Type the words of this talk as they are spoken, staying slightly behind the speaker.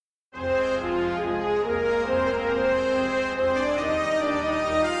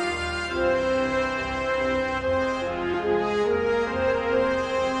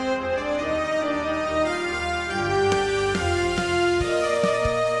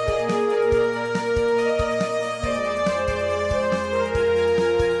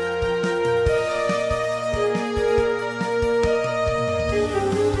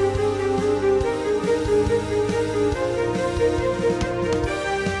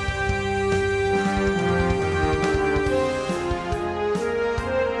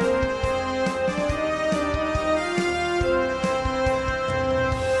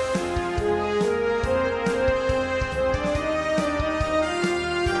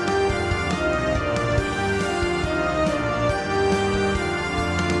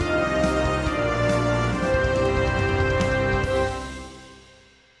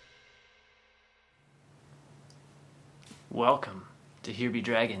Here Be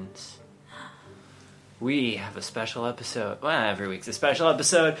Dragons. We have a special episode. Well, every week's a special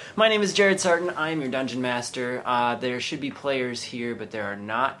episode. My name is Jared Sarton. I am your Dungeon Master. There should be players here, but there are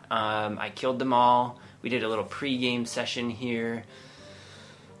not. I killed them all. We did a little pre-game session here.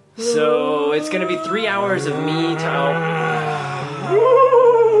 So it's going to be 3 hours of me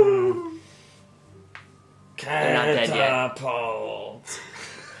They're not dead yet.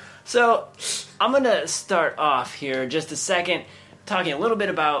 So I'm going to start off here in just a second, talking a little bit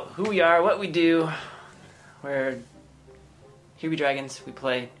about who we are, what we do. We're Here Be Dragons. We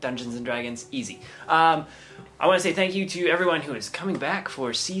play Dungeons and Dragons. Easy. I want to say thank you to everyone who is coming back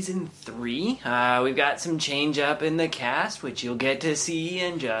for Season 3. We've got some change up in the cast, which you'll get to see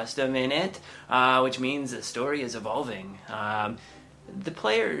in just a minute, which means the story is evolving. The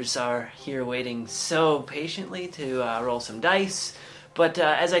players are here waiting so patiently to roll some dice, but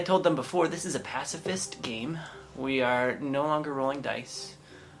as I told them before, this is a pacifist game. We are no longer rolling dice.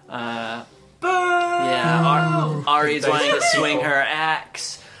 Yeah, Ari's wanting to swing her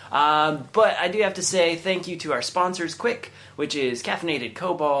axe. But I do have to say thank you to our sponsors, Quick, which is Caffeinated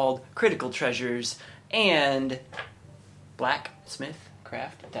Kobold, Critical Treasures, and Blacksmith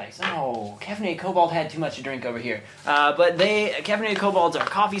Craft Dice. Oh, Caffeinated Kobold had too much to drink over here. But Caffeinated Kobold's our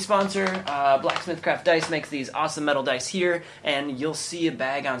coffee sponsor. Blacksmith Craft Dice makes these awesome metal dice here, and you'll see a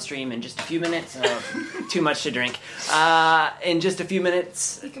bag on stream in just a few minutes. Too much to drink. In just a few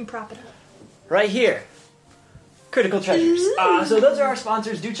minutes. You can prop it up. Right here. Critical Treasures. So those are our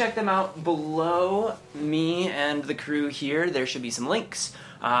sponsors. Do check them out below me and the crew here. There should be some links.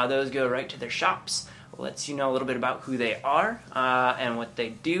 Those go right to their shops. Lets you know a little bit about who they are and what they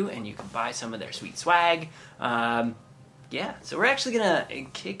do, and you can buy some of their sweet swag. Yeah, so we're actually going to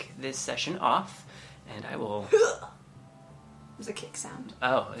kick this session off, and I will... There's a kick sound.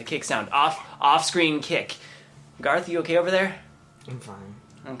 Oh, the kick sound. Off-screen kick. Garth, you okay over there? I'm fine.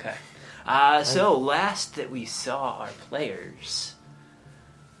 Okay. So, last that we saw our players,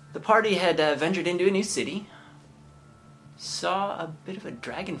 the party had ventured into a new city, saw a bit of a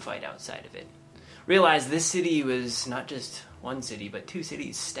dragon fight outside of it, realized this city was not just one city, but two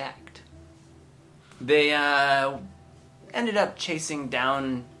cities stacked. They ended up chasing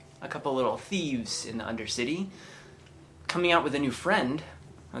down a couple little thieves in the Undercity, coming out with a new friend,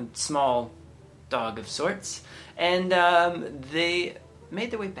 a small dog of sorts, and they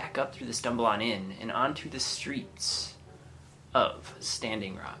made their way back up through the Stumble On Inn and onto the streets of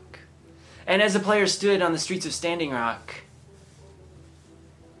Standing Rock. And as the players stood on the streets of Standing Rock,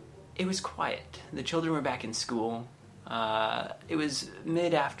 it was quiet. The children were back in school. It was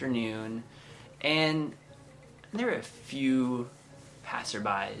mid-afternoon, and there were a few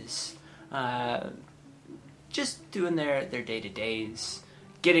passerbys just doing their day-to-days,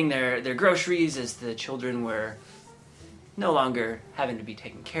 getting their groceries as the children were no longer having to be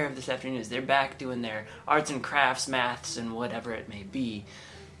taken care of this afternoon, as they're back doing their arts and crafts, maths, and whatever it may be.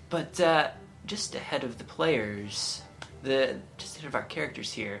 But just ahead of the players, just ahead of our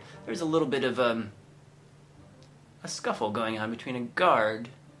characters here, there's a little bit of a scuffle going on between a guard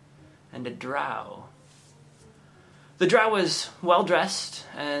and a drow. The drow was well-dressed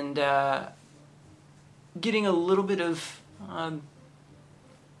and getting a little bit of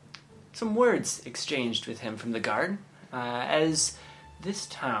some words exchanged with him from the guard. As this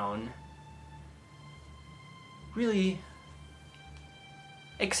town really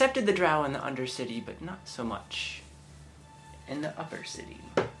accepted the drow in the Undercity, but not so much in the Upper City.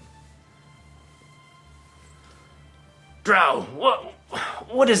 Drow,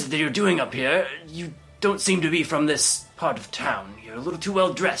 what is it that you're doing up here? You don't seem to be from this part of town. You're a little too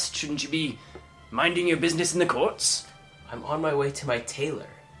well dressed. Shouldn't you be minding your business in the courts? I'm on my way to my tailor.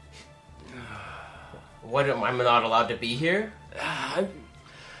 What, am I not allowed to be here?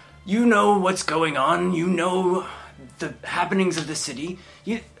 You know what's going on. You know the happenings of the city.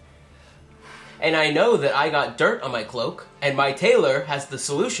 And I know that I got dirt on my cloak, and my tailor has the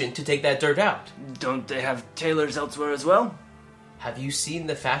solution to take that dirt out. Don't they have tailors elsewhere as well? Have you seen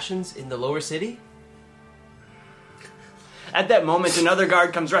the fashions in the lower city? At that moment, another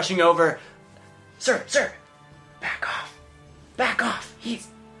guard comes rushing over. Sir, back off. Back off. He's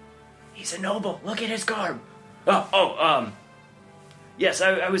a noble. Look at his garb. Yes,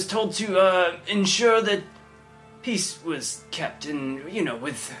 I was told to ensure that peace was kept and,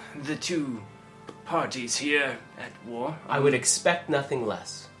 with the two parties here at war. I would expect nothing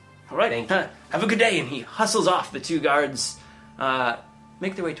less. All right, Thank you. Have a good day. And he hustles off. The two guards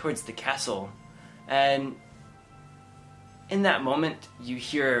make their way towards the castle. And in that moment, you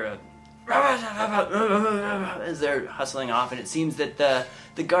hear as they're hustling off, and it seems that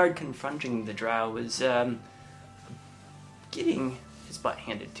the guard confronting the drow was getting his butt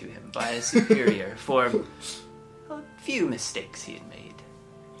handed to him by a superior for a few mistakes he had made.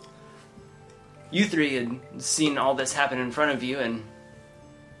 You three had seen all this happen in front of you, and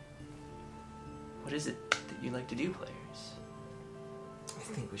what is it that you like to do, players?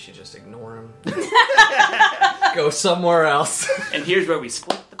 I think we should just ignore him. Go somewhere else. And here's where we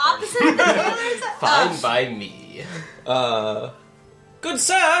split the party. Opposite of the tailors? Fine by me. Good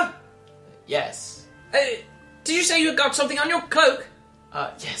sir! Yes. Did you say you got something on your cloak?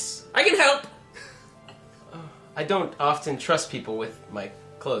 Yes. I can help. I don't often trust people with my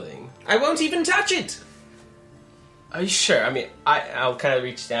clothing. I won't even touch it. Are you sure? I mean, I'll kind of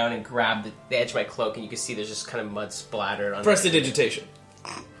reach down and grab the edge of my cloak, and you can see there's just kind of mud splattered on Prestidigitation.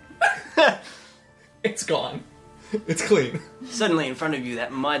 It's gone. It's clean. Suddenly, in front of you,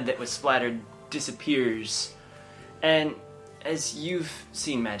 that mud that was splattered disappears. And as you've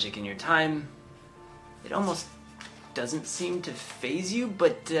seen magic in your time, it almost doesn't seem to faze you,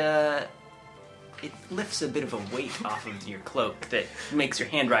 but it lifts a bit of a weight off of your cloak that makes your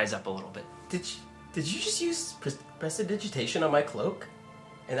hand rise up a little bit. Did you just use prestidigitation on my cloak?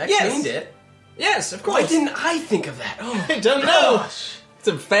 And I Yes. cleaned it? Yes, of Why course. didn't I think of that? Oh, I don't know. gosh. It's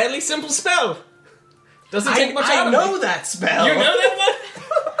a fairly simple spell. Doesn't take much I out of know me. that spell. You know that one?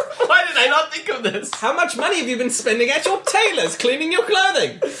 Why did I not think of this? How much money have you been spending at your tailors cleaning your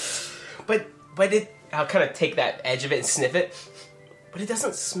clothing? But I'll kind of take that edge of it and sniff it. But it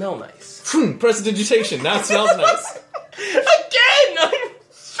doesn't smell nice. Prestidigitation. Now it smells nice. Again! I'm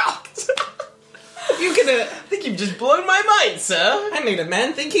shocked. You can. I think you've just blown my mind, sir. I made a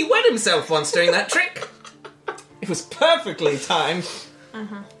man think he wet himself once doing that trick. It was perfectly timed.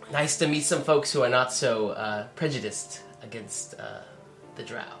 Nice to meet some folks who are not so prejudiced against the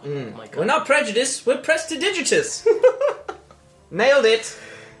drow. Oh my God. We're not prejudiced, we're prestidigitus. Nailed it.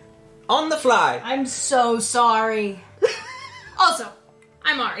 On the fly. I'm so sorry. Also,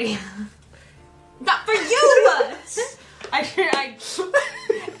 I'm Ari. Not for you! I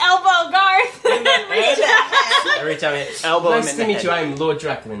elbow Garth and then reach out. Every time Elbow him nice in to the meet head. you. I'm Lord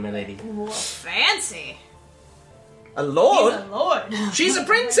Drackman, my lady. Whoa, fancy. A He's lord? a lord. She's a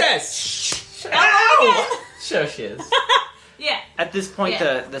princess! Ow! Sure she is. Yeah. At this point,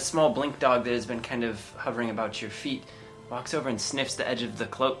 Yeah. the small blink dog that has been kind of hovering about your feet walks over and sniffs the edge of the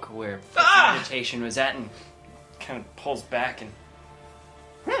cloak where meditation was at and kind of pulls back and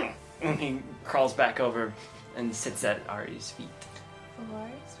he crawls back over and sits at Ari's feet.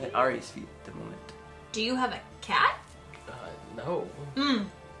 At Ari's feet at the moment. Do you have a cat? No.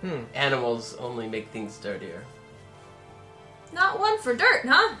 Animals only make things dirtier. Not one for dirt,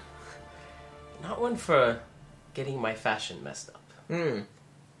 huh? Not one for getting my fashion messed up. If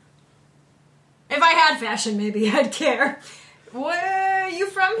I had fashion, maybe I'd care. Where are you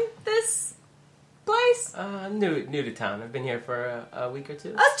from, this place? New to town. I've been here for a week or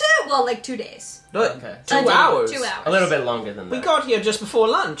two. Us too. Well, like 2 days. Look, Okay. 2 A day, hours. 2 hours. A little bit longer than that. We got here just before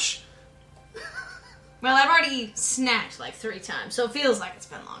lunch. Well, I've already snacked like 3 times, so it feels like it's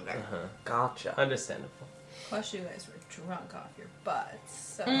been longer. Gotcha. Understandable. Plus, you guys were drunk off your butts,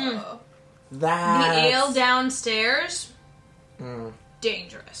 so... That's... The ale downstairs,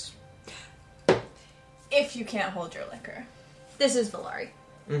 dangerous. If you can't hold your liquor. This is Valari.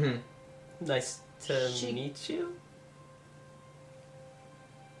 Nice to meet you.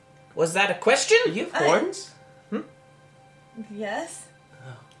 Was that a question? Do you have horns? Yes?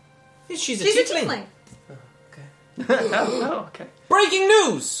 She's a She's a tiefling. Okay. Oh, okay. Breaking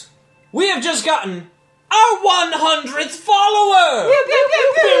news! We have just gotten our 100th follower!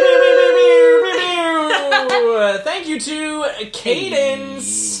 Thank you to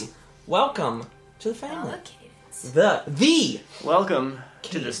Cadence. Welcome to the family. The. Welcome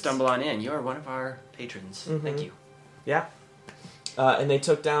to the Cadence. Stumble On In. You're one of our patrons. Thank you. Yeah. And they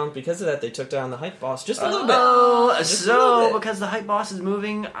took down, because of that, they took down the hype boss just a little bit. Oh, Just a little so bit. because the hype boss is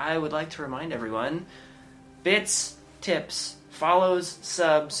moving, I would like to remind everyone: bits, tips, follows,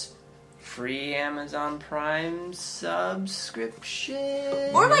 subs, free Amazon Prime subscription.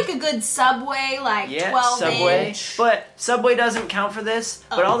 Or like a good Subway, like yeah, 12 Subway. inch. But Subway doesn't count for this.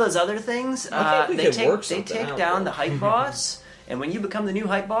 But Oh. all those other things, I think we they could take work they something take out, down though. the hype boss. And when you become the new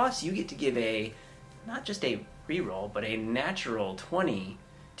hype boss, you get to give a not just a reroll, but a natural 20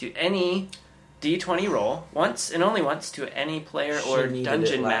 to any D20 roll once and only once to any player She or needed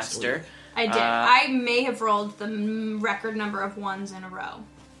dungeon it last master. week. I did. I may have rolled the record number of ones in a row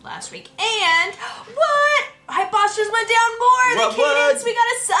last week. And what? Hype boss just went down more. What, The cadence, what? we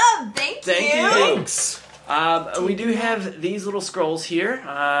got a sub. Thank you. Thanks. We do have these little scrolls here.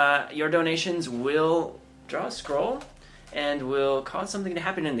 Your donations will draw a scroll and will cause something to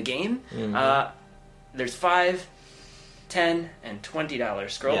happen in the game. There's 5 $10, and $20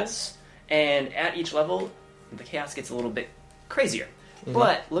 scrolls. Yes. And at each level, the chaos gets a little bit crazier.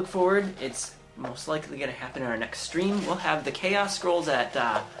 But look forward, it's most likely going to happen in our next stream. We'll have the chaos scrolls at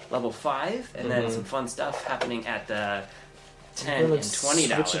level 5, and then some fun stuff happening at the $10 and $20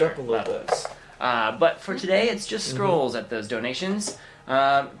 switch it up a little levels. But for today, it's just scrolls at those donations.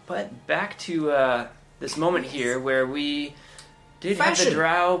 But back to this moment here where we did have the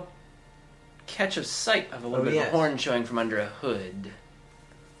drow catch a sight of a little bit of a horn showing from under a hood.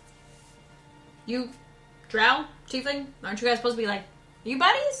 You, drow, tiefling, aren't you guys supposed to be like, you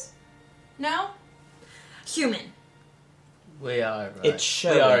buddies? No? Human. We are. It's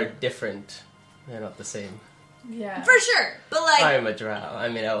showing. We are different. They're not the same. Yeah. For sure. But like, I am a drow.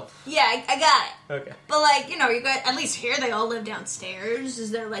 I'm an elf. yeah, I got it. Okay. But like, you know, you guys, at least here they all live downstairs. Is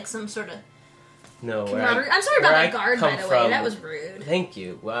there like some sort of No. camaraderie? I'm sorry about where that I guard, by come the way. from- That was rude. Thank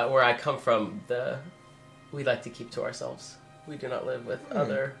you. Where I come from, we like to keep to ourselves. We do not live with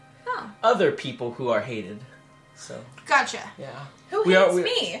Oh, other people who are hated. So gotcha. yeah. Who We hates are-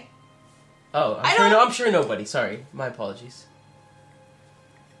 me? Oh, I I'm sure nobody. Sorry, my apologies.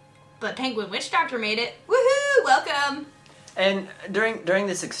 But Penguin Witch Doctor made it. Woohoo! Welcome. And during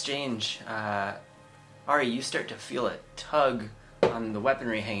this exchange, Ari, you start to feel a tug on the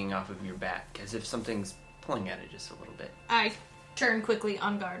weaponry hanging off of your back, as if something's pulling at it just a little bit. I turn quickly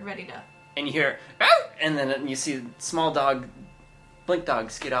on guard, ready to. And you hear, "Ow!" And then you see small dog, Blink Dog,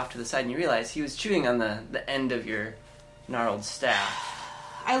 skid off to the side, and you realize he was chewing on the end of your gnarled staff.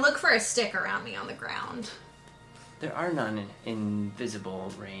 I look for a stick around me on the ground. There are none in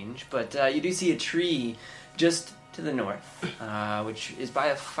visible range, but you do see a tree just to the north, which is by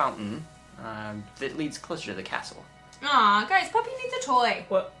a fountain that leads closer to the castle. Aw, guys, Puppy needs a toy.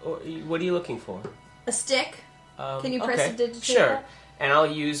 What are you looking for? A stick. Can you press okay. the digital? Sure. And I'll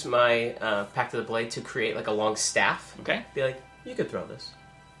use my Pact of the Blade to create like a long staff. Okay? Be like, you could throw this.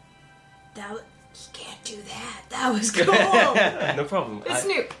 He can't do that. That was cool. No problem. It's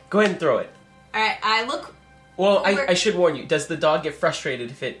Snoop. Go ahead and throw it. Alright, I look. Well, I should warn you. Does the dog get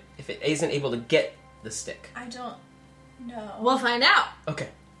frustrated if it isn't able to get the stick? I don't know. We'll find out. Okay.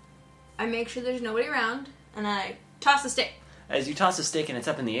 I make sure there's nobody around, and I toss the stick. As you toss a stick and it's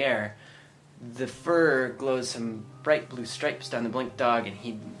up in the air, the fur glows some bright blue stripes down the Blink Dog, and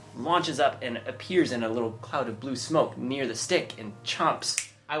he launches up and appears in a little cloud of blue smoke near the stick and chomps.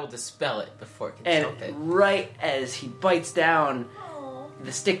 I will dispel it before it can And chomp it. right as he bites down,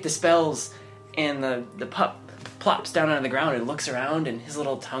 the stick dispels, and the pup plops down on the ground and looks around, and his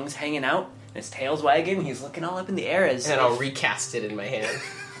little tongue's hanging out, and his tail's wagging. He's looking all up in the air as And then I'll recast it in my hand.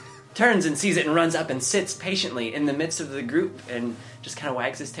 turns and sees it and runs up and sits patiently in the midst of the group and just kind of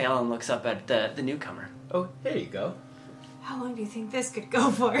wags his tail and looks up at the newcomer. Oh, here you go. How long do you think this could go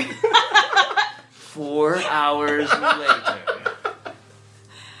for? 4 hours later.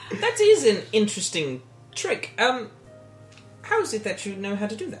 That is an interesting trick. How is it that you know how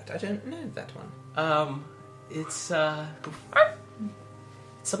to do that? I don't know that one. It's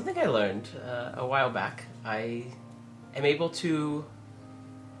something I learned a while back. I am able to,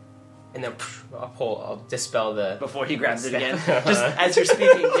 and then I'll dispel the. Before he grabs it again. Just as you're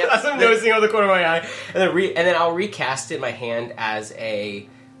speaking. Yep. As I'm noticing over the corner of my eye, and then I'll recast it in my hand as a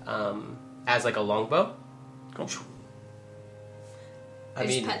as like a longbow. Cool. I Just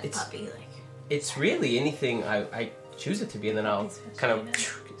mean, pet the it's puppy, like. it's really anything I choose it to be, and then I'll It's kind of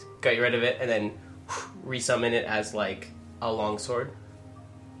frustrating. get rid of it, and then resummon it as like a longsword.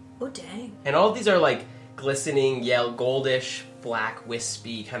 Oh dang! And all of these are like glistening, yellow, goldish, black,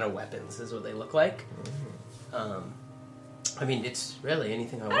 wispy kind of weapons. Is what they look like. I mean, it's really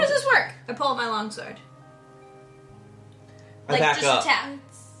anything I want. How does this work? I pull out my longsword. I Like back just up. a tap.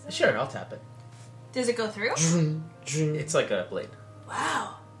 Sure, I'll tap it. Does it go through? It's like a blade.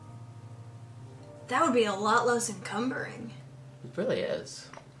 Wow. That would be a lot less encumbering. It really is.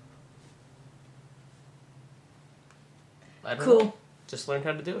 I don't Cool. know. Just learned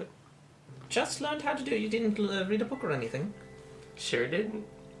how to do it. Just learned how to do it. You didn't read a book or anything. Sure didn't.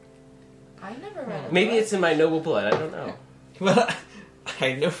 I never read a Maybe book. it's in my noble blood. I don't know. Well,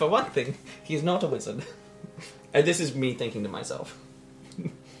 I know for one thing, he's not a wizard. And this is me thinking to myself.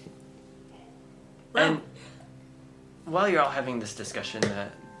 And while you're all having this discussion,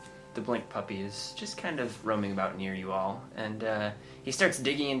 the Blink puppy is just kind of roaming about near you all, and he starts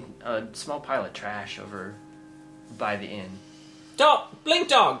digging a small pile of trash over by the inn. Blink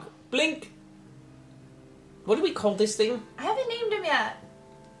Dog! Blink! What do we call this thing? I haven't named him yet.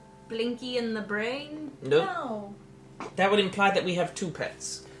 Blinky in the brain? No. No. That would imply that we have two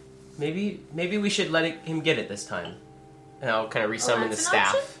pets. Maybe we should let him get it this time. And I'll kind of resummon the that's an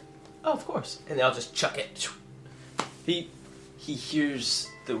staff. option? Oh, of course. And then I'll just chuck it. He hears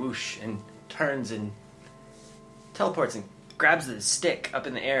the whoosh and turns and teleports and grabs the stick up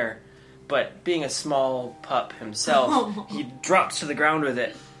in the air. But being a small pup himself, he drops to the ground with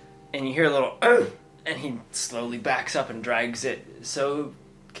it, and you hear a little and he slowly backs up and drags it so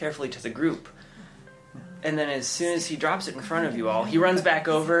carefully to the group. And then as soon as he drops it in front of you all, he runs back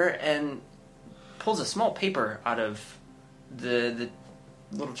over and pulls a small paper out of the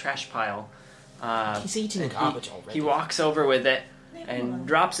little trash pile. He's eating garbage already. He walks over with it and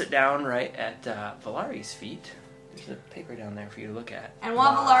drops it down right at Valari's feet. There's a paper down there for you to look at. And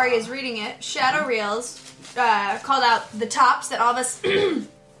while Valari is reading it, Shadow Reels called out the tops that all of us,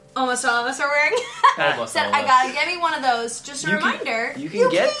 almost all of us are wearing. Almost Said, all of I us. gotta get me one of those. Just a reminder. You can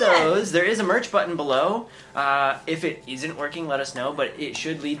get those. There is a merch button below. If it isn't working, let us know, but it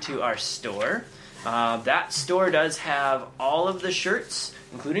should lead to our store. That store does have all of the shirts,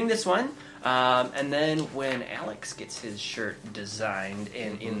 including this one. And then when Alex gets his shirt designed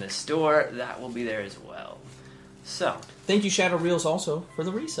and in the store, that will be there as well. So, Thank you, Shadow Reels, also for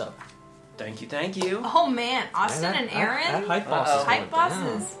the resub. thank you. Oh man, Austin and Aaron. That hype boss Uh-oh. is Hype going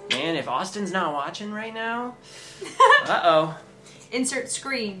down. bosses. Man, if Austin's not watching right now, uh-oh. Insert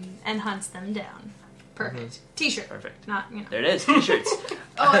screen and hunts them down. Perfect. T-shirt. Perfect. Not, There it is, t-shirts.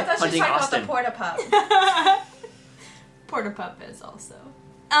 Oh, I thought she Hunting was talking about Austin. the porta pup. Porta Pup is also.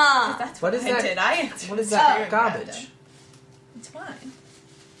 That's What what is I that? did. I What is Oh, that garbage? It's fine.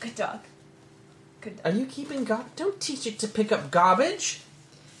 Good dog. Good dog. Are you keeping garbage? Don't teach it to pick up garbage.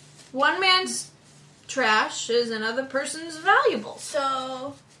 One man's trash is another person's valuables.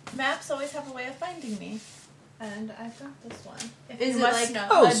 So, maps always have a way of finding me. And I've got this one. If Is you it must like- know.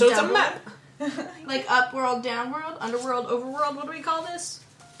 Oh, A so it's a double? map. Like upworld, downworld, underworld, overworld. What do we call this?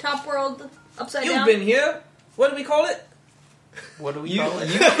 Top world, upside You've down. been here. What do we call it? What do we You, call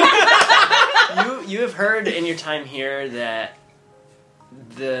it? you have heard in your time here that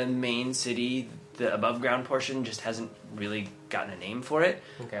the main city, the above ground portion, just hasn't really gotten a name for it.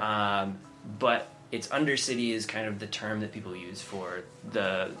 Okay. But its undercity is kind of the term that people use for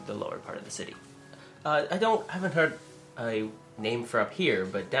the lower part of the city. I haven't heard a name for up here,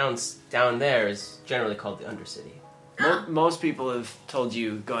 but down there is generally called the Undercity. Most people have told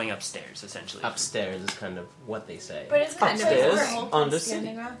you going upstairs, essentially. Upstairs is kind of what they say. But isn't it Upstairs, where Old on the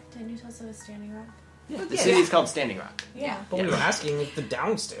Standing Rock? Didn't you tell us it was Standing Rock? The city is called Standing Rock. Yeah. But we were asking if the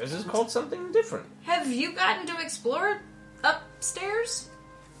downstairs is called something different. Have you gotten to explore upstairs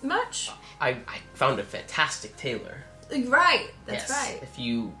much? I found a fantastic tailor. Right, that's Yes. right. If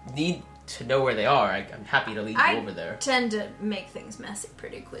you need to know where they are, I'm happy to lead you over there. tend to make things messy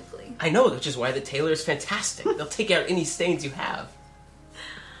pretty quickly. I know, which is why the tailor is fantastic. They'll take out any stains you have.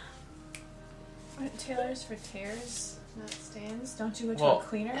 Aren't tailors for tears, not stains? Don't you go to Well, a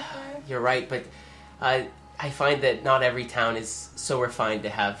cleaner for? You're right, but I find that not every town is so refined to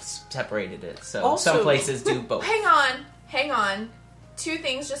have separated it. So Also- some places do both. Hang on. Two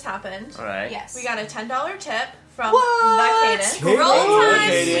things just happened. All right. Yes. We got a $10 tip from What? the cadence. Scroll Hey, time,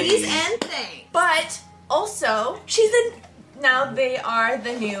 Kaden. please, and thanks. But also, now they are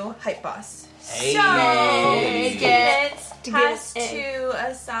the new hype boss. Hey. So Hey, Cadence to get has a- to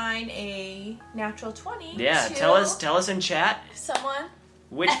assign a natural 20. Yeah, to tell us in chat someone.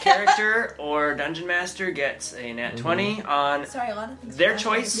 which character or dungeon master gets a nat 20 on Sorry, a lot of things. their are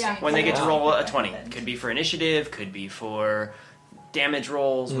choice Yeah. when they get to Yeah. roll a 20. Could be for initiative, could be for damage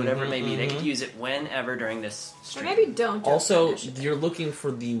rolls, whatever it may be. They could use it whenever during this Or stream. maybe don't. Also, you're looking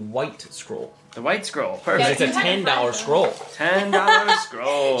for the white scroll. The white scroll. Yeah, Perfect. It's a $10 scroll. $10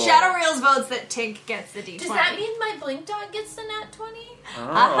 scroll. Shadow Reels votes that Tink gets the D20. Does that mean my Blink Dog gets the nat 20? Oh,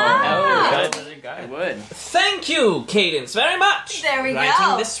 Aha. good. It would. Thank you, Cadence, very much. There we Writing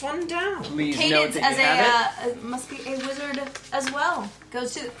go. this one down. Please note Cadence that as you have it. must be a wizard as well.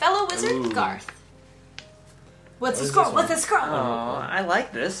 Goes to fellow wizard Ooh. Garth. What's the is scroll? this What's the scroll? Oh, I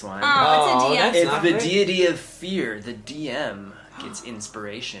like this one. Oh, it's a DM. that's It's not the great. deity of fear. The DM gets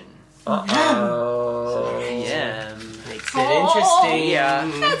inspiration. Uh-oh. DM. Makes Oh. it interesting.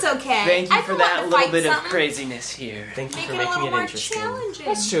 Yeah. That's okay. Thank you I for can that let the little fight bit of something. craziness here. Thank you Make for it a making little it more interesting. challenging.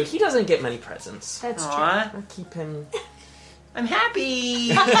 That's true. He doesn't get many presents. That's true. Aw, I keep him. I'm happy.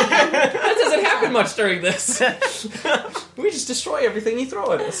 That doesn't happen much during this. We just destroy everything you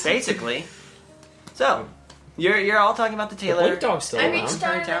throw at us. Basically. So, you're all talking about the The tailor white dog's still I around. reached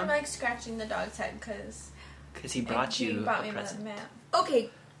down and Town? I'm like scratching the dog's head because because he brought you brought a me another present. map. Okay,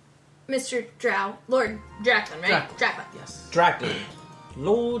 Mr. Drow, Lord Draclin, right? Draclin. Yes. Draclin.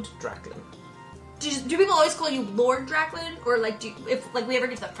 Lord Draclin. Do people always call you Lord Draclin, or like if we ever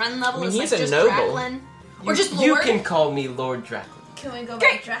get to the friend level, I mean, it's he's like a just noble. Draclin, or just Lord? You can call me Lord Draclin. Can we go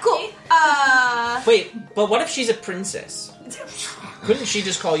Okay, back, cool. Wait, but what if she's a princess? Couldn't she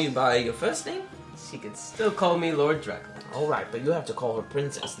just call you by your first name? She could still call me Lord Dracula. All right, but you have to call her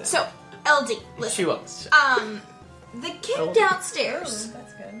princess then. So, LD, If listen. she wants. The king downstairs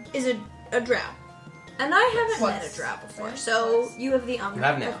That's good. is a drow. And I haven't met What's- a drow before, so you have the honor. You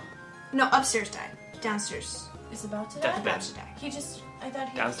have now. No, upstairs died. Downstairs. Is about to Death die? bed. About to die. He just. I thought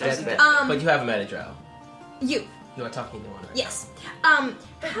he Downstairs was bed. But you haven't met a drow. You. You are talking to one right Yes.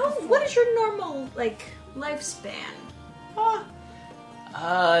 What is your normal, lifespan?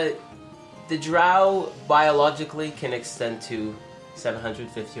 The drow biologically can extend to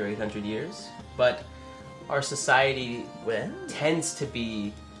 750 or 800 years, but our society tends to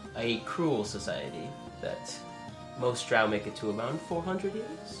be a cruel society that most drow make it to around 400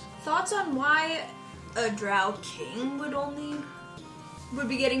 years. Thoughts on why a drow king would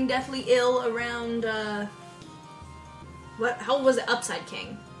be getting deathly ill around, how old was it? Upside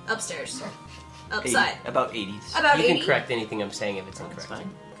king. Upstairs. Upside. About 80s. About You 80? can correct anything I'm saying if it's That's incorrect.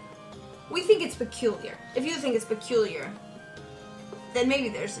 fine. We think it's peculiar. If you think it's peculiar, then maybe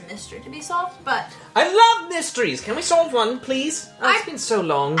there's a mystery to be solved, but I love mysteries. Can we solve one, please? Oh, it's I- been so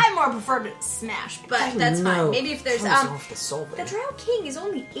long. I more prefer to smash, but I that's know. fine. Maybe if there's, Throws off the solving. the Drow King is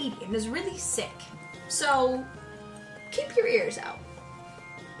only 80 and is really sick. So, keep your ears out.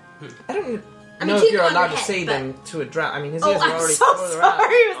 I don't I know mean, if keep you're them on allowed your to head, say but- them to a drow. I mean, his Oh, ears are I'm already so further out.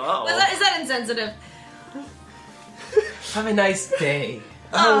 sorry. Uh-oh. Is that insensitive? Have a nice day.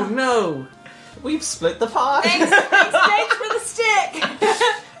 Oh no, we've split the pie. Thanks for the stick.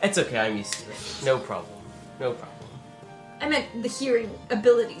 It's okay, I'm used to it. No problem. No problem. I meant the hearing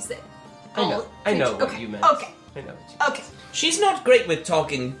abilities that. I know. I know what okay. you meant. Okay. I know what you meant. Okay. She's not great with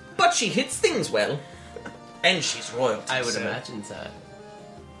talking, but she hits things well. And she's royalty. I would so- imagine that.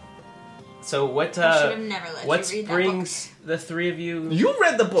 So what? I should have never let what you read that brings the three of you? You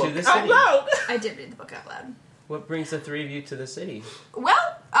read the book To the out city. loud. book. I did read the book out loud. What brings the three of you to the city?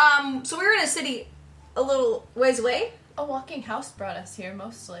 Well, so we were in a city a little ways away. A walking house brought us here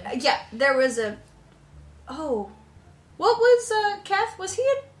mostly. Yeah, there was a. Oh, what was Kath? Was he?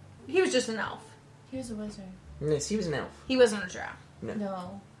 He was just an elf. He was a wizard. Yes, he was an elf. He wasn't a drow.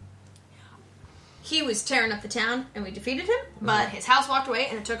 No. He was tearing up the town, and we defeated him. But his house walked away,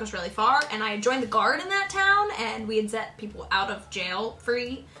 and it took us really far. And I had joined the guard in that town, and we had set people out of jail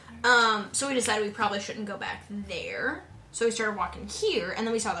free. So we decided we probably shouldn't go back there. So we started walking here, and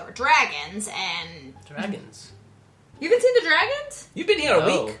then we saw there were dragons. And Dragons. you can see the dragons. You've been here a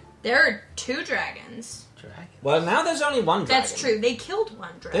Oh, week. There are 2 dragons. Dragon. Well, now there's only one dragon. That's true. They killed one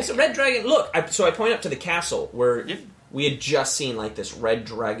dragon. There's a red dragon. Look, so I point up to the castle where Yep. we had just seen this red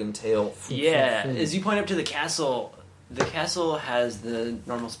dragon tail. Yeah, as you point up to the castle has the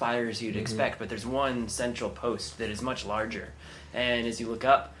normal spires you'd expect, but there's one central post that is much larger. And as you look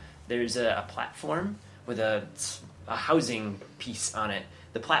up, there's a platform with a housing piece on it.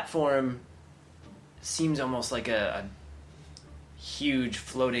 The platform seems almost like a huge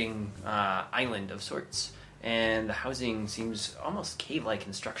floating island of sorts, and the housing seems almost cave-like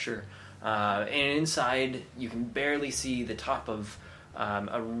in structure. And inside, you can barely see the top of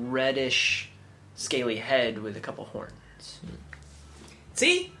a reddish, scaly head with a couple horns.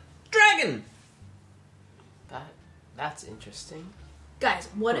 See? Dragon! That's interesting. Guys,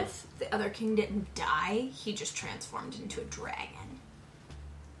 what if the other king didn't die? He just transformed into a dragon.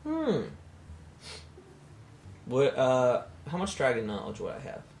 What, how much dragon knowledge would I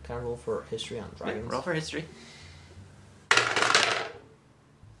have? Can I roll for history on dragons? Roll for history.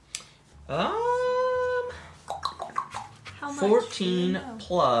 How much? 14 do you know?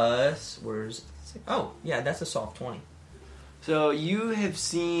 plus, where's... Oh, yeah, that's a soft 20. So you have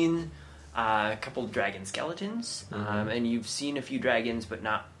seen a couple of dragon skeletons, and you've seen a few dragons, but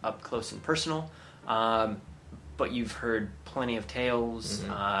not up close and personal. But you've heard plenty of tales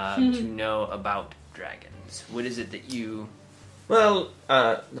to know about dragons. What is it that you... Well,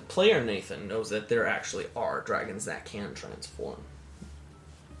 the player Nathan knows that there actually are dragons that can transform.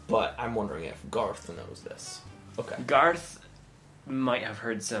 But I'm wondering if Garth knows this. Okay. Garth might have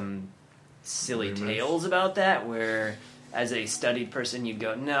heard some silly tales about that, where as a studied person you'd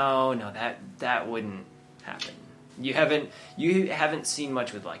go, no, that wouldn't happen. You haven't seen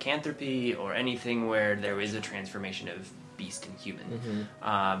much with lycanthropy or anything where there is a transformation of beast and human.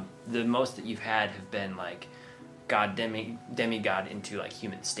 The most that you've had have been like god demigod into like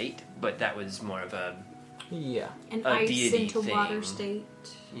human state, but that was more of a Yeah. An a ice deity into thing. water state.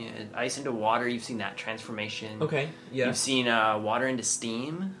 Ice into water. You've seen that transformation. Okay, yeah. You've seen water into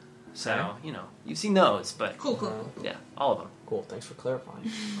steam. So, Okay. you've seen those, but Cool. yeah, all of them. Cool, thanks for clarifying.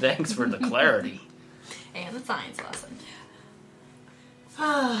 Thanks for the clarity. And the science lesson.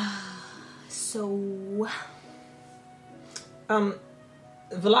 So...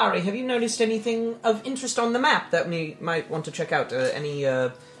 Valari, have you noticed anything of interest on the map that we might want to check out? Any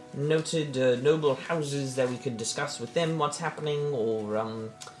noted noble houses that we could discuss with them? What's happening? Or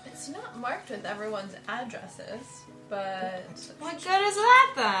It's not marked with everyone's addresses, but What good is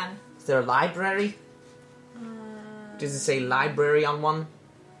that, then? is there a library? Does it say library on one?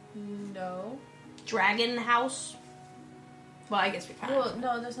 no. Dragon House? Well, I guess we kind Well, of...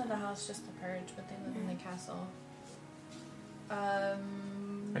 no, there's not a house, just the purge, but they live in the castle.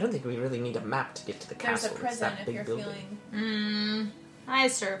 I don't think we really need a map to get to the There's castle. a prison it's that if big you're building. feeling. I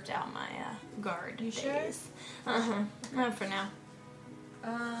served out my guard You days. sure? Uh-huh. Not for now.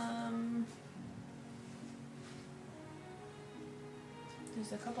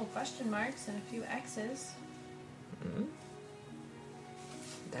 There's a couple question marks and a few X's. Hmm?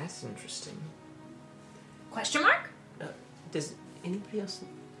 That's interesting. Question mark? Does anybody else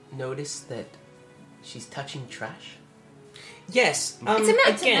notice that she's touching trash? Yes. It's a map.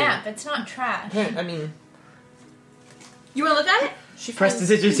 It's a map. It's not trash. I mean, You want to look at it? she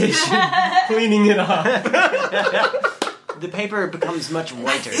Prestidigitation, cleaning it off. The paper becomes much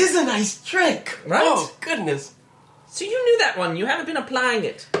whiter. Is a nice trick, Right? Oh goodness, So you knew that one. You haven't been applying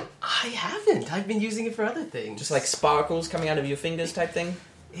it. I haven't. I've been using it for other things. Just like sparkles coming out of your fingers type thing.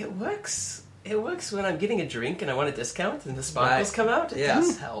 It works. It works when I'm getting a drink and I want a discount and the sparkles Right. come out. It Yeah.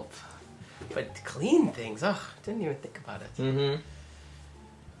 does help. But to clean things, didn't even think about it. Mm-hmm.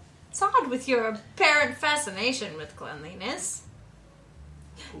 It's odd with your apparent fascination with cleanliness.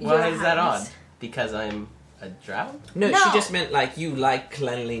 Why Your is that Highness. odd? Because I'm a drow? No, No. she just meant like you like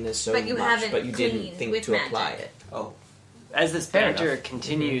cleanliness so But you much, haven't but you didn't cleaned think with to magic. apply it. Oh. As this Fair banter enough.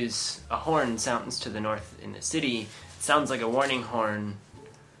 continues, a horn sounds to the north in the city. It sounds like a warning horn.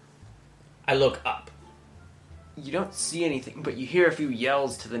 I look up. You don't see anything, but you hear a few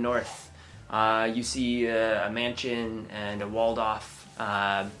yells to the north. You see a mansion and a walled off,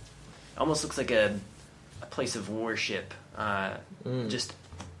 almost looks like a place of worship, just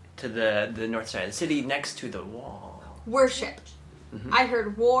to the north side of the city, next to the wall. Worship. I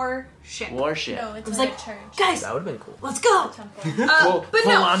heard warship. Worship. No, it's I was like like, a church. Guys, That would have been cool. let's go. Temple. But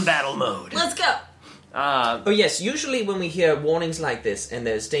Full no, on battle mode. let's go. Oh yes, usually when we hear warnings like this and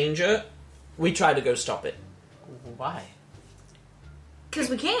there's danger, we try to go stop it. Why? Because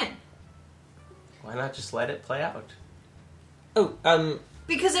we can. Why not just let it play out? Oh,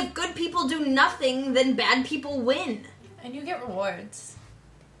 Because if good people do nothing, then bad people win. And you get rewards.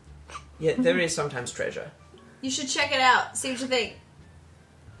 yeah, there is sometimes treasure. You should check it out. See what you think.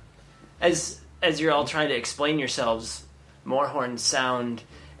 As you're all trying to explain yourselves, more horns sound,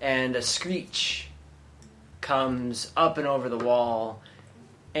 and a screech comes up and over the wall,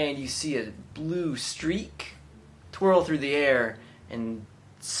 and you see a blue streak twirl through the air and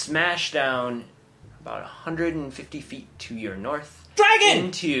smash down about 150 feet to your north Dragon!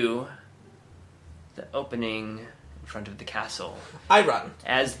 into the opening in front of the castle. I run.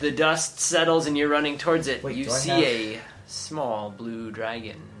 As the dust settles and you're running towards it, Wait, you do I see a small blue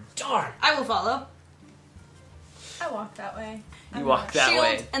dragon. Darn. I will follow. I walk that way. You walk that Shield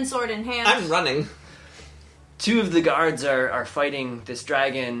way. and sword in hand. I'm running. Two of the guards are fighting this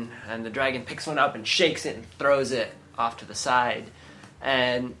dragon, and the dragon picks one up and shakes it and throws it off to the side.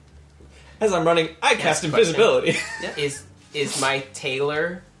 And As I'm running, I cast invisibility. Is my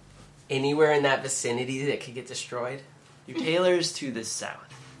tailor anywhere in that vicinity that could get destroyed? your tailor's to the south.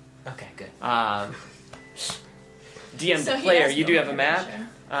 Okay, good. DM So to he player, has you no do have a map.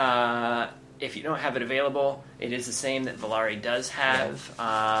 information. If you don't have it available, it is the same that Valari does have.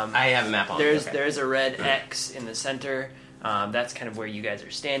 I have a map on. There is a red X in the center. That's kind of where you guys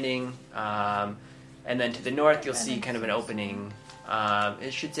are standing. And then to the north, you'll see kind of an opening.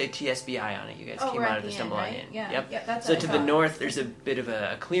 It should say TSBI on it. You guys Oh, came we're out at of the the Stumble end, on right? In. Yeah. Yep. Yep, that's So what to I the thought. north, there's a bit of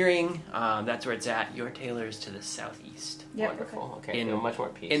a clearing. That's where it's at. Your tailor's to the southeast, Yep, Wonderful. Okay, In- feel much more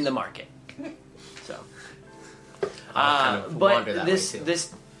peace. in the market. So, I'll kind of wander but that this way, too.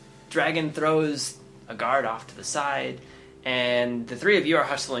 this dragon throws a guard off to the side, and the three of you are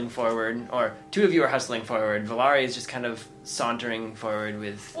hustling forward, or two of you are hustling forward. Valari is just kind of sauntering forward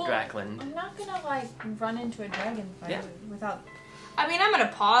with Well, Draklin. I'm not gonna like run into a dragon fight Yeah. without. I mean, I'm gonna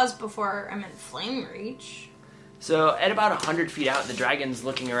pause before I'm in flame reach. So at about 100 feet out, the dragon's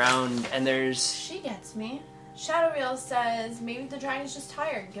looking around, and there's She gets me. Shadow Reel says maybe the dragon's just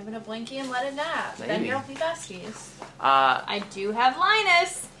tired. Give it a blinky and let it nap. Then Maybe. you'll be besties. I do have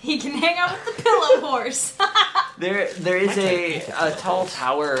Linus. He can hang out with the pillow horse. there is a tall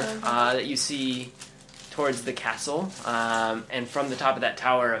tower that you see towards the castle, and from the top of that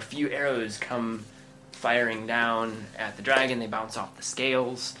tower, a few arrows come firing down at the dragon. They bounce off the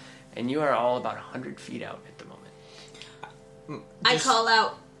scales, and you are all about 100 feet out at the moment. I call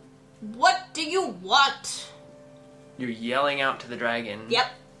out, "What do you want?" You're yelling out to the dragon. Yep.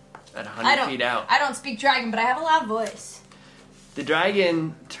 At 100 feet out. I don't speak dragon, but I have a loud voice. The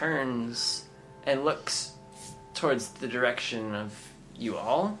dragon turns and looks towards the direction of you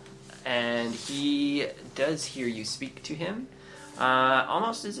all, and he does hear you speak to him,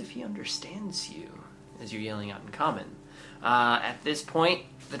 almost as if he understands you as you're yelling out in common. At this point,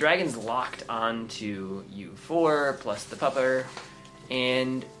 the dragon's locked onto you four plus the pupper,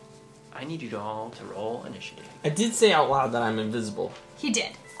 and I need you all to roll initiative. I did say out loud that I'm invisible. He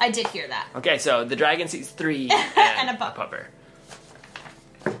did. I did hear that. Okay, so the dragon sees 3 And and a a pupper.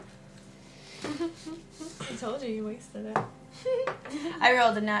 I told you you wasted it. I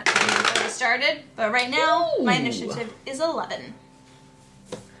rolled a nat 20 before we started, but right now, my Ooh. initiative is 11.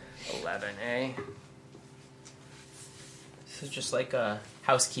 11, eh? This is just like a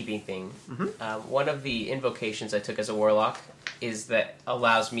housekeeping thing. One of the invocations I took as a warlock is that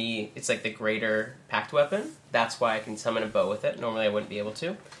allows me, it's like the greater pact weapon. That's why I can summon a bow with it. Normally I wouldn't be able to.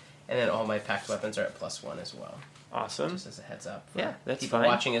 And then all my pact weapons are at +1 as well. Awesome. Just as a heads up. For Yeah, that's people fine.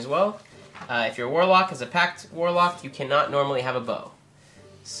 watching as well. If you're a warlock, as a pact warlock, you cannot normally have a bow.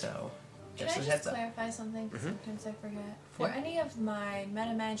 So, Can just I as just heads up. clarify something? 'Cause sometimes I forget. For any of my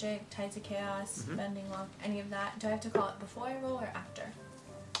meta magic, Tides of Chaos, Bending Lock, any of that, do I have to call it before I roll or after?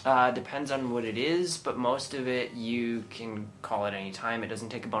 Depends on what it is, but most of it you can call at any time. It doesn't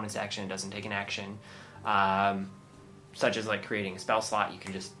take a bonus action. It doesn't take an action. Such as like creating a spell slot, you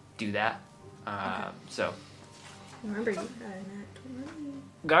can just do that. So, Remember, you got a nat 20.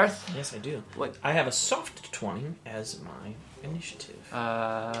 Garth, Yes, I do. What? I have a soft 20 as my initiative.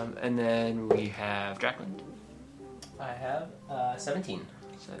 and then we have Drackland, I have 17.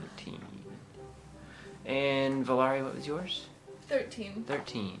 17. And Valari, what was yours? 13.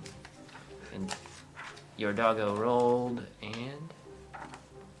 13. And your doggo rolled, and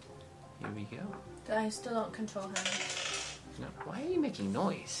here we go. I still don't control him. No, why are you making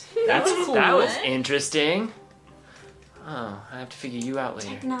noise? That's cool. That was interesting. Oh, I have to figure you out later.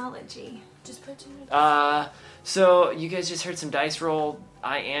 Technology. Just put you So you guys just heard some dice roll.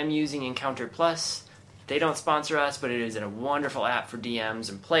 I am using Encounter Plus. They don't sponsor us, but it is a wonderful app for DMs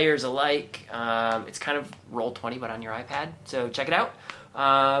and players alike. It's kind of Roll20, but on your iPad. So check it out.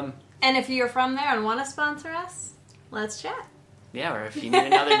 And if you're from there and want to sponsor us, let's chat. Yeah, or if you need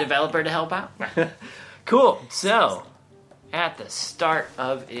another developer to help out. Cool. So, at the start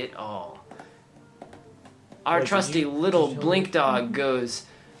of it all, our Wait, trusty little blink dog goes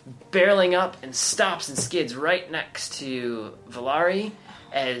barreling up and stops and skids right next to Valari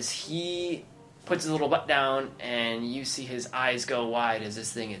as he puts his little butt down, and you see his eyes go wide as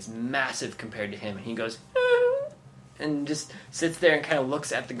this thing is massive compared to him, and he goes and just sits there and kind of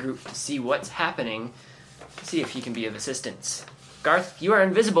looks at the group to see what's happening, to see if he can be of assistance. Garth, you are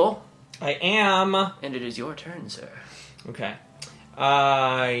invisible, I am. and it is your turn, sir. Okay.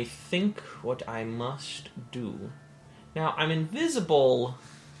 I think what I must do. Now, I'm invisible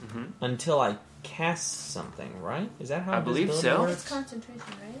until I cast something, right? Is that how I believe invisibility so. works? It's concentration,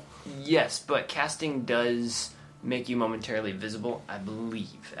 right? Yes, but casting does make you momentarily visible, I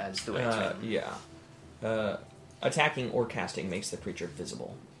believe, as the way to. Yeah. Attacking or casting makes the creature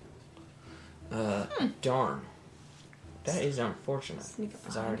visible. Darn. That is unfortunate. Sneak up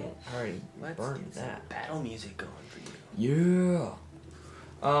Because I behind already Let's burned get some that. battle music going for you.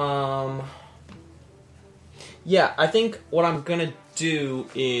 Yeah. Yeah, I think what I'm gonna do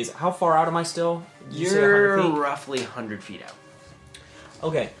is... How far out am I still? Did you say 100 You're feet? roughly 100 feet out.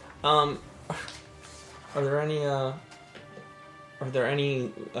 Okay. Are there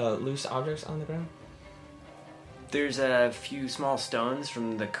any loose objects on the ground? There's a few small stones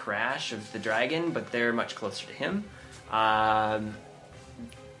from the crash of the dragon, but they're much closer to him.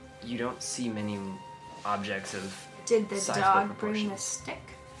 You don't see many objects of Did the sizable dog bring proportions. the stick?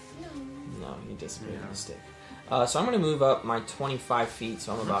 No, he disappeared Yeah. in the stick. So I'm going to move up my 25 feet,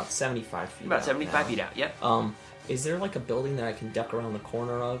 so I'm about 75 feet About out 75 now. feet out, yep. Is there like a building that I can duck around the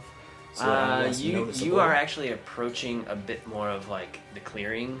corner of? So that I'm less You noticeable? are actually approaching a bit more of like the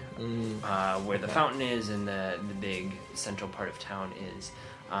clearing where the fountain is and the big central part of town is.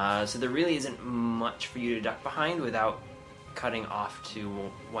 So there really isn't much for you to duck behind without cutting off to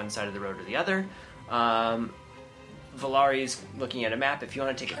one side of the road or the other. Valari's looking at a map. If you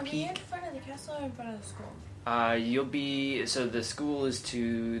want to take a Are we peek, in front of the castle or in front of the school? you'll be... So the school is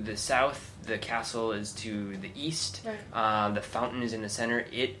to the south, the castle is to the east, Right. the fountain is in the center.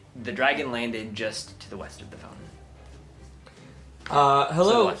 The dragon landed just to the west of the fountain. So the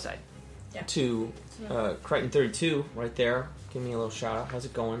Hello left side. to Crichton32 right there. Give me a little shout out. How's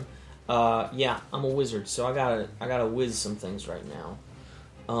it going? Yeah, I'm a wizard, so I gotta whiz some things right now.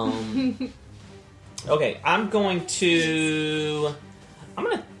 Okay, I'm gonna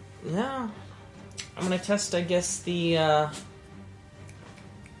test, I guess, the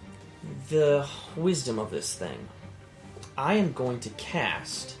wisdom of this thing. I am going to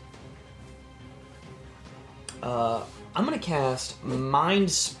cast. I'm gonna cast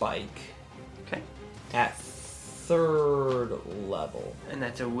Mind Spike. Okay. At 3rd level. And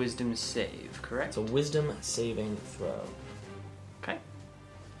that's a wisdom save, correct? It's a wisdom saving throw. Okay.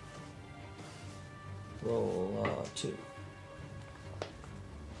 Roll 2.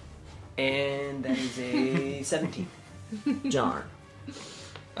 And that is a 17. Darn.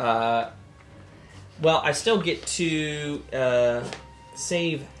 Well, I still get to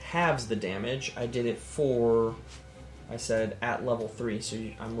save halves the damage. I did it for, I said, at level 3, so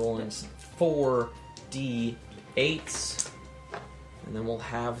I'm rolling 4 d8s, and then we'll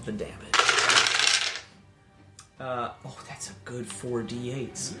have the damage. That's a good 4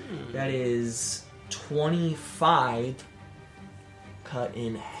 d8s. That is 25 cut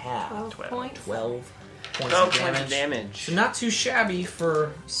in half. 12 points. 12 points 12 of points damage. of damage. So not too shabby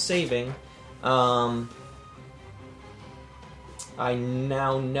for saving. I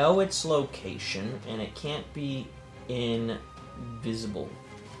now know its location, and it can't be invisible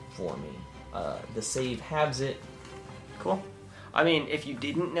for me. The save halves it. Cool. I mean, if you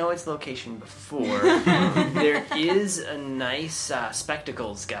didn't know its location before, there is a nice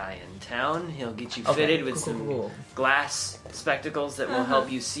spectacles guy in town. He'll get you fitted with some glass spectacles that will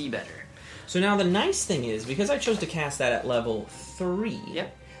help you see better. So now the nice thing is, because I chose to cast that at level 3,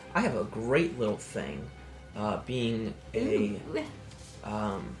 Yep. I have a great little thing, being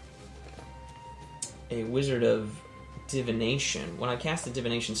a wizard of divination. When I cast a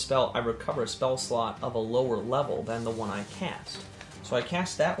divination spell, I recover a spell slot of a lower level than the one I cast. So I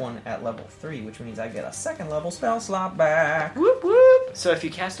cast that one at level 3, which means I get a 2nd level spell slot back. Whoop whoop! So if you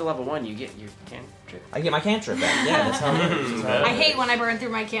cast a level 1, you get your cantrip. I get my cantrip back. Yeah, that's how it is. I hate when I burn through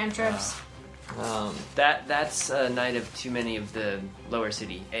my cantrips. That's a night of too many of the lower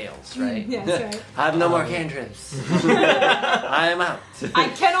city ales, right? Yeah, that's right. I have no more cantrips. I'm out. I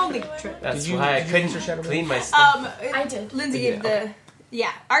can only trip. That's Did you- why I did you use your couldn't shadow clean my stuff. I did. Lindsay You gave did, the...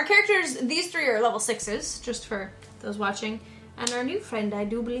 Yeah. Our characters, these 3 are level 6s, just for those watching. And our new friend, I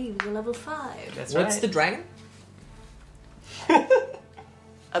do believe, is a level 5. That's What's right. the dragon?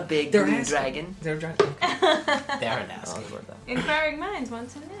 A big They're blue asking. dragon. Is there a dragon? They aren't Oh, asking. it's worth that. Inquiring minds want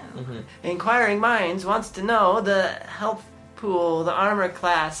to know. Inquiring Minds wants to know the health pool, the armor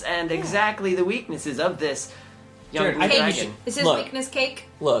class, and exactly the weaknesses of this young Jared, blue I think you dragon. Is his Look. weakness cake?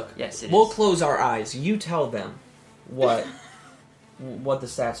 Look, Yes, it we'll is. close our eyes. You tell them what the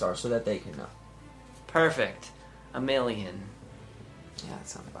stats are so that they can know. Perfect. A million. Yeah, that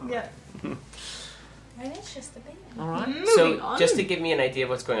sounds about Yeah. And it's just a baby. All right. Moving So, on. just to give me an idea of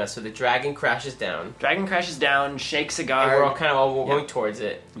what's going on, so the dragon crashes down, Dragon crashes down, shakes a and we're all guard. going towards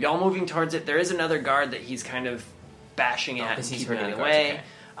it. Y'all moving towards it. There is another guard that he's kind of bashing at and 'cause he's keeping hurting it the guards, away.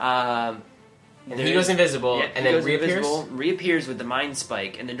 okay. And he goes invisible, Yeah, and he then goes reappears? invisible, reappears with the mind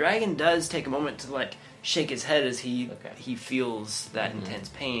spike, and the dragon does take a moment to like shake his head as he feels that intense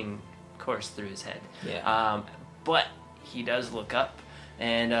pain course through his head. Yeah. But he does look up,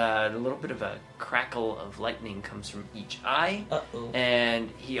 and a little bit of a crackle of lightning comes from each eye, Uh-oh.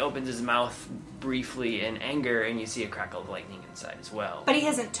 and he opens his mouth briefly in anger, and you see a crackle of lightning inside as well. But he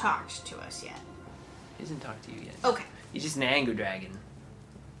hasn't talked to us yet. He hasn't talked to you yet. Okay. He's just an anger dragon.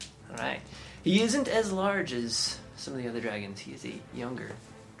 Alright. He isn't as large as some of the other dragons. He is a younger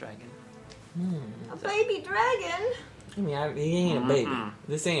dragon. A baby dragon? I mean, he ain't a baby.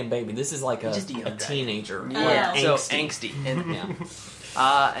 This ain't a baby. This is like a Just a young teenager. Yeah. So Angsty. angsty. And, Yeah.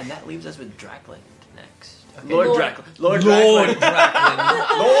 and that leaves us with Drackland next. Okay. Lord Lord- Drackland. Lord Lord Drackland.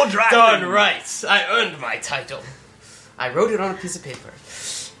 Drackland. Lord Drackland. Done right. I earned my title. I wrote it on a piece of paper.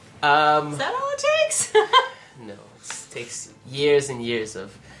 Is that all it takes? No, it takes years and years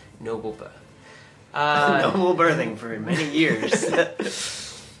of noble birth. Noble birthing for many years.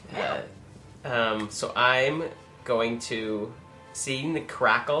 So I'm going to see the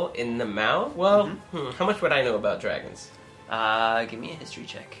crackle in the mouth. Well, how much would I know about dragons? Give me a history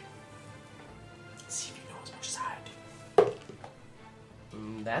check. See if you know as much as I do.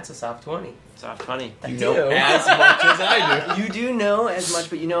 That's a soft 20. Soft 20. You know as much as I do. You do know as much,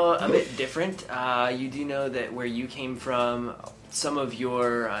 but you know a bit different. You do know that where you came from, some of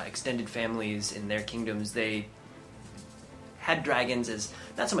your extended families in their kingdoms, they had dragons as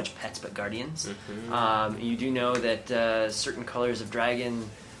not so much pets but guardians. You do know that certain colors of dragon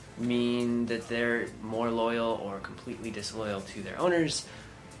mean that they're more loyal or completely disloyal to their owners.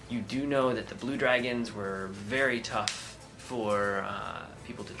 You do know that the blue dragons were very tough for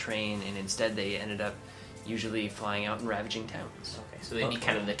people to train, and instead they ended up usually flying out and ravaging towns. Okay, so they'd be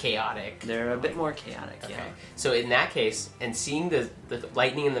kind of the chaotic. They're a bit more chaotic, Okay. yeah. So in that case, and seeing the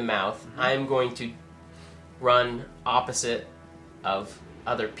lightning in the mouth, I'm going to run opposite of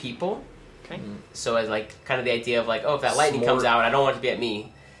other people. Okay. So as like kind of the idea of like, oh, if that lightning Smart. comes out, I don't want it to be at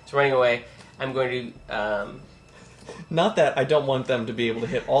me. So running away, I'm going to Not that I don't want them to be able to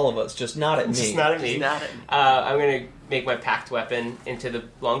hit all of us, just not at me. just not at me. Not I'm going to make my packed weapon into the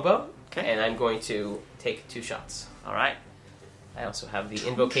longbow, Okay. and I'm going to take 2 shots. all right. I also have the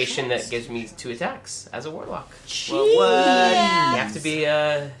invocation that gives me 2 attacks as a warlock. Well, You have to be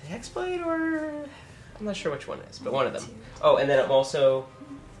a hexblade or I'm not sure which one it is, but one of them. Oh, and then I'm also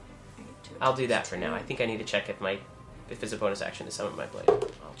I'll do that for now. I think I need to check if it's a bonus action to summon my blade.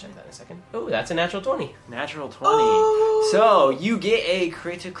 I'll check that in a second. Oh, that's a natural 20. Natural 20. So you get a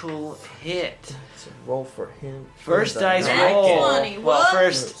critical hit. So roll for him. First dice I like roll. it. 20, Well, what?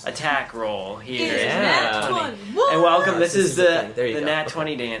 first attack roll here. Here's Yeah. Nat 20. What? And welcome. This This is is the the thing. There you go. Nat Okay.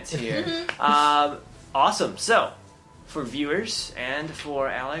 20 dance here. Awesome. So, for viewers and for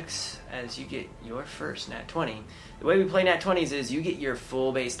Alex, as you get your first Nat 20, the way we play Nat 20s is you get your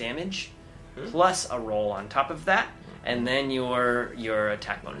full base damage plus a roll on top of that, and then your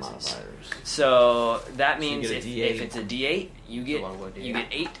attack bonuses. Modifiers. So that you means get a if D8. it's a D8, you get longbow D8.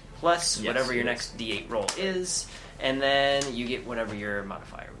 8 plus Yes, whatever your yes. next D8 roll is, and then you get whatever your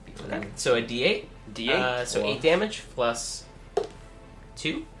modifier would be. Okay. So a D8. D8 So Or- 8 damage plus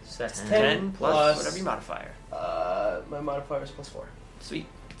 2. So that's 10, 10 plus whatever your modifier. my modifier is plus 4. Sweet.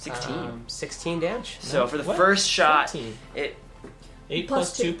 16. 16 damage. So for the What? first shot, 14. it 8 Plus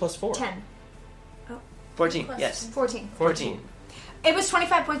plus 2 2. plus 4. 10. 14. Plus Yes. 14. 14. It was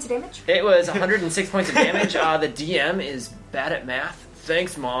 25 points of damage. It was 106 points of damage. The DM is bad at math.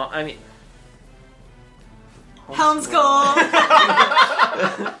 Thanks, Mom. I mean, Homeschool.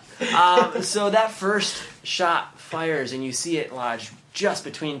 So that first shot fires, and you see it lodge just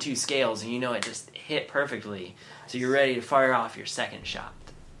between 2 scales, and you know it just hit perfectly. So you're ready to fire off your second shot.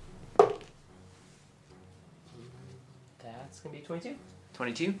 That's going to be 22.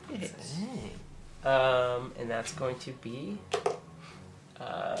 22? It hits. And that's going to be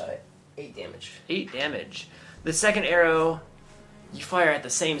 8 damage. 8 damage. The second arrow, you fire at the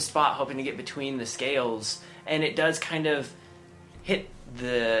same spot, hoping to get between the scales, and it does kind of hit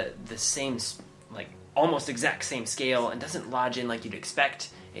the same, like almost exact same scale, and doesn't lodge in like you'd expect.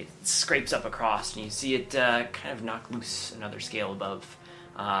 It scrapes up across, and you see it kind of knock loose another scale above.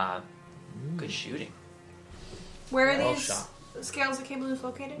 Good shooting. Where are Well these shot. scales that came loose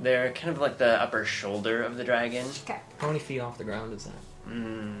located? They're kind of like the upper shoulder of the dragon. Okay. How many feet off the ground is that?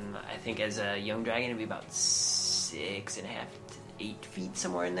 I think as a young dragon, it'd be about 6.5 to 8 feet,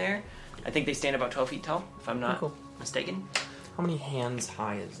 somewhere in there. I think they stand about 12 feet tall, if I'm not Cool. mistaken. How many hands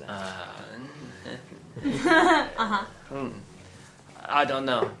high is that? I don't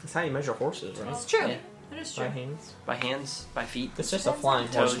know. That's how you measure horses, right? It's true. Yeah. That is By true. hands. By hands, by feet, It's just a flying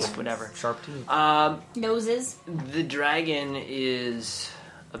horse toes, with whatever. sharp teeth. Noses. The dragon is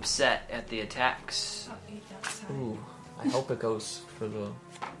upset at the attacks, Oh, 8 outside. Ooh, I hope it goes for the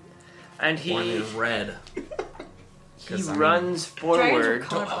and one he in red. he 'Cause, I mean, runs Dragons are forward.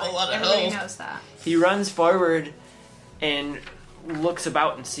 colorblind. Everybody knows that. He runs forward and looks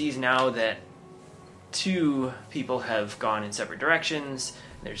about and sees now that 2 people have gone in separate directions.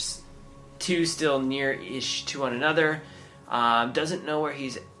 There's 2 still near-ish to one another. Doesn't know where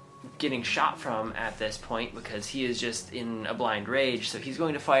he's getting shot from at this point because he is just in a blind rage. So he's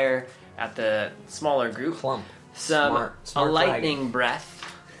going to fire at the smaller group. Clump. Smart Smart lightning breath.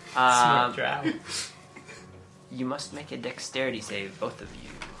 Smart drow. You must make a dexterity save, both of you.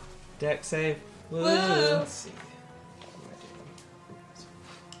 Deck save. Woo. Let's see.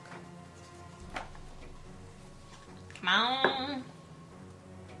 Come on.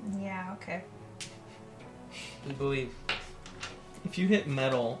 Yeah, okay. We believe. If you hit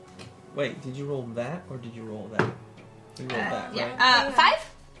metal, wait, did you roll that or did you roll that? You rolled that, Yeah. right? 5?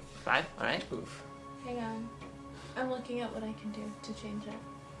 5? Alright. Oof. Hang on. I'm looking at what I can do to change it.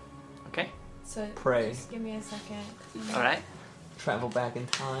 Okay. So Pray. just give me a second. Alright. Travel back in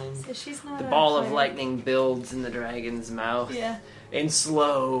time. So she's not The a ball of player. lightning builds in the dragon's mouth Yeah. in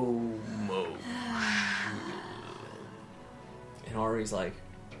slow mo. And Ari's like,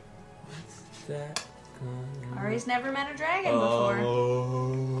 what's that? Ari's never met a dragon before.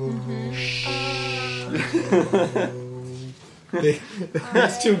 These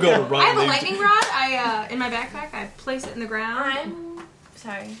two go to run. I have a they- lightning rod. In my backpack. I place it in the ground. I'm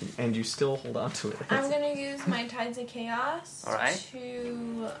Sorry. And you still hold on to it. I'm gonna use my Tides of Chaos Alright.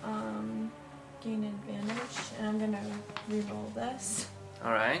 to gain advantage, and I'm gonna re-roll this.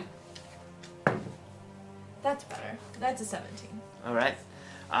 All right. That's better. That's a 17. All right.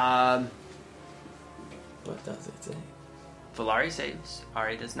 What does it say? Valari saves.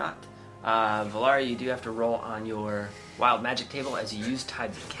 Ari does not. Valari, you do have to roll on your wild magic table as you use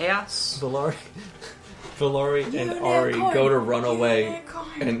Tides of Chaos. Valari and Ari Unicorn. go to run away,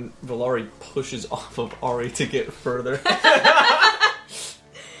 Unicorn. and Valari pushes off of Ari to get further.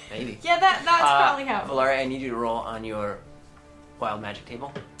 Maybe. Yeah, that's probably how. Valari, I need you to roll on your wild magic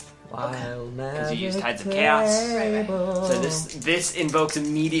table. Wild magic. Because you use Tides of Chaos. Right. So this invokes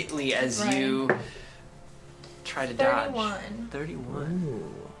immediately as Right. you try to dodge. 31. 31.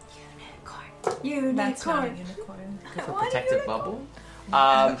 Ooh. Unicorn. That's not a unicorn. Go for Why protective you- bubble.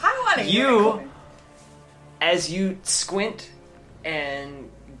 I want a unicorn. As you squint and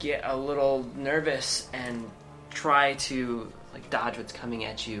get a little nervous and try to like dodge what's coming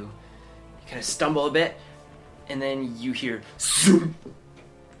at you, you kind of stumble a bit, and then you hear zoom,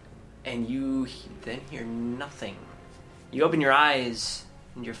 and you then hear nothing. You open your eyes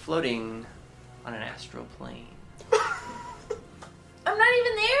and you're floating on an astral plane. I'm not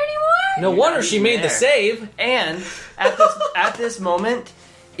even there anymore? No You're wonder not she even made the there. save. And at this moment,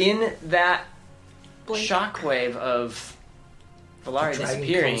 in that shockwave of Valari Dragon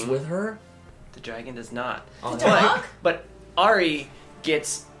disappearing, comes with her. the dragon does not. Oh, The dog? But Ari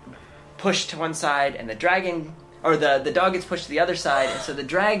gets pushed to one side, and the dragon, or the dog gets pushed to the other side, and so the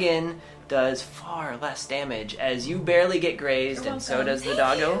dragon does far less damage as you barely get grazed, You're and so welcome. does the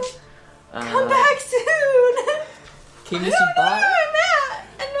Thank doggo. you. Come back soon! Can I you don't see know by? where I'm at!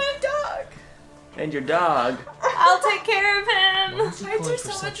 And my dog! And your dog. I'll take care of him. Why is he Fights going are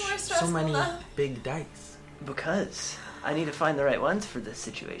for so much such- more so stressful many now. big dice? Because I need to find the right ones for this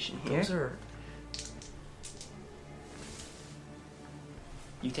situation here. Those are.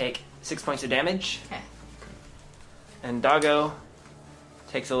 You take 6 points of damage. Okay. And Doggo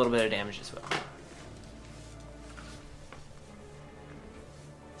takes a little bit of damage as well.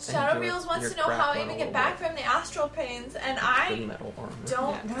 Shadow your- Reels wants your to know how I crap even on get a back little from the astral planes, and The I metal armor.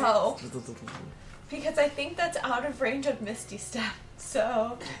 don't Yeah. know. Because I think that's out of range of Misty Step.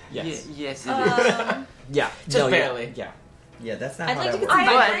 So, Yes. Yes, it is. Yeah. Just no, barely. Yeah. Yeah, that's not I'd how like that to get works. some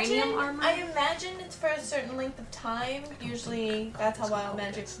I vibranium imagine, armor. I imagine it's for a certain length of time. Usually that's how wild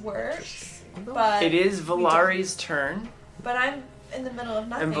magic works. But It is Valari's turn. But I'm in the middle of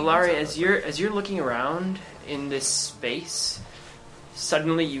nothing. And Valari, so- as you're looking around in this space,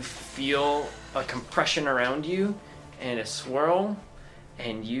 suddenly you feel a compression around you and a swirl,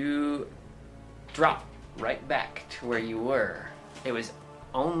 and you drop right back to where you were. It was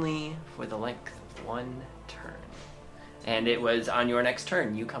only for the length of one turn. And it was on your next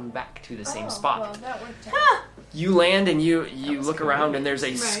turn, you come back to the same Oh, spot. Well, that worked out. You land and you was look cool. around and there's a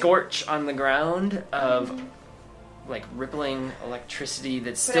Right. scorch on the ground of like rippling electricity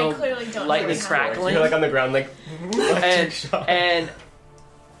that's But I still clearly don't know lightly what crackling. You're like on the ground, like and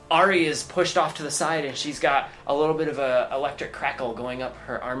Ari is pushed off to the side and she's got a little bit of a electric crackle going up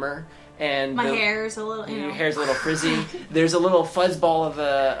her armor. And My the- hair's a little, your hair's a little frizzy. There's a little fuzzball of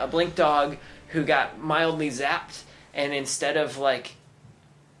a blink dog who got mildly zapped, and instead of like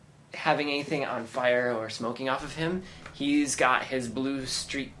having anything on fire or smoking off of him, he's got his blue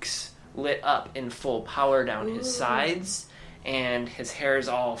streaks lit up in full power down his Ooh. sides, and his hair's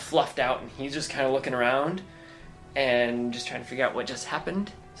all fluffed out, and he's just kind of looking around and just trying to figure out what just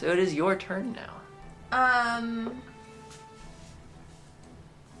happened. So it is your turn now.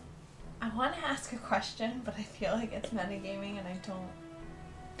 I want to ask a question, but I feel like it's metagaming and I don't.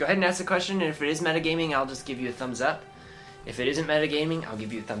 Go ahead and ask the question, and if it is metagaming, I'll just give you a thumbs up. If it isn't metagaming, I'll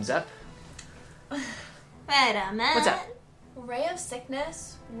give you a thumbs up. Wait a minute. What's up? Ray of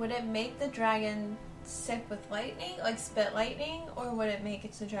Sickness, would it make the dragon sick with lightning, like spit lightning, or would it make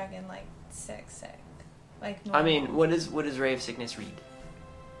the dragon like sick? Like I mean, normal? what is Ray of Sickness read?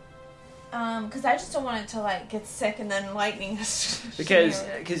 Because I just don't want it to like get sick and then lightning.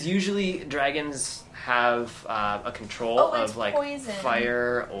 Because usually dragons have a control Oh, it's of like poison.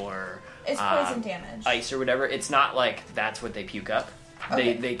 fire or It's poison damage. ice or whatever. It's not like that's what they puke up.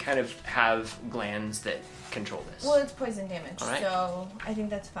 Okay. They kind of have glands that control this. Well, it's poison damage, Alright. so I think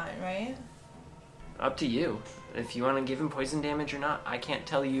that's fine, right? Up to you. If you want to give him poison damage or not, I can't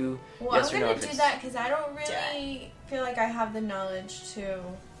tell you Well, yes I'm or no gonna if do it's... that because I don't really feel like I have the knowledge to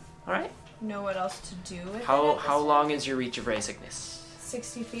All right. know what else to do with it. How at this long time. is your reach of Ray of Sickness?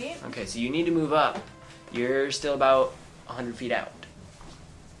 60 feet? Okay, so you need to move up. You're still about 100 feet out.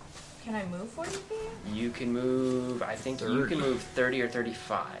 Can I move 40 feet? You can move. I think you can move 30 or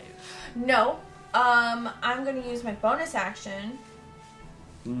 35. No. I'm gonna use my bonus action.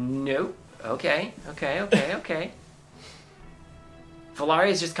 Nope. Okay.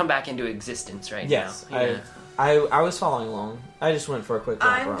 Valaria's just come back into existence right Yes, now. Yeah. I was following along. I just went for a quick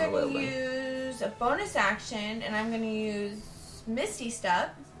walk I'm around the gonna building. use a bonus action, and I'm gonna use Misty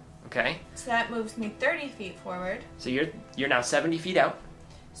Step. Okay. So that moves me 30 feet forward. So you're now 70 feet out.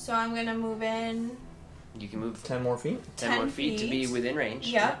 So I'm gonna move in. You can move 10 more feet. 10 more feet to be within range.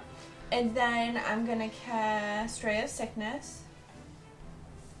 Yep. And then I'm gonna cast Ray of Sickness.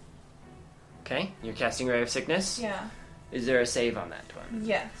 Okay. You're casting Ray of Sickness. Yeah. Is there a save on that one?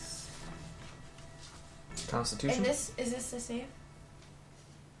 Yes. Constitution. And is this the save?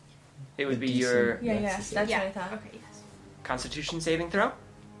 It would be DC. your Yeah, That's yes. the save. That's Yeah. what I thought. Okay, yes. Constitution saving throw.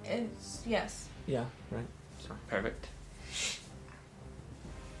 It's yes. Yeah, right. Perfect.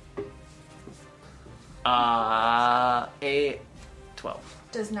 A 12.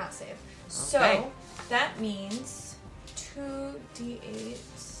 Does not save. Okay. So that means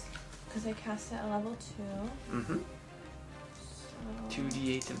 2d8s because I cast it at level 2. Mm-hmm. So,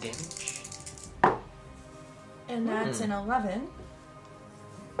 2d8 of damage. and that's an 11.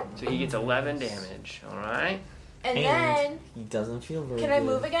 So he gets 11 damage. All right. And And then he doesn't feel very can I good.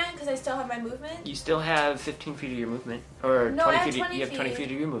 move again because I still have my movement? You still have 15 feet of your movement, or No, 20 I have feet. 20 You have 20 feet.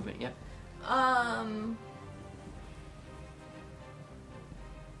 feet of your movement. Yep.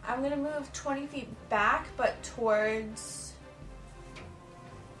 I'm gonna move 20 feet back, but towards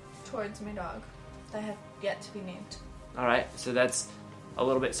my dog that I have yet to be named. All right. So that's a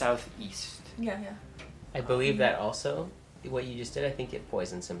little bit southeast. Yeah. I believe that also, what you just did, I think it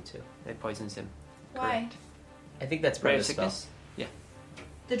poisons him too. It poisons him. Why? Correct. I think that's Ray part of of the spell. sickness. Yeah.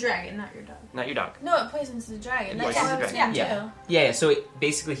 The dragon, not your dog. Not your dog. No, it poisons the dragon. It That's poisons what I the was dragon. gonna do. Yeah, so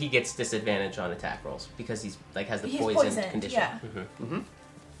basically he gets disadvantage on attack rolls because he's like has the He's poison poisoned, condition. yeah. Mm-hmm.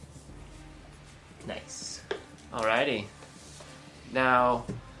 Nice. Alrighty. Now,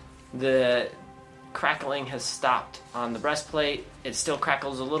 the crackling has stopped on the breastplate. It still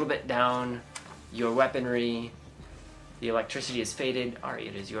crackles a little bit down your weaponry. The electricity has faded. Ari,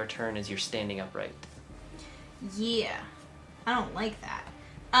 it is your turn as you're standing upright. Yeah. I don't like that.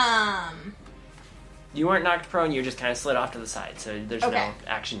 You weren't knocked prone, you just kind of slid off to the side, so there's Okay. no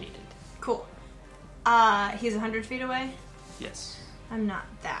action needed. Cool. He's 100 feet away. Yes. I'm not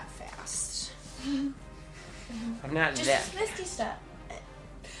that fast. I'm not Just that. Misty Step.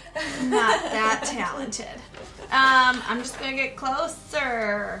 Not that talented. I'm just gonna get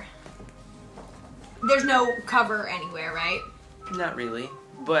closer. There's no cover anywhere, right? Not really.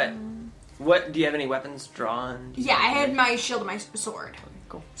 But, what, do you have any weapons drawn? Yeah, I had my shield and my sword.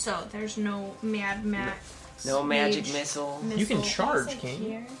 Cool. So there's no Mad Max. No magic mage missile. You can missile. charge, Like can't you?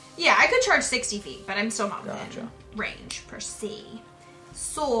 here. Yeah, I could charge 60 feet, but I'm still not within Gotcha. range per se.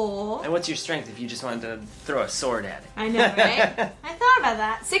 So And what's your strength if you just wanted to throw a sword at it? I know, right? I thought about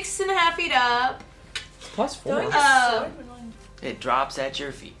that. 6.5 feet up. Plus 4. Throwing a sword would only- It drops at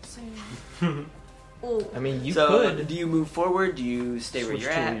your feet. Oh, I mean, you so, could do you move forward? Do you stay where switch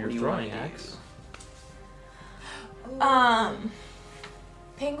you're to at? your What do you throwing want to axe. do?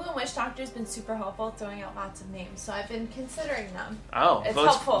 Penguin Witch Doctor's been super helpful throwing out lots of names, so I've been considering them. Oh, It's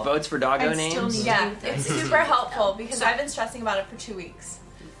votes, helpful. votes for doggo I'd still names? need- Yeah, do it's this. super helpful because I've been stressing about it for 2 weeks.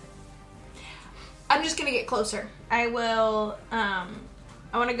 I'm just gonna get closer. I will.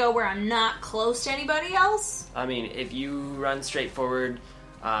 I want to go where I'm not close to anybody else. I mean, if you run straight forward,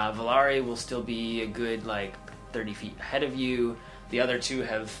 Valari will still be a good, 30 feet ahead of you. The other two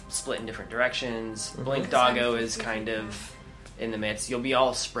have split in different directions. Blink Doggo is kind of in the midst. You'll be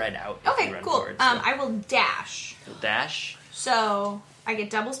all spread out if Okay, you run cool. forward. So I will dash. you'll dash. So I get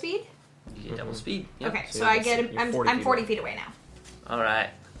double speed. You get double speed. Yep. Okay, So so you're I get. you're I'm 40 I'm feet 40 away. feet away now. All right.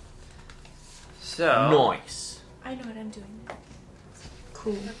 So Nice. I know what I'm doing.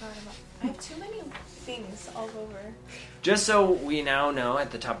 Cool. I have too many things all over. just so we now know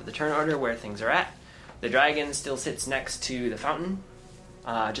at the top of the turn order where things are at, the dragon still sits next to the fountain.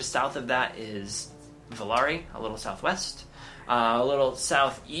 Just south of that is Valari, a little southwest. A little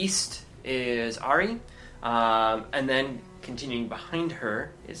southeast is Ari. And then continuing behind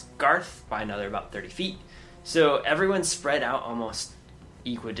her is Garth by another about 30 feet. So everyone's spread out almost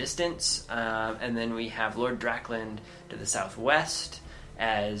equidistant. And then we have Lord Drackland to the southwest.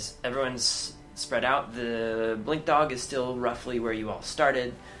 As everyone's spread out, the Blink Dog is still roughly where you all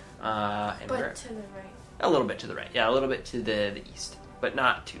started. And we're But to the right. a little bit to the right. Yeah, a little bit to the east, but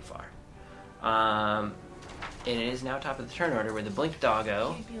not too far. And it is now top of the turn order where the Blink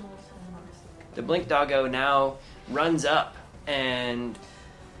Doggo. Maybe a little to the north. The Blink Doggo now runs up and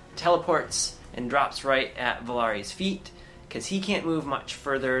teleports and drops right at Valari's feet, because he can't move much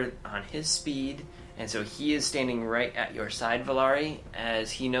further on his speed, and so he is standing right at your side, Valari.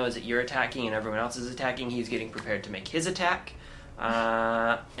 As he knows that you're attacking and everyone else is attacking, he's getting prepared to make his attack.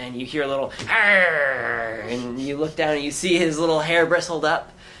 And you hear a little "Arr!" and you look down and you see his little hair bristled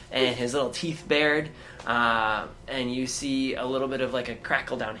up and his little teeth bared, and you see a little bit of like a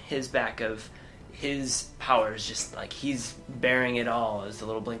crackle down his back of his powers, just like he's bearing it all as the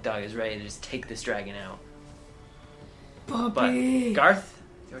little blink dog is ready to just take this dragon out. Puppy. But Garth,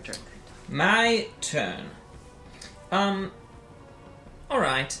 your turn. My turn.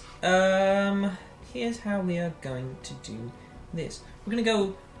 Alright. Here's how we are going to do this. We're gonna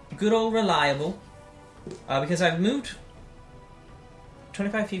go good old reliable. Because I've moved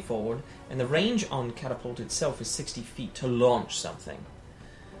 25 feet forward, and the range on catapult itself is 60 feet to launch something.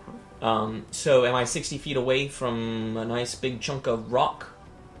 So am I 60 feet away from a nice big chunk of rock?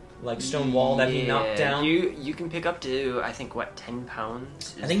 Like stone wall that he knocked down? You can pick up to, I think, what, 10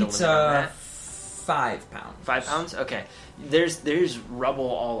 pounds? I think it's 5 pounds. 5 pounds? Okay. There's rubble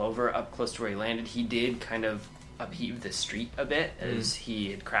all over up close to where he landed. He did kind of upheave the street a bit as he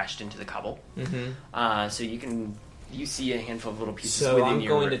had crashed into the cobble. Mm-hmm. So you see a handful of little pieces So within I'm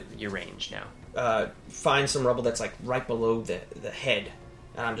going to your range now. Find some rubble that's like right below the head,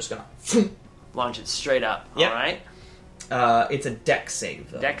 and I'm just gonna Launch it straight up. Yep. All right. It's a deck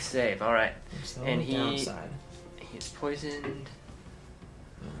save though. Dex save. All right. That's the And only downside. He's poisoned.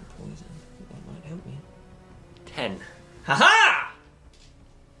 Poison. That might help me. 10. Haha!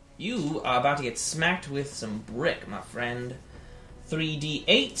 You are about to get smacked with some brick, my friend.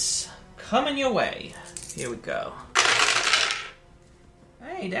 3d8s coming your way. Here we go.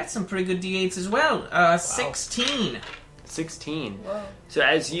 Hey, that's some pretty good d8s as well. 16. 16. Whoa. So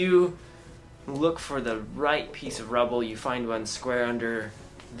as you look for the right piece of rubble, you find one square under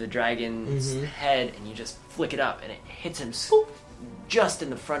the dragon's head, and you just flick it up, and it hits him just in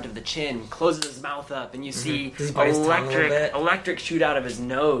the front of the chin, closes his mouth up, and you see Does he bite his tongue a little bit? electric shoot out of his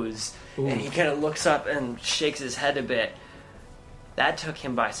nose, and he kind of looks up and shakes his head a bit. That took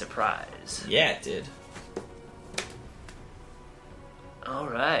him by surprise. Yeah, it did. All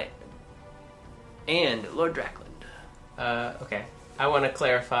right. And Lord Drackland. Okay. I want to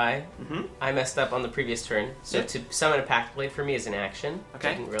clarify. Mm-hmm. I messed up on the previous turn, so Yep. to summon a Pact Blade for me is an action. Which I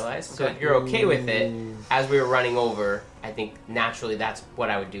Okay. didn't realize. So Okay. if you're okay with it, as we were running over, I think naturally that's what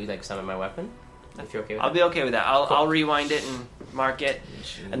I would do, like summon my weapon. If you're okay with I'll it. be okay with that. Cool. I'll rewind it and mark it,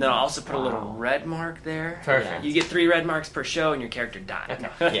 and then I'll also put a little Wow. red mark there. Perfect. You get 3 red marks per show, and your character dies.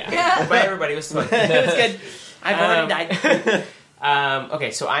 Okay. Yeah. Bye, everybody. It was fun. It was good. I've already died.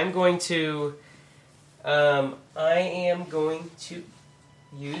 Okay, so I'm going to. I am going to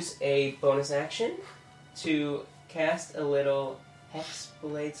use a bonus action to cast a little Hex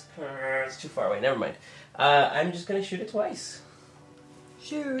Blades. It's too far away. Never mind. I'm just going to shoot it twice.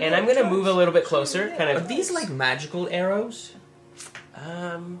 Shoot. And I'm going to move a little bit closer. Kind Are of. these like magical arrows? They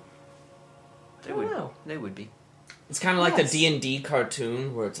I would. don't know. They would be. It's kind of like Yes. the D&D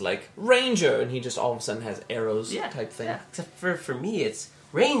cartoon where it's like Ranger, and he just all of a sudden has arrows type thing. Yeah. Except for me, it's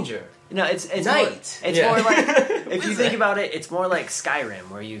Ranger. No, it's Knight. more, it's Yeah. more like if you think about it, it's more like Skyrim,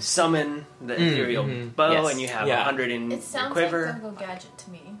 where you summon the ethereal bow Yes. and you have Yeah. 100 in It your sounds quiver. like Go-Go Gadget to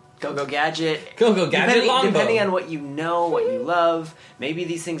me. Go gadget. Go gadget longbow. Depending on what you know, what you love, maybe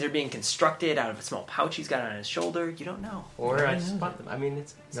these things are being constructed out of a small pouch he's got on his shoulder. You don't know. Or I Nobody just knows spot them. I mean,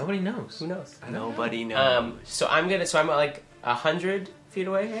 it's Nobody knows. who knows. Nobody knows. So I'm like 100 feet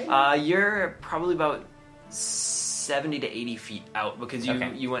away. Right? You're probably about 70 to 80 feet out because you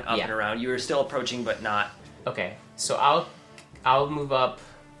Okay. you went up Yeah. and around. You were still approaching, but not. Okay, so I'll move up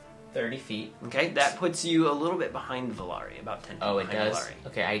 30 feet. Okay, that puts you a little bit behind Valari, about 10 feet Oh, it behind does. Valari.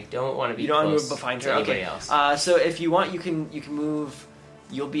 Okay, I don't want to be. You don't want to close move behind to her. anybody Okay. else. So if you want, you can move.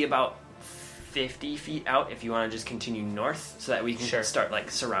 You'll be about 50 feet out if you want to just continue north, so that we can Sure. start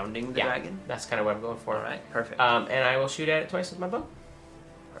like surrounding the Yeah. dragon. That's kind of what I'm going for. All right, perfect. And I will shoot at it twice with my bow.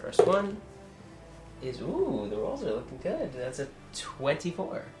 First one is the rolls are looking good. That's a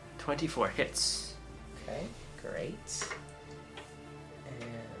 24. 24 hits. Okay, great.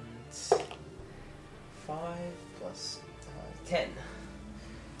 And 5 plus 10.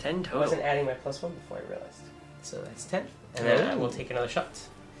 10 I total. wasn't adding my plus 1 before I realized. So that's 10. And then I will take another shot.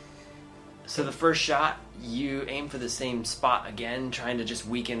 So the first shot, you aim for the same spot again, trying to just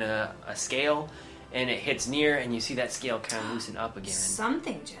weaken a scale, and it hits near, and you see that scale kind of loosen up again.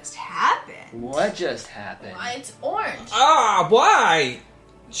 Something just happened. What just happened? Why, it's orange. Ah, why?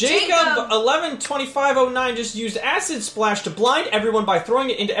 Jacob! Jacob 112509 just used acid splash to blind everyone by throwing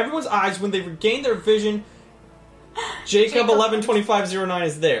it into everyone's eyes when they regain their vision Jacob 112509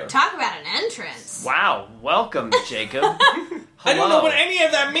 is there. Talk about an entrance. Wow, welcome, Jacob. I don't know what any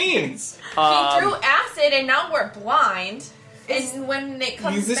of that means. He threw acid and now we're blind. And when it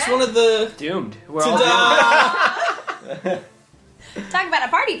comes Is this back... one of the... Doomed. We're all doomed. Talk about a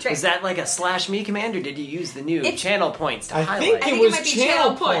party trick. Is that like a slash me command, or did you use the new It's- channel points to I highlight? think it it was might be channel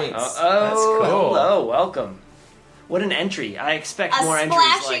channel points. points. Oh, That's cool. hello, welcome. What an entry. I expect a more entries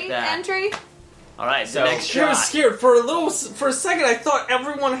splashy like that. entry? All right, So- the next I was shot. scared for a second. I thought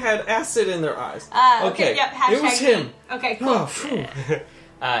everyone had acid in their eyes. Okay, yep, it was hashtag him. me. Okay, cool. Oh, phew.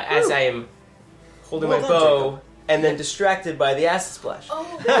 As I am holding Well my done, bow and then distracted by the acid splash.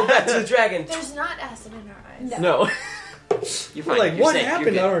 Oh, Go back to the dragon. there's not acid in our eyes. No. You're We're fine. like, You're what safe. You're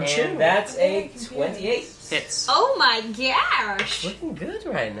happened good. on our And channel? that's a 28. Hits. Oh my gosh. Looking good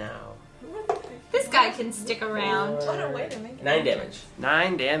right now. This guy can stick around. What a way to make it. 9 damage.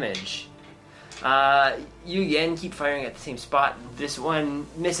 9 damage. You again keep firing at the same spot. This one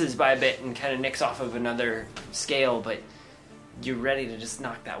misses by a bit and kind of nicks off of another scale, but you're ready to just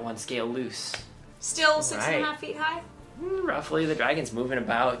knock that one scale loose. Still 6.5 Right. feet high? Roughly, the dragon's moving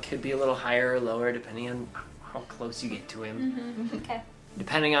about. It could be a little higher or lower depending on how close you get to him. Okay.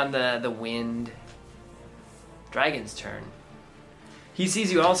 Depending on the wind. Dragon's turn. He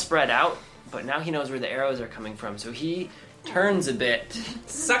sees you all spread out, but now he knows where the arrows are coming from, so he turns a bit to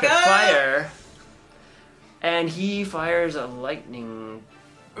Sucker! fire, and he fires a lightning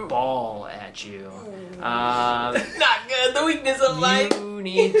ball at you. Not good. The weakness of life. You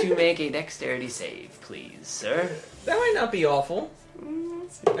need to make a dexterity save, please, sir. That might not be awful.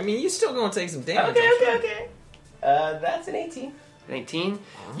 I mean, you're still going to take some damage. I'm sure. Okay. That's an 18. 19.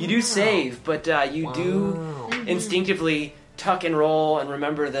 You do save, but you do Wow. instinctively tuck and roll and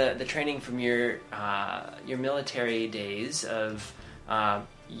remember the training from your military days of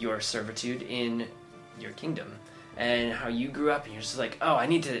your servitude in your kingdom, and how you grew up and you're just like, oh, I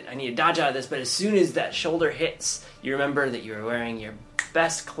need to dodge out of this. But as soon as that shoulder hits, you remember that you were wearing your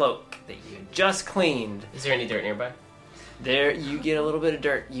best cloak that you had just cleaned. Is there any dirt nearby? There, you get a little bit of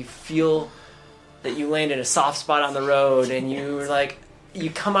dirt. You feel that you land in a soft spot on the road, and you're like, you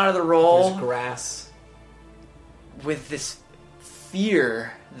come out of the roll There's grass. with this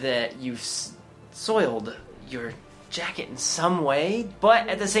fear that you've soiled your jacket in some way, but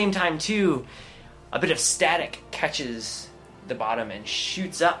at the same time, too, a bit of static catches the bottom and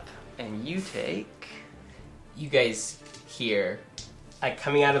shoots up, and you take... You guys hear, like,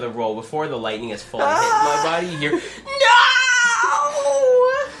 coming out of the roll before the lightning has fully hit my body, you hear,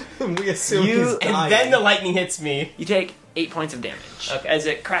 We assume You- he's and dying. then the lightning hits me. You take 8 points of damage Okay. as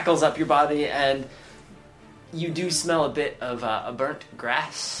it crackles up your body, and you do smell a bit of a burnt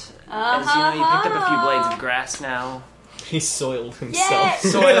grass. As you know, you picked up a few blades of grass now. He soiled himself. Yay!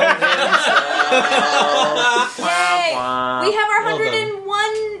 Soiled himself. Yay! Wah, We have our Well done.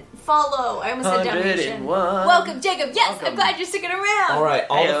 101 follow. I almost said donation. 101. Welcome, Jacob. Yes, Welcome. I'm glad you're sticking around. All right,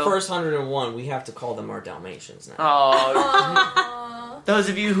 all Heyo. the first 101, we have to call them our Dalmatians now. Oh, those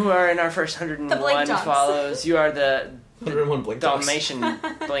of you who are in our first The 101 blink dogs. follows, you are the 101 blink dogs. Dalmatian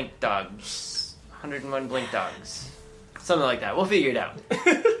blink dogs. 101 blink dogs. Something like that. We'll figure it out.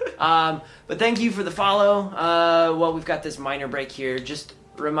 But thank you for the follow. Well, we've got this minor break here. Just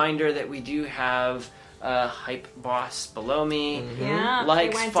a reminder that we do have a hype boss below me. Yeah.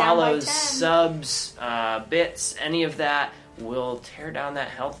 Likes, it went down by follows, 10. subs, bits, any of that will tear down that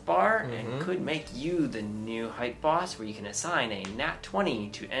health bar and could make you the new hype boss, where you can assign a nat 20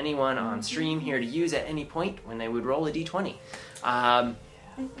 to anyone on stream here to use at any point when they would roll a d20.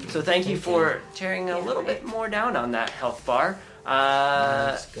 So thank you for tearing a little bit more down on that health bar.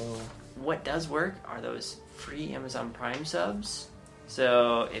 Let's go. What does work are those free Amazon Prime subs.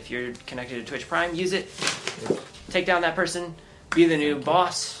 So if you're connected to Twitch Prime, use it. Take down that person. Be the new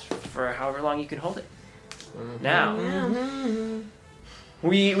boss for however long you can hold it. Now,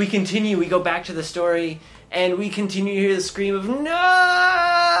 we continue. We go back to the story, and we continue to hear the scream of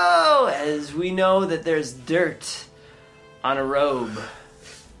no, as we know that there's dirt on a robe.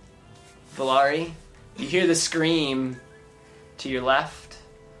 Valari, you hear the scream to your left,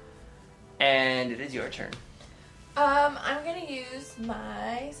 and it is your turn. I'm gonna use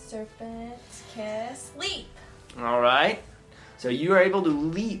my Serpent Kiss Leap. All right. So you are able to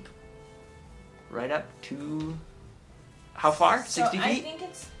leap right up to how far? 60 So I feet? think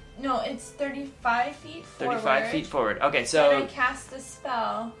it's 35 feet forward. 35 feet forward. Okay, And I so cast a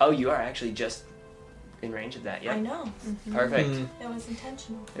spell. oh, you are actually just in range of that. I Yep. know. Perfect. It was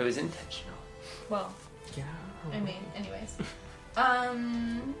intentional. It was intentional. Well, Yeah.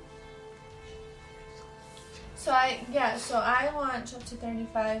 So I launch up to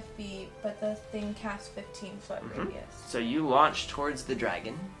 35 feet, but the thing casts 15 foot radius. So you launch towards the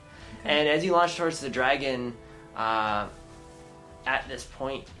dragon, and as you launch towards the dragon, at this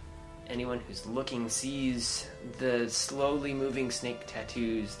point, anyone who's looking sees the slowly moving snake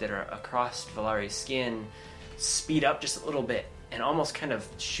tattoos that are across Valari's skin speed up just a little bit and almost kind of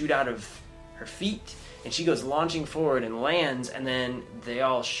shoot out of her feet, and she goes launching forward and lands, and then they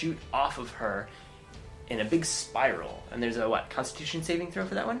all shoot off of her in a big spiral. And there's a Constitution saving throw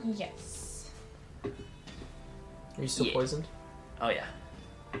for that one? Yes. Are you still Yeah. poisoned? Oh yeah.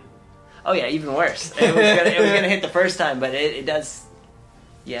 Oh yeah, even worse. It was gonna hit the first time, but it does.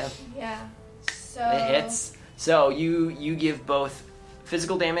 Yeah, Yeah. So it hits. So you give both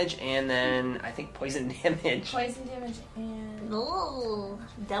physical damage and then I think poison damage. poison damage and Ooh,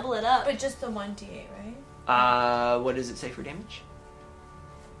 double it up. but just the 1d8, right? What does it say for damage?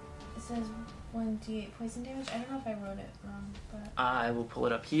 It says 1d8 poison damage. I don't know if I wrote it wrong, but I will pull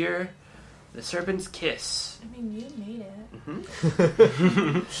it up here. The Serpent's Kiss. I mean you made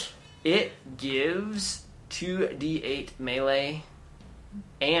it. It gives 2d8 melee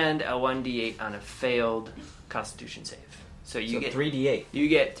and a 1d8 on a failed Constitution save. So you get 3d8. You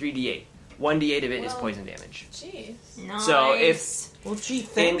get 3d8. 1d8 of it is Well, poison damage. Jeez. Nice. So if Well, gee,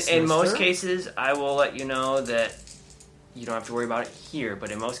 thanks, in most mister. cases, I will let you know that you don't have to worry about it here, but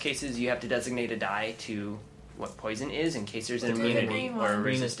in most cases, you have to designate a die to what poison is in case there's an We'll do the immunity green or a one.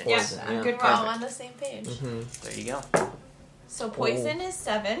 Green is resistance. poison. Yes, Yeah. we're Perfect. all on the same page. There you go. So poison is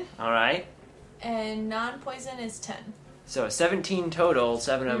 7 All right. and non-poison is 10. So 17 total,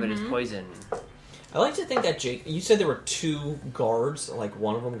 7 of it is poison. I like to think that Jake. You said there were 2 guards. Like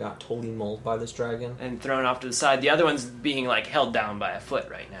one of them got totally mauled by this dragon. And thrown off to the side. The other one's being held down by a foot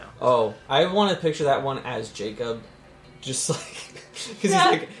right now. Oh, I want to picture that one as Jacob, just because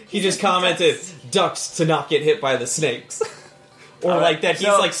Yeah. he just commented ducks to not get hit by the snakes, or Alright, that he's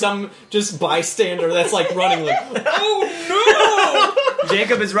so- some just bystander that's running oh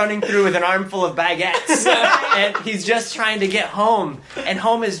Jacob is running through with an armful of baguettes, and he's just trying to get home. And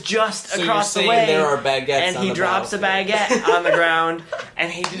home is just So across you're the saying way. there are baguettes and on he the drops a battlefield. baguette on the ground, and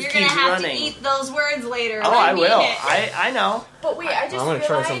he just You're keeps gonna have running. to eat those words later. Oh, and I mean will. it. I know. But wait, I just I'm gonna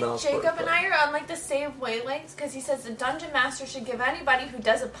try something realized else Jacob for it, and I are on the same wavelengths because he says the dungeon master should give anybody who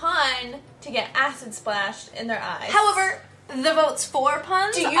does a pun to get acid splashed in their eyes. However, the votes for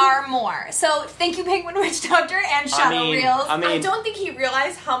puns Do you- are more. So thank you, Penguin Witch Doctor and Shadow Reels. I don't think he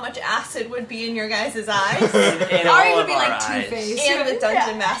realized how much acid would be in your guys' eyes. in Ari all would of be our like eyes. Two-Face. And the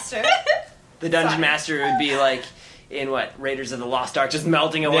dungeon master. The dungeon Sorry. master would be like in Raiders of the Lost Ark, just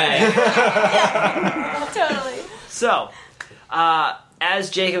melting away. Totally. So, as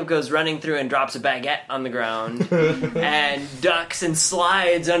Jacob goes running through and drops a baguette on the ground and ducks and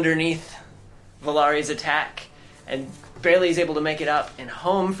slides underneath Valari's attack and barely is able to make it up and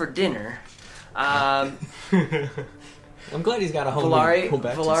home for dinner, I'm glad he's got a home Valari, to go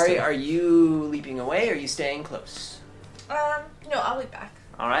back to. Valari, still. are you leaping away or are you staying close? No, I'll be back.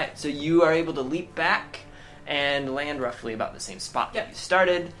 Alright, so you are able to leap back and land roughly about the same spot that you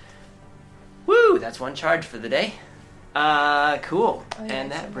started. Woo! That's one charge for the day. Cool. Oh, yeah,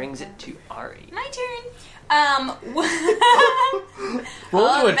 And I that said brings that. it to Ari. My turn. Roll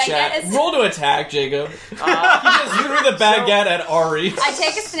Oh, to the baguette attack. is- Roll to attack, Jacob. He just threw the baguette at Ari. I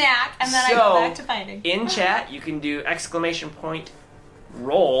take a snack and then I So- go back to fighting. In chat, you can do exclamation point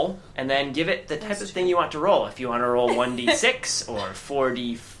roll and then give it the type of thing you want to roll. If you want to roll 1d6 or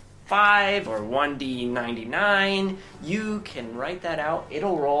 4d5 or 1d99, you can write that out.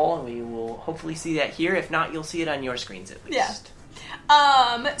 It'll roll and we will hopefully see that here. If not, you'll see it on your screens at least.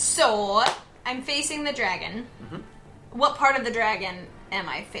 Yeah. So I'm facing the dragon. Mhm. What part of the dragon am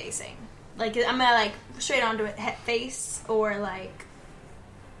I facing? Like, am I straight onto it, face, or like?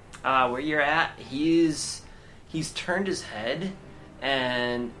 Where you're at, he's turned his head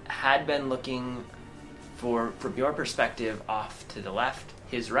and had been looking from your perspective off to the left,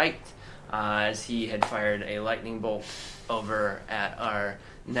 his right, as he had fired a lightning bolt over at our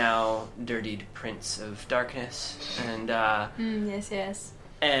now dirtied Prince of Darkness, and Yes.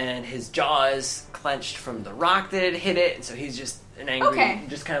 and his jaw is clenched from the rock that had hit it, and so he's just an angry, Okay.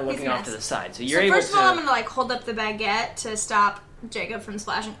 just kind of looking He's off messed. to the side. So you're So able first to. of all, I'm gonna hold up the baguette to stop Jacob from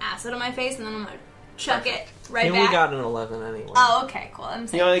splashing acid on my face, and then I'm gonna chuck it right He back. only got an 11 anyway. Oh, okay, cool. I'm You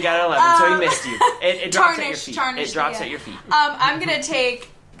saying. only got an 11, so he Um, missed you. It drops at your tarnished, feet. tarnished, It drops yeah. at your feet. I'm gonna take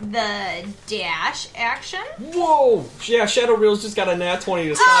the dash action. Whoa! Yeah, Shadow Reels just got a nat 20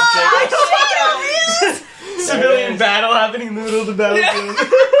 to stop Jacob. Civilian battle happening in the middle of the battlefield.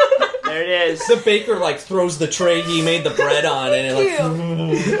 There it is. The baker throws the tray he made the bread on, and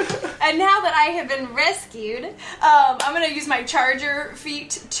it And now that I have been rescued, I'm gonna use my charger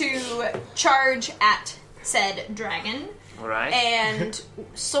feat to charge at said dragon. All right. And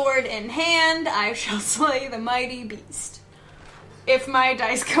sword in hand, I shall slay the mighty beast. If my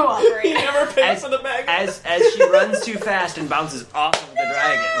dice cooperate. He never pays for the bag. As she runs too fast and bounces off of the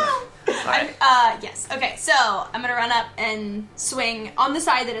dragon. All right. Yes. Okay, so I'm gonna run up and swing on the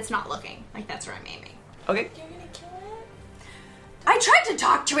side that it's not looking. Like, that's where I'm aiming. Okay. You're gonna kill it? I tried to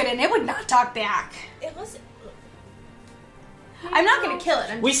talk to it and it would not talk back. It was. I'm not gonna kill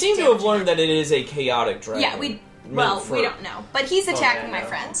it. I'm We just seem to have damaging learned that it is a chaotic dragon. Yeah, we Meant for- don't know. But he's attacking yeah, my no.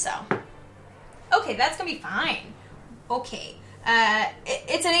 friend, so. Okay, that's gonna be fine. Okay.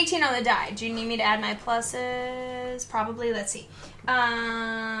 It's an 18 on the die. Do you need me to add my pluses? Probably. Let's see.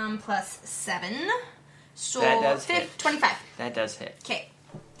 Plus 7. So That does hit. 25. That does hit. Okay.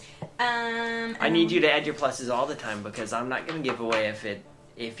 I need you to add your pluses all the time because I'm not going to give away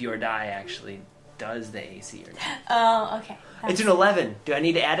if your die actually does the AC or not. Oh, okay. It's an 11. Do I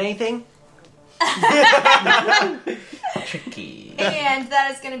need to add anything? Tricky. And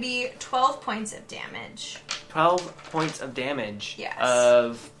that is going to be 12 points of damage. 12 points of damage. Yes.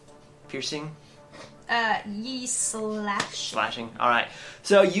 Of piercing, Ye slash. slashing. All right.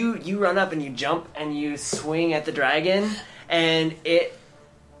 So you run up and you jump and you swing at the dragon, and it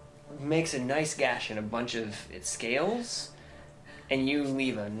makes a nice gash in a bunch of its scales, and you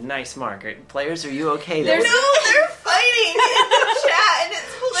leave a nice mark. Players, are you okay there? No, they're fighting in the chat, and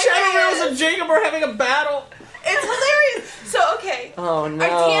it's Shadow hilarious. Rails and Jacob are having a battle. It's hilarious. So, okay. Oh no.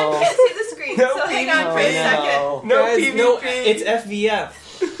 Our TM can't see the screen, No so hang on for a PvP. second. No Guys, PvP. it's FVF.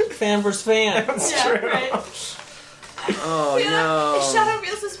 Fan versus fan. Yeah, right. Oh Yeah, no. Shadow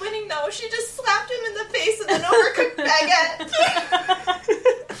Reels is winning though. She just slapped him in the face and then overcooked baguette.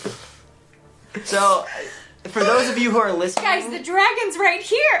 So, for those of you who are listening, Guys, the dragon's right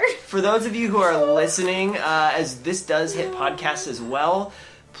here. for those of you who are listening, as this does hit podcasts as well,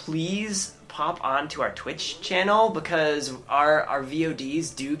 please pop onto our Twitch channel because our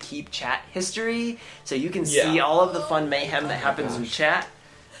VODs do keep chat history, so you can see Yeah. all of the fun mayhem that happens in chat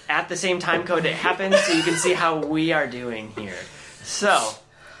at the same time code it happens, so you can see how we are doing here. So,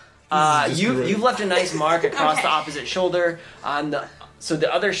 you've left a nice mark across Okay. the opposite shoulder. So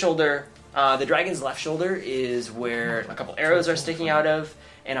the other shoulder, the dragon's left shoulder is where a couple arrows are sticking out of,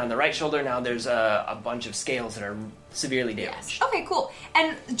 and on the right shoulder now there's a bunch of scales that are severely damaged. Okay, cool.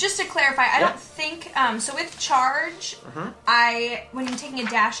 And just to clarify, I Yeah. don't think so. With charge, when I'm taking a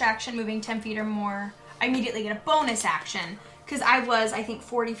dash action, moving 10 feet or more, I immediately get a bonus action because I was, I think,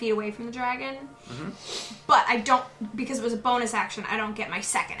 40 feet away from the dragon. But I don't, because it was a bonus action, I don't get my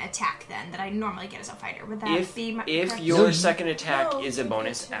second attack then that I normally get as a fighter. Would that be my If correct? your second attack No, is a you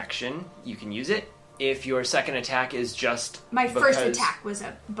bonus get to. action, you can use it. If your second attack is just my first because- attack was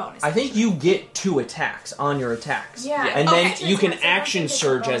a bonus. I think you get 2 attacks on your attacks. Yeah. And then Okay. you can I don't think action it's a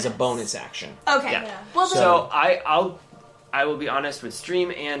surge as a bonus. bonus action. Okay. Yeah. Yeah. Well, then, So I will be honest with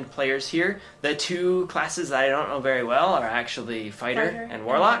stream and players here. The two classes that I don't know very well are actually fighter Fighter and and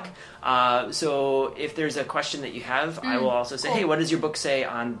warlock. So if there's a question that you have, I will also say, cool. hey, what does your book say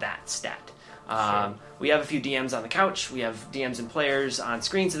on that stat? We have a few DMs on the couch. We have DMs and players on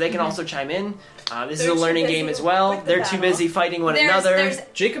screen, so they can also chime in. This They're is a too learning busy game as well. with the They're too battle. busy fighting one there's, another. there's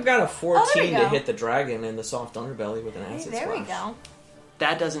Jacob got a 14 go. to hit the dragon in the soft underbelly with an Hey, acid there we splash. go.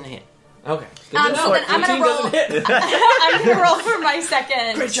 That doesn't hit. Okay. Good So job. then I'm 14 gonna roll. doesn't hit. I'm gonna roll for my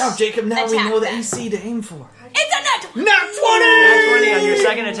second. Great job, Jacob. Now we Attack know the then. AC to aim for. It's a net. Not 20! Nat 20 on your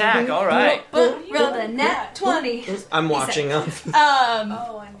second attack. All right. Roll the net 20. I'm watching up.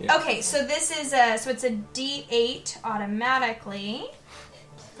 Oh, I know. Okay, so this is so it's a D8 automatically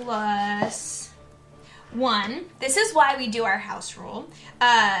plus 1. This is why we do our house rule.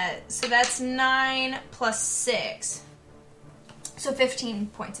 So that's 9 plus 6. So 15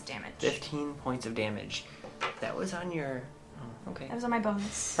 points of damage. 15 points of damage. That was on your... Oh, okay. That was on my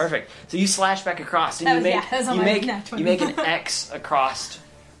bonus. Perfect. So you slash back across, and That you was- make yeah, that was on you my make nat 20. you make an X across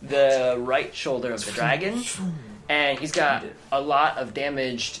the right shoulder of the dragon, and he's got a lot of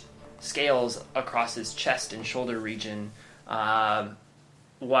damaged scales across his chest and shoulder region.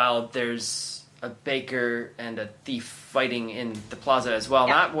 While there's a baker and a thief fighting in the plaza as well,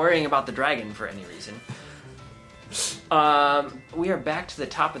 Yeah. not worrying about the dragon for any reason. We are back to the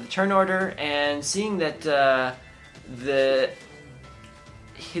top of the turn order, and seeing that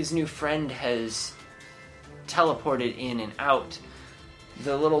his new friend has teleported in and out,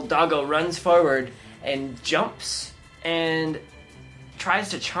 the little doggo runs forward and jumps and tries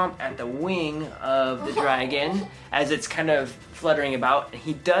to chomp at the wing of the dragon as it's kind of fluttering about.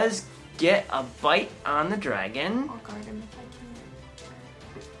 He does get a bite on the dragon. I'll guard him if I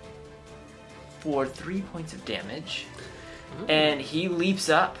for 3 points of damage. And he leaps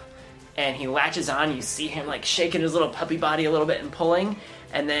up and he latches on. You see him like shaking his little puppy body a little bit and pulling,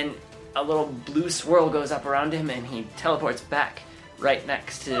 and then a little blue swirl goes up around him and he teleports back right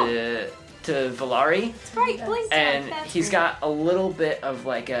next to Valari. It's bright, blink. And he's got a little bit of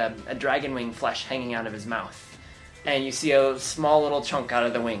like a dragon wing flesh hanging out of his mouth. And you see a small little chunk out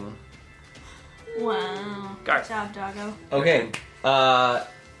of the wing. Wow. Garth. Good job, doggo. Okay.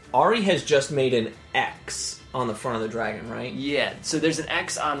 Ari has just made an X on the front of the dragon, right? Yeah, so there's an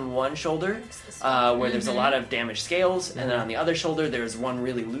X on one shoulder where there's a lot of damaged scales, and then on the other shoulder there's one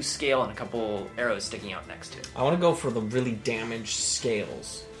really loose scale and a couple arrows sticking out next to it. I want to go for the really damaged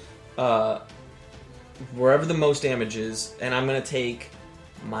scales. Wherever the most damage is, and I'm going to take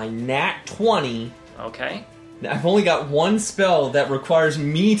my nat 20. Okay. I've only got one spell that requires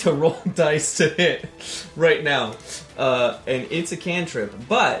me to roll dice to hit right now. And it's a cantrip.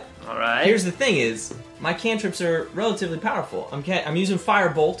 But Alright. here's the thing is, my cantrips are relatively powerful. I'm using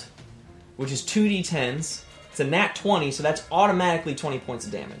Firebolt, which is 2d10s. It's a nat 20, so that's automatically 20 points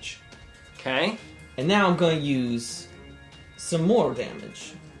of damage. Okay. And now I'm going to use some more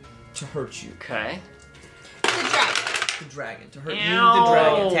damage to hurt you. Okay. The dragon. The dragon. To hurt Ow. you, the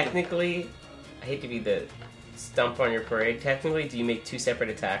dragon. Technically, I hate to be the stump on your parade. Technically, do you make 2 separate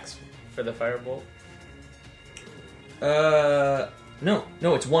attacks for the firebolt? No,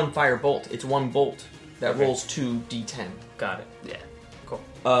 it's one Firebolt. It's one bolt that rolls 2d10. Got it. Yeah. Cool.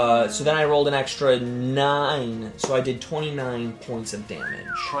 So then I rolled an extra 9, so I did 29 points of damage.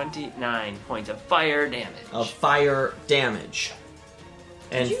 29 points of fire damage. Of fire damage.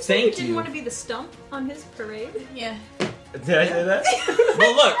 And Did you say you thank didn't you. want to be the stump on his parade? Yeah. Did I say that?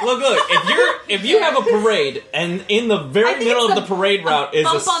 Well, look. If you have a parade, and in the I very think middle it's of the parade route is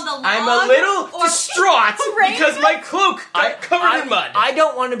Bump on the log. I'm a little or distraught parade because my cloak I- got covered in mud. I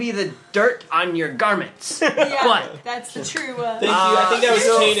don't want to be the dirt on your garments. Yeah, But that's the true. Thank you. I think that was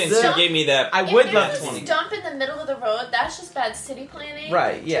so- Cadence who gave me that. I If would there's love a 20. stump in the middle of the road, that's just bad city planning.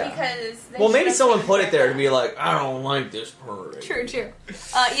 Right, yeah. Because they Well, maybe should've someone taken put it care there of to be like, I don't like this parade. True.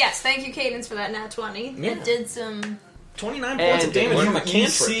 Yes, thank you, Cadence, for that nat 20. Yeah. It did some. 29 points of and damage from a you cantrip.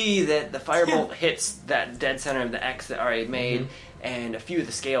 see that the firebolt hits that dead center of the X that Ari had made, and a few of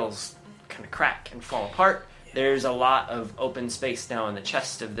the scales kind of crack and fall apart. There's a lot of open space now in the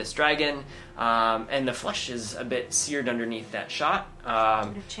chest of this dragon, and the flesh is a bit seared underneath that shot.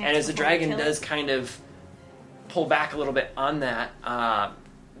 And as the dragon does kind of pull back a little bit on that,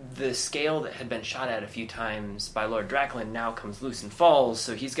 the scale that had been shot at a few times by Lord Draklin now comes loose and falls,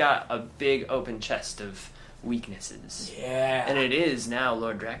 so he's got a big open chest of weaknesses. Yeah. And it is now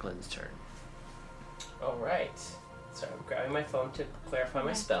Lord Draklin's turn. All right. So I'm grabbing my phone to clarify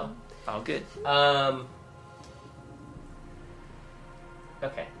my spell. Oh, good.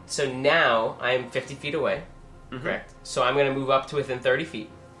 Okay. So now I'm 50 feet away. Correct. So I'm going to move up to within 30 feet.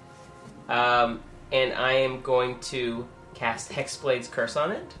 And I am going to cast Hexblade's Curse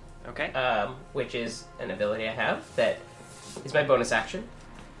on it, Okay. which is an ability I have that is my bonus action.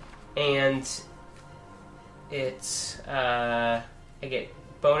 And it's I get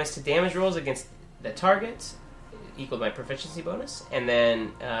bonus to damage rolls against the target, equal to my proficiency bonus, and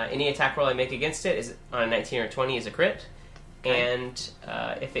then any attack roll I make against it is on a 19 or 20 is a crit, and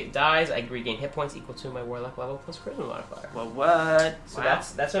if it dies, I regain hit points equal to my warlock level plus charisma modifier. Well, what? So Wow.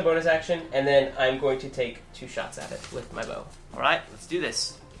 that's my bonus action, and then I'm going to take 2 shots at it with my bow, All right, let's do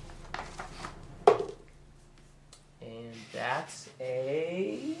this. and that's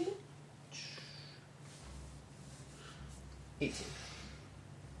a 18.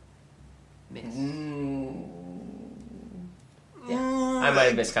 Miss. Yeah, I might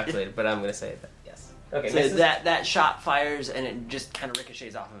have miscalculated, but I'm going to say that yes. Okay, So misses. that shot fires and it just kind of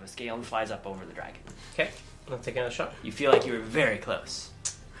ricochets off of a scale and flies up over the dragon. Okay, I'll take another shot. You feel like you were very close.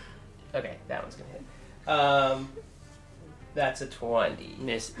 Okay, that one's gonna hit. That's a 20.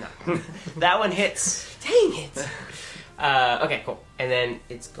 Miss. No. That one hits. Dang it! Okay, cool. And then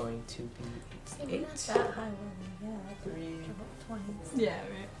it's going to be Maybe not 8, that high one. Yeah, 3, 20s. Yeah,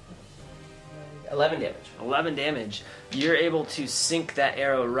 right. 11 damage. 11 damage. You're able to sink that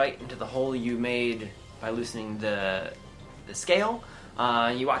arrow right into the hole you made by loosening the scale.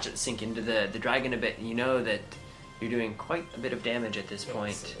 You watch it sink into the dragon a bit, and you know that you're doing quite a bit of damage at this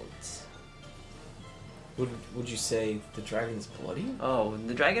point. Excellent. Would you say the dragon's bloody? Oh,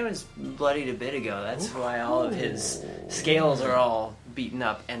 the dragon was bloodied a bit ago. That's why all of his scales are all beaten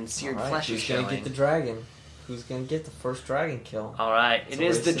up and seared All right, flesh who's is gonna showing. get the dragon? Who's gonna get the first dragon kill? All right, It's it a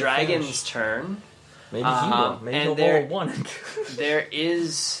is race the to the dragon's finish. turn. Maybe he will. Maybe and he'll there- roll one. There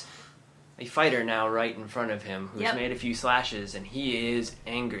is a fighter now right in front of him who's Yep. made a few slashes, and he is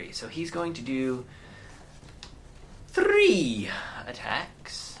angry. So he's going to do 3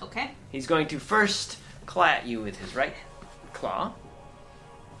 attacks. Okay. He's going to first claw at you with his right claw,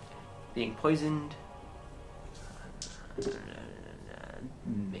 being poisoned.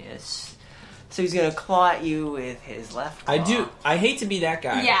 Miss. So he's gonna claw at you with his left claw. I hate to be that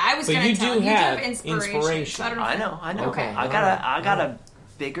guy. Yeah, I was but gonna you tell do you. have You do have inspiration. So I don't know. I know. Okay. I got a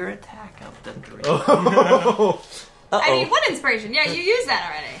bigger attack of the 3. Oh. I mean, what inspiration? Yeah, you used that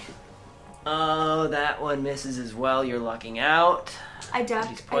already. Oh, that one misses as well. You're lucking out. I ducked.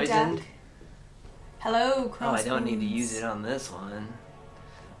 He's poisoned. Hello, Oh, I crossbones. don't need to use it on this one.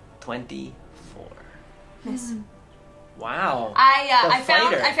 24. Miss. Wow. I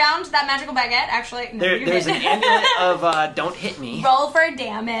fighter. found that magical baguette. Actually, no, you There's hit. an amulet of don't hit me. Roll for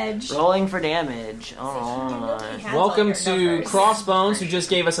damage. Rolling for damage. He Alright. has Welcome all your to numbers. Crossbones, who just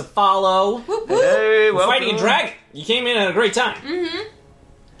gave us a follow. Whoop, whoop. Hey, We're welcome. fighting a dragon. You came in at a great time. Mm-hmm.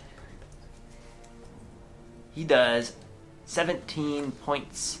 He does 17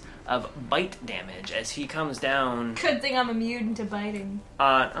 points of bite damage as he comes down Good thing I'm immune to biting.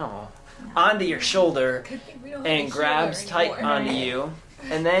 onto your shoulder Good thing we don't have and a grabs healer tight anymore. onto you.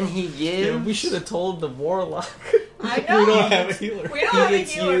 And then he Yeah, gives we should have told the warlock. I know. We don't have a healer. We don't He have a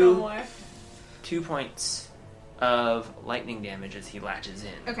gets healer you- no more. 2 points of lightning damage as he latches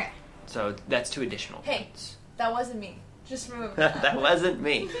in. Okay. So that's 2 additional Hey. points. That wasn't me. Just remember that. That wasn't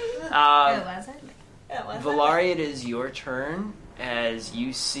me. Oh, was it? That wasn't Valari, it is your turn as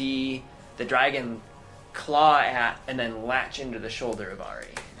you see the dragon claw at and then latch into the shoulder of Ari.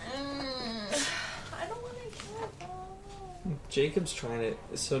 I don't want to kill him. Jacob's trying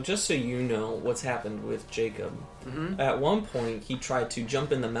to. So, just so you know what's happened with Jacob, Mm-hmm. at one point he tried to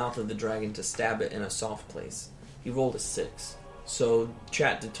jump in the mouth of the dragon to stab it in a soft place. He rolled a 6. So,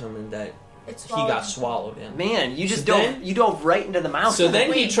 chat determined that It's he got swallowed in. Man, you just So dove, then- you dove right into the mouth. So of then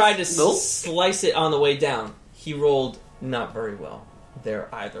it. he tried to Nope. slice it on the way down. He rolled not very well there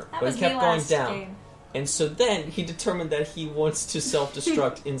either. That but was he kept me going last down. game. And so then he determined that he wants to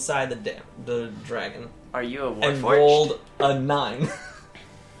self-destruct inside the dragon. Are you a And warforged? rolled a 9.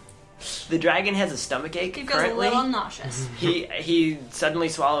 The dragon has a stomach ache He feels currently. a little nauseous. He suddenly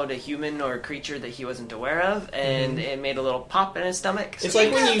swallowed a human or creature that he wasn't aware of, and it made a little pop in his stomach. It's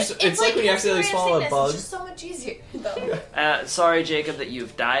like when you it's like when you accidentally swallow a bug. It's just so much easier, though. Sorry, Jacob, that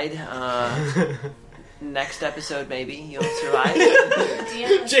you've died. Next episode, maybe you'll survive.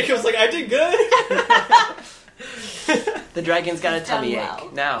 Jacob's like, I did good. The dragon's got a tummy Done ache.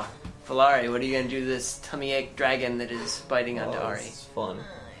 well. Now, Valari, what are you going to do to this tummy ache dragon that is biting onto Oh, Ari? it's fun. I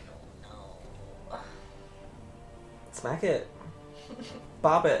don't know. Smack it.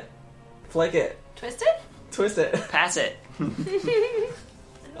 Bop it. Flick it. Twisted? Twist it. Pass it.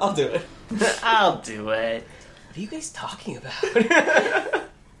 I'll do it. I'll do it. What are you guys talking about?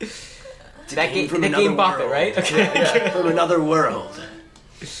 It's a That game, from that another game Bop It, world. right? Okay. From another world.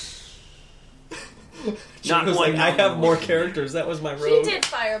 Jacob's one like, I have more world. characters. That was my She rogue. did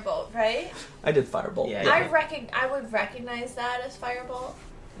Firebolt, right? I did Firebolt. Yeah, I would recognize that as Firebolt.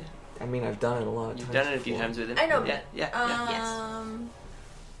 I mean, I've done it a lot of You've times done it a few before. times with him. I know, Yeah, but, yeah.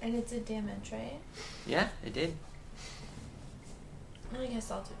 And it did damage, right? Yeah, it did. I guess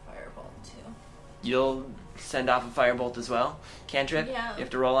I'll do Firebolt too. You'll send off a firebolt as well. Cantrip. Yeah. You have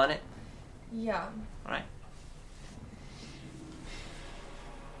to roll on it. Yeah. All right.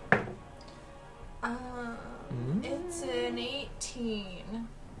 It's an 18.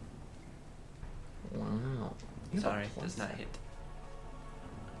 Wow. You have a Sorry, plus does not seven. hit.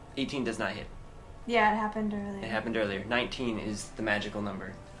 18 does not hit. Yeah, it happened earlier. It happened earlier. 19 is the magical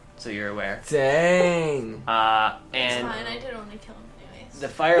number, so you're aware. Dang. It's And fine, I did only kill him anyways. the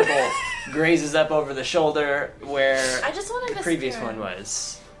firebolt grazes up over the shoulder where I just wanted the to previous scare one him.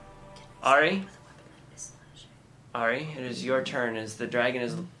 was. Ari? Ari, it is your turn as the dragon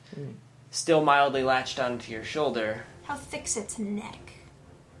is still mildly latched onto your shoulder. How thick's its neck?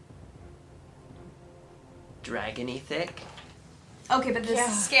 Dragony thick. Okay, but the Yeah.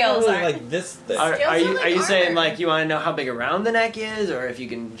 scales Probably are. like this thick. Are Scales you are like are you saying armor. like you want to know how big around the neck is, or if you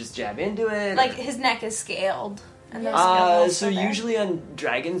can just jab into it? Like his neck is scaled. And those Yeah. scales So are there. usually on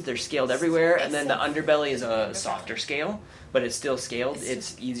dragons they're scaled everywhere, and then the Except underbelly is a underbelly. softer scale, but it's still scaled.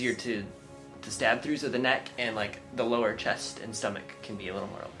 It's It's easier to stab through, so the neck and like the lower chest and stomach can be a little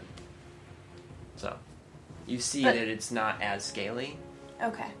more open. So you see But- that it's not as scaly.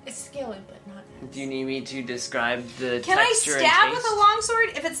 Okay. It's scaly, but not. Do you need me to describe the Can I texture stab and with taste? a longsword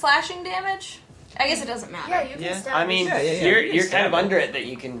if it's slashing damage? I guess it doesn't matter. Yeah, you can Yeah, stab. I mean, Yeah, yeah, yeah. you're You can you're kind stab of it. under it that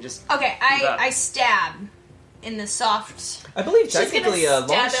you can just. Okay, Keep up. I stab. in the soft. I believe She's gonna technically a stab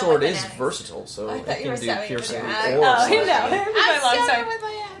it longsword with is an axe. versatile, so I it thought you were can do stabbing it with piercing your or axe. Oh, no. slashing. My I longsword. stabbed her with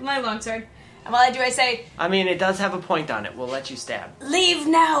my axe. My longsword. And while I do, I say, I mean, it does have a point on it. We'll let you stab. "Leave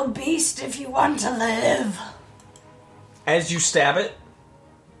now, beast, if you want to live." As you stab it,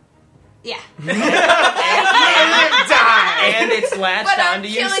 Yeah. And it's latched But I'm onto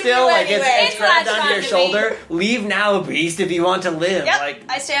you killing still, you like anyway. it's It's grabbed latched onto your onto shoulder. Leave now, beast, if you want to live. Yep. Like,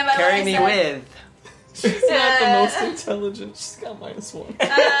 I stand by carry what me I said. with. she's not the most intelligent. She's got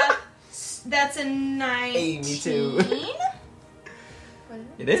 -1. That's a 19. me too.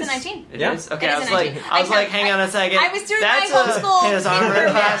 It It's is. a 19. It Yeah. is? Okay, It I is was a like, 19. I was I like, have- hang on a second. I was doing That's my homeschool his armor paper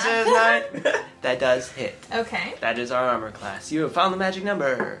class, math. isn't it? That does hit. Okay. That is our armor class. You have found the magic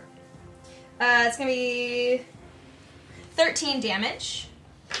number. It's gonna be 13 damage.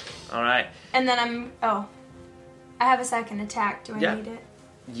 All right. And then I have a second attack. Do I Yeah. need it?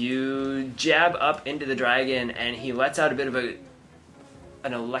 You jab up into the dragon, and he lets out a bit of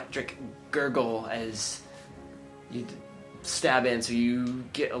an electric gurgle as you stab in. So you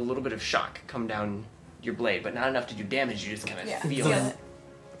get a little bit of shock come down your blade, but not enough to do damage. You just kind of feel feel it. it.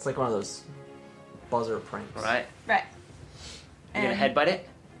 It's like one of those buzzer pranks. All right. Right. You gonna And- headbutt it?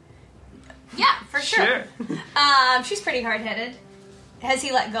 Yeah, for sure. She's pretty hard-headed. Has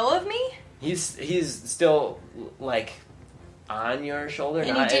he let go of me? He's still like on your shoulder. And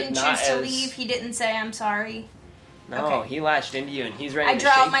he not, didn't not choose to as- leave. He didn't say, "I'm sorry." No, Okay. he latched into you, and he's ready I to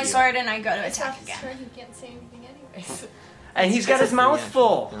draw shake out my you. sword and I go to It's attack not again. sure he can't say anything anyways. And he's got his mouth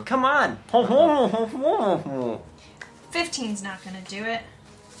full. Yeah. Come on. 15's not gonna do it.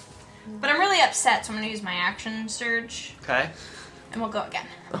 But I'm really upset, so I'm gonna use my action surge, Okay. and we'll go again.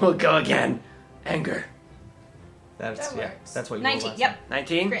 We'll go again. Anger. That's That yeah. works. That's what you 19. rolled Yep.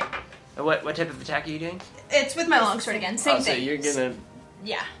 19? Great. What type of attack are you doing? It's with my longsword again. Same So thing. you're gonna.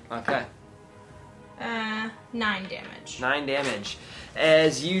 Yeah. Okay. 9 damage. 9 damage.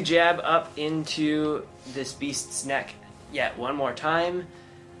 As you jab up into this beast's neck yet one more time.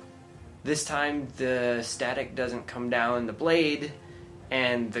 This time the static doesn't come down the blade,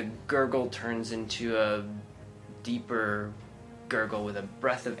 and the gurgle turns into a deeper gurgle with a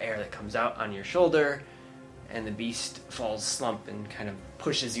breath of air that comes out on your shoulder, and the beast falls slump and kind of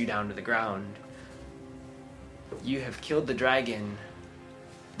pushes you down to the ground. You have killed the dragon.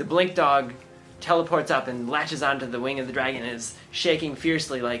 The blink dog teleports up and latches onto the wing of the dragon and is shaking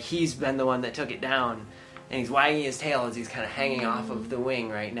fiercely like he's been the one that took it down. And he's wagging his tail as he's kind of hanging off of the wing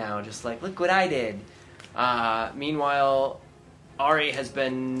right now, just like, look what I did. Meanwhile, Ari has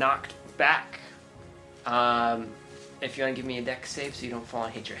been knocked back. If you want to give me a dex save so you don't fall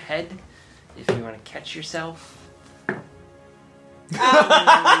and hit your head. If you want to catch yourself.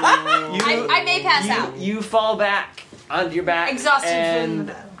 I may pass out. You fall back onto your back. Exhausted from the and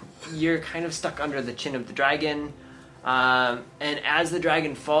battle. you're kind of stuck under the chin of the dragon. And as the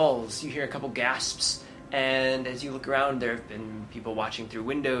dragon falls, you hear a couple gasps. And as you look around, there have been people watching through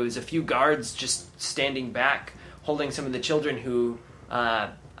windows, a few guards just standing back, holding some of the children who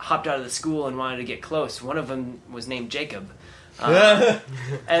hopped out of the school and wanted to get close. One of them was named Jacob.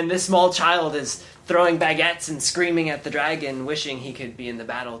 And this small child is throwing baguettes and screaming at the dragon, wishing he could be in the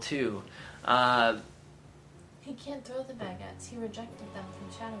battle too. He can't throw the baguettes. He rejected them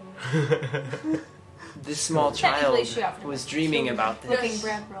from Shadow. This small Technically, child she offered was him dreaming about this. Looking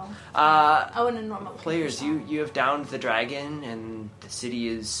bread roll. Uh, In a normal Players, you have downed the dragon, and the city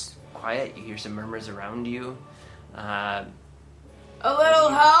is quiet. You hear some murmurs around you. A little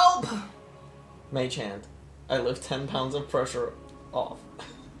help. Mage hand. I lift 10 pounds of pressure off.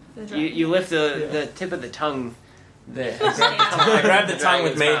 You lift the tip of the tongue. I grab the tongue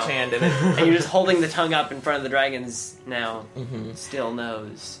with mage mouth. hand in it. And you're just holding the tongue up in front of the dragon's now still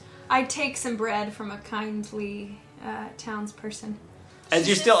nose. I take some bread from a kindly townsperson. As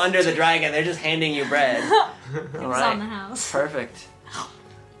you're still under the dragon, they're just handing you bread. It's All on the right, house. perfect.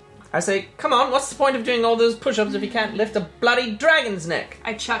 I say, come on, what's the point of doing all those push-ups if you can't lift a bloody dragon's neck?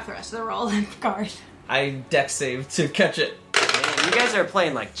 I chuck the rest of the roll in the guard. I dex save to catch it. Man, you guys are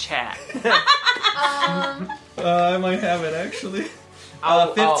playing like chat. I might have it, actually.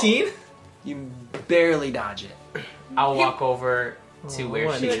 I'll- 15? You barely dodge it. I'll walk over to where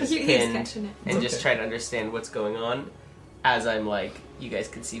what? she is He's pinned catching it. and It's just okay. try to understand what's going on as I'm like, you guys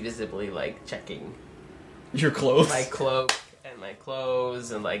can see visibly like checking Your clothes. my cloak and my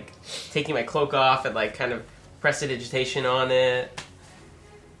clothes and like taking my cloak off and like kind of prestidigitation on it.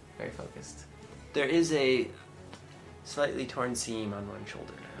 Very focused. There is a slightly torn seam on one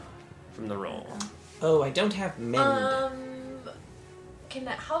shoulder now from the roll. Oh, I don't have mend.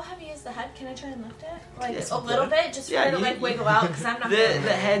 How heavy is the head? Can I try and lift it? Like Yes, a little bit, just for it to like wiggle out because I'm not. The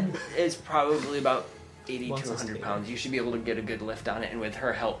head is probably about 80 What's to this 100 do? pounds. You should be able to get a good lift on it, and with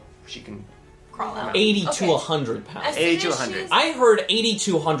her help, she can... Crawl out. 80 Okay. to 100 pounds. As 80 soon to as 100. she's- I heard 80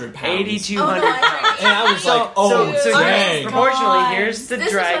 to 100 pounds. 80 to Oh, no, 100 I pounds. heard And I was like, So dang. proportionally, God. here's the This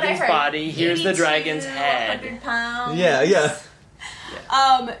is what I dragon's heard. body, here's the 82 dragon's head. 100 pounds. Yeah.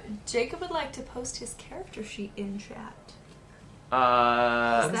 Jacob would like to post his character sheet in chat.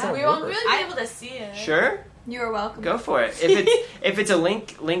 How does that We work? won't really be able to see it. Sure, You're welcome. go for it. If it's a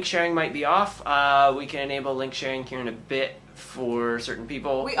link sharing might be off. We can enable link sharing here in a bit for certain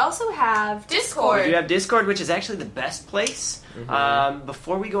people. We also have Discord. We do have Discord, which is actually the best place.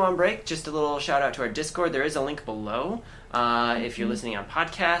 Before we go on break, just a little shout out to our Discord. There is a link below. If you're listening on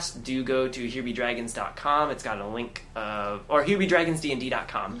podcast, do go to herebedragons.com. It's got a link or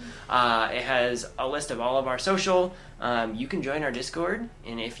herebedragonsdnd.com. It has a list of all of our social. You can join our Discord,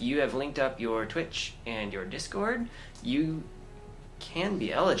 and if you have linked up your Twitch and your Discord, you can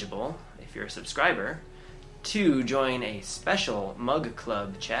be eligible, if you're a subscriber, to join a special Mug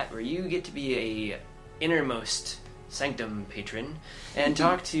Club chat where you get to be a innermost Sanctum patron and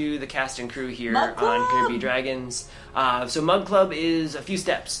talk to the cast and crew here Mug on Here Club! Be Dragons. So Mug Club is a few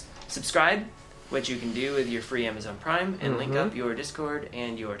steps. Subscribe, which you can do with your free Amazon Prime, and link up your Discord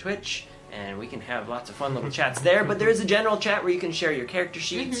and your Twitch, and we can have lots of fun little chats there. But there is a general chat where you can share your character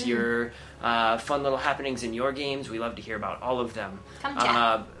sheets, your fun little happenings in your games. We love to hear about all of them. Come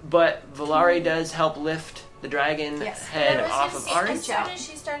chat. But Valari does help lift the dragon Yes. head I was off just- of ours. As soon as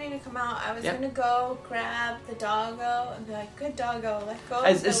she's starting to come out, I was Yep. gonna go grab the doggo and be like, "Good doggo, let go."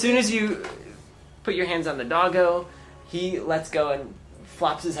 As soon as you put your hands on the doggo, he lets go and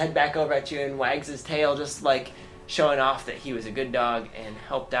flops his head back over at you and wags his tail, just like showing off that he was a good dog and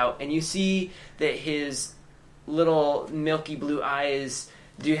helped out. And you see that his little milky blue eyes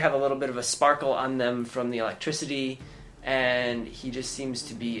do have a little bit of a sparkle on them from the electricity, and he just seems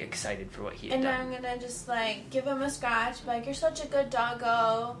to be excited for what he had And done. I'm gonna just like give him a scratch, be like, "You're such a good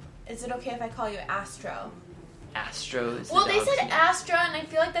doggo. Is it okay if I call you Astro?" Astro is the Well, they dog's said name. Astro, and I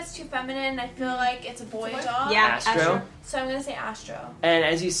feel like that's too feminine. I feel like it's a boy dog. Yeah, Astro. So I'm gonna say Astro. And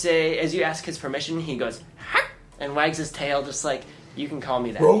as you ask his permission, he goes, "Hark," and wags his tail just like, you can call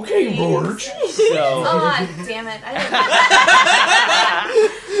me that. Okay, George. So, Oh, damn it! I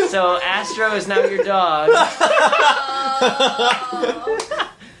didn't. so Astro is now your dog.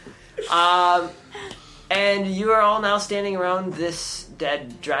 Oh. And you are all now standing around this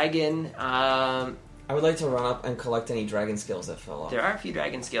dead dragon. I would like to run up and collect any dragon scales that fell off. There are a few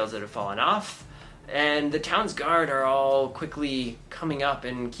dragon scales that have fallen off. And the town's guard are all quickly coming up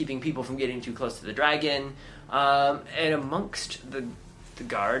and keeping people from getting too close to the dragon. And amongst the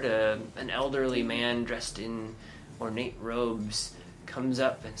guard, an elderly man dressed in ornate robes comes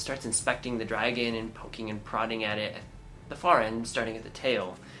up and starts inspecting the dragon and poking and prodding at it at the far end, starting at the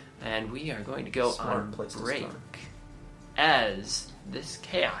tail. And we are going to go Smart on place to break start. as this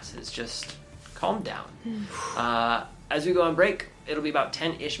chaos has just calmed down. As we go on break, it'll be about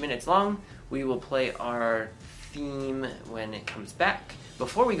 10-ish minutes long. We will play our theme when it comes back.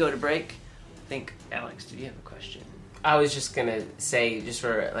 Before we go to break, I think, Alex, did you have a question? I was just gonna say, just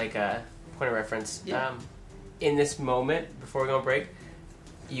for like a point of reference, Yeah. in this moment before we go on break,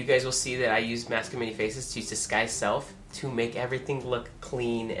 you guys will see that I use Mask of Many Faces to use disguise self to make everything look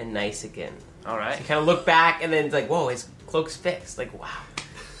clean and nice again. All right. So you kind of look back and then it's like, whoa, his cloak's fixed. Like, wow.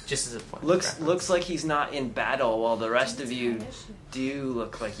 Just as a point. of reference. Looks like he's not in battle, while the rest of you do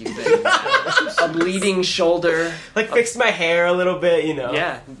look like you've been in battle. A bleeding shoulder. like fixed my hair a little bit, you know.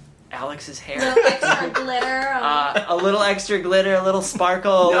 Yeah, Alex's hair. Little extra glitter. A little extra glitter, a little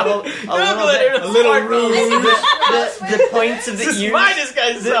sparkle, a little glitter, bit, a little rouge. the points of the This is ears. my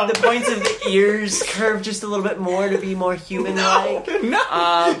disguise self. The points of the ears curve just a little bit more to be more human-like.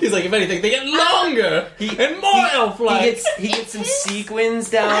 No. He's like, if anything, they get longer and more elf-like. He gets some sequins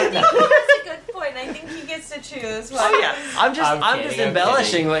I down. think that's a good point. I think he gets to choose. Oh yeah, I'm just kidding, I'm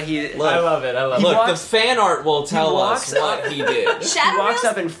embellishing kidding. what he. Look, I love it. I love Look, it. walks- the fan art will tell us walks up- what he did. He Shadow walks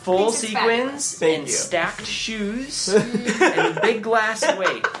Rails up in full thinks it's sequins Thank and you. stacked shoes and a big glass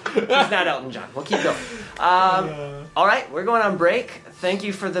weight. He's not Elton John. We'll keep going. All right, we're going on break. Thank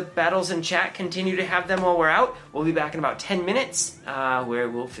you for the battles in chat. Continue to have them while we're out. We'll be back in about 10 minutes where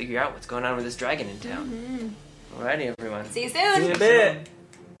we'll figure out what's going on with this dragon in town. Alrighty, everyone. See you soon. See you in a bit.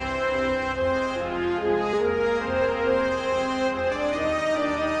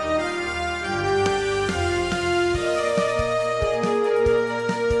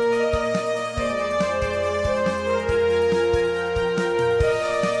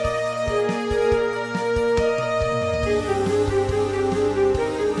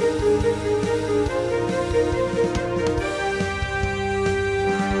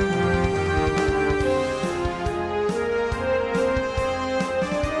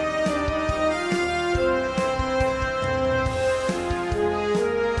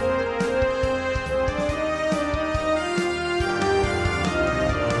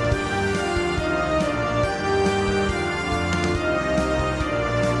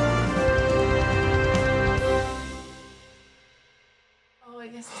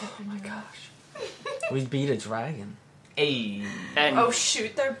 We beat a dragon. Hey. And, Oh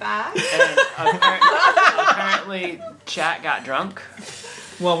shoot, they're back. and apparently, chat got drunk.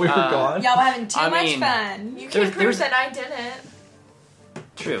 Well, we were gone. Y'all were having too I much mean- fun. You There's- can't prove that I didn't.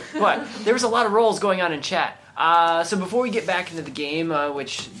 True, but there was a lot of roles going on in chat. So before we get back into the game,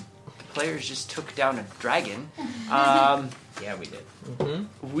 which the players just took down a dragon, Yeah, we did.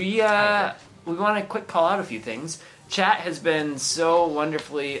 we want to quick call out a few things. Chat has been so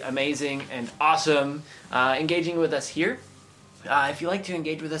wonderfully amazing and awesome engaging with us here. If you'd like to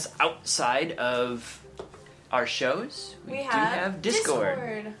engage with us outside of our shows, we do have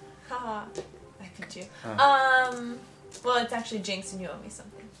Discord. Haha. I picked you. Well, it's actually Jinx and you owe me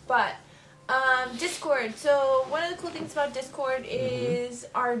something. But, Discord. So, one of the cool things about Discord is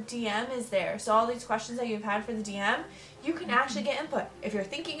our DM is there. So, all these questions that you've had for the DM, you can actually get input. If you're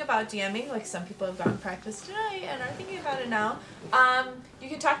thinking about DMing, like some people have gotten practice tonight and are thinking about it now, you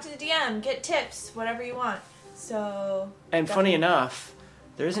can talk to the DM, get tips, whatever you want. So, And funny enough,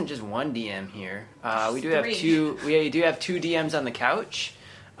 there isn't just one DM here. We do have Three. two. We do have two DMs on the couch.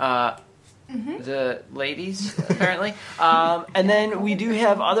 The ladies, apparently. And then we do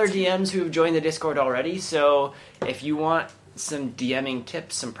have other DMs who have joined the Discord already. So if you want some DMing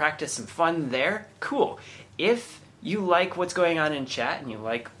tips, some practice, some fun there, cool. If you like what's going on in chat and you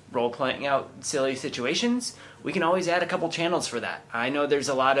like role-playing out silly situations, we can always add a couple channels for that. I know there's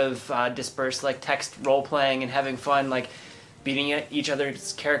a lot of dispersed like text role-playing and having fun, like beating each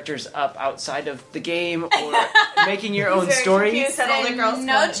other's characters up outside of the game or making your own stories. Said all the girls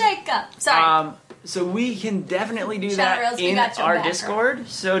No, wanted. Jacob. Sorry. So we can definitely do Shadow that Rails, we in got your our back, girl. Discord.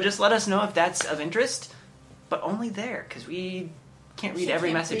 So just let us know if that's of interest, but only there because we can't read She every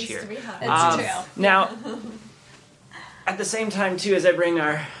can't message please here. 300. It's true. Now, at the same time, too, as I bring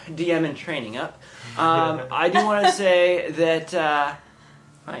our DM and training up, I do want to say that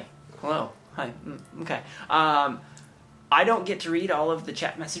hi, hello, hi, okay. I don't get to read all of the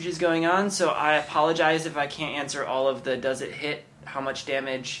chat messages going on, so I apologize if I can't answer all of the does it hit, how much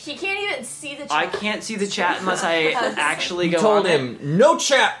damage. He can't even see the chat. I can't see the chat unless I actually You go told on him, no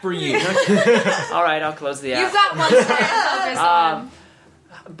chat for you. it. All right, I'll close the app. You've got one star to focus on.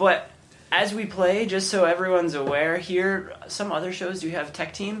 But as we play, just so everyone's aware here, some other shows do have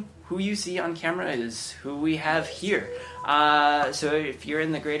tech team. Who you see on camera is who we have here. So if you're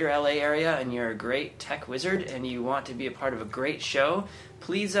in the greater LA area and you're a great tech wizard and you want to be a part of a great show,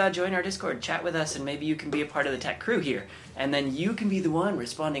 please join our Discord, chat with us, and maybe you can be a part of the tech crew here. And then you can be the one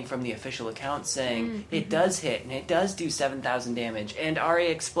responding from the official account saying, it does hit, and it does do 7,000 damage, and Ari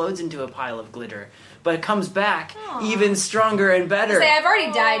explodes into a pile of glitter, but it comes back even stronger and better. Say, I've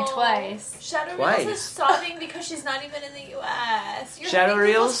already died Oh. twice. Shadow Twice. Reels is sobbing because she's not even in the U.S. You're Shadow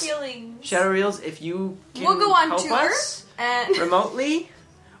hurting people's Reels? feelings. Shadow Reels, if you can We'll go on help tour. us And remotely,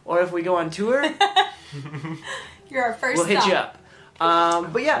 or if we go on tour, you're our first we'll hit stop. you up.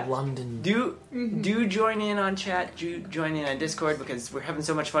 But yeah, London. do join in on chat, do join in on Discord because we're having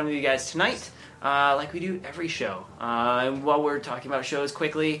so much fun with you guys tonight, like we do every show. And while we're talking about shows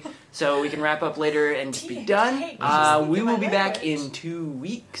quickly, so we can wrap up later and just be done, we will be back in 2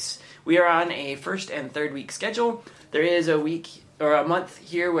 weeks. We are on a first and third week schedule. There is a week or a month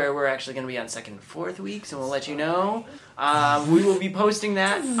here where we're actually going to be on second and fourth weeks, and we'll let you know. We will be posting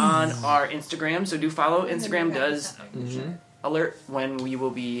that on our Instagram, so do follow. Instagram does alert when we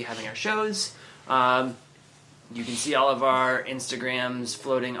will be having our shows. You can see all of our Instagrams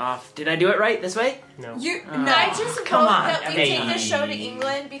floating off. Did I do it right this way? No. I just vote come on, that we take Emily. this show to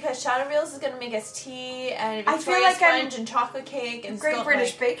England because Shadow Reels is going to make us tea and I Victoria feel like I'm- sponge and chocolate cake and Great stuff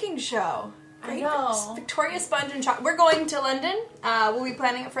British like- Baking Show. I know. Victoria Sponge and Chocolate. We're going to London. We'll be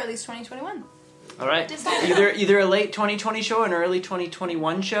planning it for at least 2021. All right. Decide. Either a late 2020 show or an early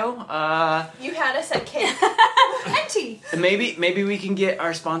 2021 show. You had us at cake. And tea. And maybe we can get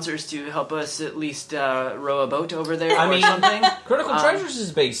our sponsors to help us at least row a boat over there I or mean- something. Critical Treasures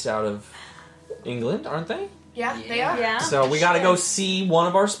is based out of England, aren't they? Yeah, they are. Yeah. So we got to go see one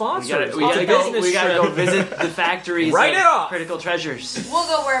of our sponsors. We gotta It's a go. business We gotta go trip. visit the factories. Write of it off. Critical Treasures. We'll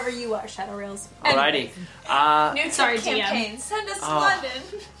go wherever you are, Shadow Rails. Alrighty. New Sorry, tip DM. campaign. Send us to Oh.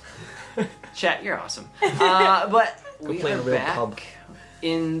 London. Chat, you're awesome. But we play in are a real back pub.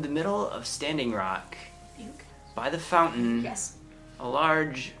 in the middle of Standing Rock, by the fountain. Yes. A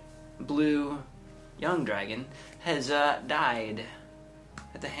large blue young dragon has died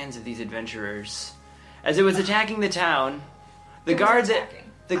at the hands of these adventurers. As it was attacking the town, the guard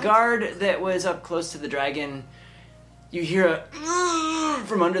that was up close to the dragon, you hear a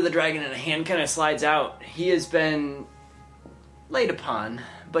from under the dragon and a hand kind of slides out. He has been laid upon,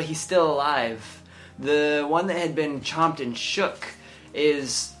 but he's still alive. The one that had been chomped and shook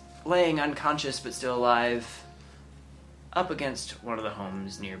is laying unconscious but still alive up against one of the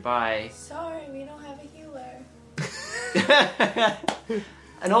homes nearby. Sorry, we don't have a healer.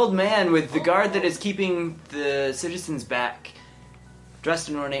 An old man with the guard that is keeping the citizens back, dressed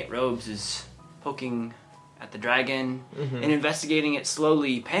in ornate robes, is poking at the dragon and investigating it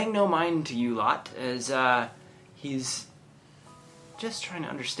slowly, paying no mind to you lot, as he's just trying to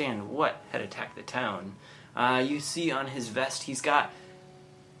understand what had attacked the town. You see on his vest he's got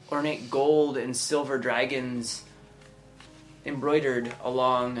ornate gold and silver dragons embroidered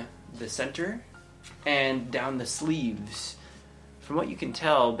along the center and down the sleeves. From what you can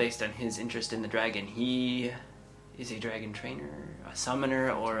tell, based on his interest in the dragon, he is a dragon trainer, a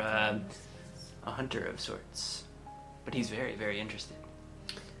summoner, or a hunter of sorts. But he's very, very interested.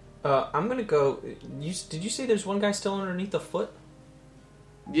 I'm gonna go. Did you say there's one guy still underneath the foot?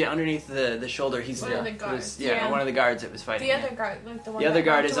 Yeah, underneath the shoulder, he's One of the guards. one of the guards that was fighting. The other guard, like the one. The other that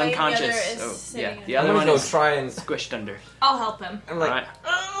guard walked is away, unconscious. The other is Oh, sitting yeah, in the I'm other gonna one go is try and. squished under. I'll help him. I'm like. Alright.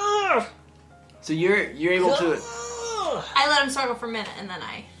 "Ugh! So you're able to, Ugh." I let him struggle for a minute, and then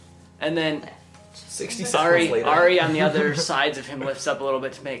I. and then 60 seconds later. Ari on the other sides of him lifts up a little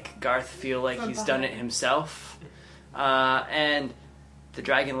bit to make Garth feel like From he's done it behind. himself. And the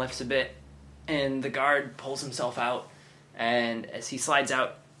dragon lifts a bit, and the guard pulls himself out, and as he slides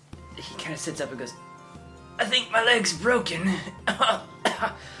out, he kind of sits up and goes, "I think my leg's broken,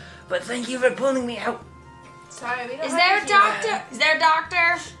 but thank you for pulling me out." Sorry, we don't Is have there a a doctor? Is there a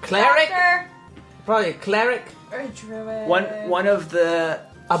doctor? Cleric? Doctor? Probably a cleric. Or a druid. One of the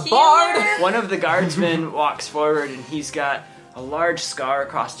A Healer? bard? One of the guardsmen walks forward, and he's got a large scar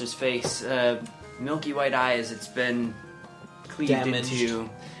across his face, milky white eyes. It's been cleaved Damaged. into.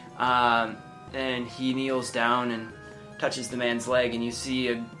 And he kneels down and touches the man's leg, and you see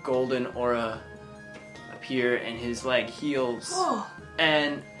a golden aura appear, and his leg heals. Oh,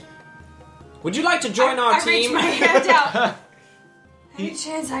 And Would you like to join our I reach team? my hand out. Any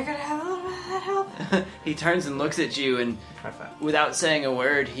chance I could have a little bit of that help? he turns and looks at you, and High five. without saying a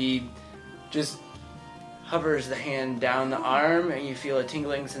word, he just hovers the hand down the arm, and you feel a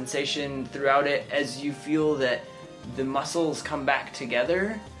tingling sensation throughout it as you feel that the muscles come back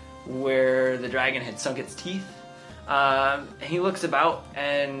together where the dragon had sunk its teeth. He looks about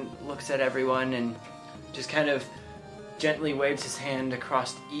and looks at everyone and just kind of gently waves his hand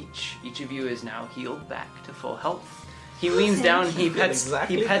across each. Each of you is now healed back to full health. He leans down, he pets,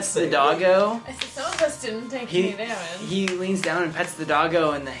 Exactly he the pets the same. doggo. I said some of us didn't take He, any damage. he leans down and pets the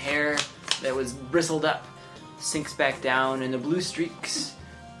doggo, and the hair that was bristled up sinks back down, and the blue streaks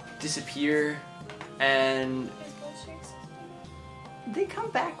disappear, and they come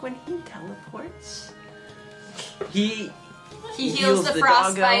back when he teleports. He He heals the doggo.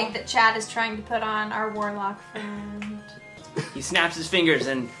 frostbite that Chad is trying to put on our warlock friend. He snaps his fingers,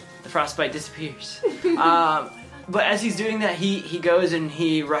 and the frostbite disappears. But as he's doing that, he goes and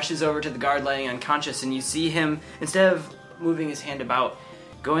he rushes over to the guard laying unconscious, and you see him, instead of moving his hand about,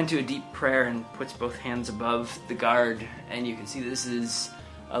 go into a deep prayer and puts both hands above the guard, and you can see this is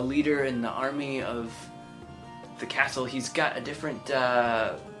a leader in the army of the castle. He's got a different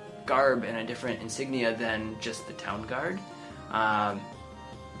garb and a different insignia than just the town guard,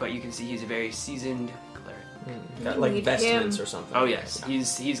 but you can see he's a very seasoned cleric. Got like Need vestments him. or something. Oh yes,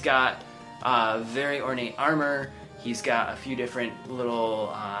 he's got very ornate armor. He's got a few different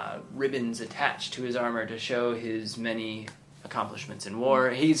little ribbons attached to his armor to show his many accomplishments in war.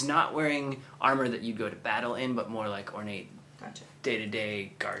 He's not wearing armor that you go to battle in, but more like ornate Gotcha.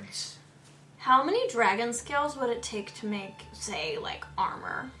 day-to-day guards. How many dragon scales would it take to make, say, like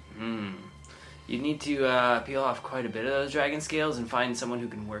armor? You need to peel off quite a bit of those dragon scales and find someone who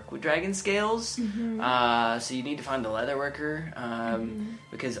can work with dragon scales. So you need to find the leather worker,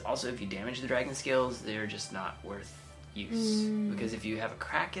 because also if you damage the dragon scales, they're just not worth use. Because if you have a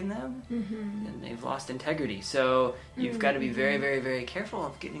crack in them, then they've lost integrity. So you've got to be very, very, very careful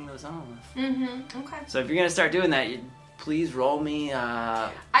of getting those off. Okay. So if you're going to start doing that, please roll me...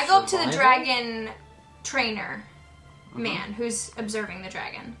 I go up to the Survival? dragon trainer man who's observing the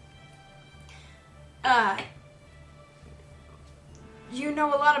dragon. You know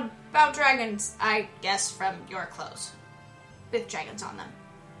a lot about dragons, I guess, from your clothes. With dragons on them.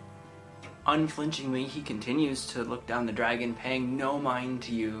 Unflinchingly, he continues to look down the dragon, paying no mind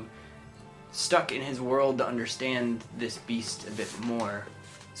to you, stuck in his world to understand this beast a bit more.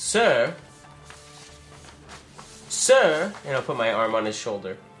 Sir, and I'll put my arm on his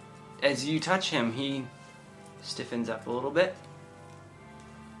shoulder. As you touch him, he stiffens up a little bit,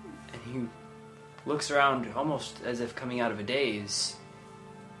 and he looks around almost as if coming out of a daze,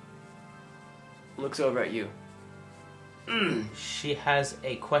 looks over at you. She has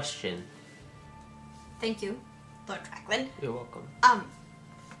a question. Thank you, Lord Draclin. You're welcome. I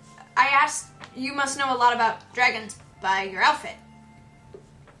asked, you must know a lot about dragons by your outfit,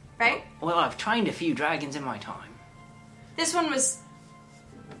 right? Well, I've trained a few dragons in my time. This one was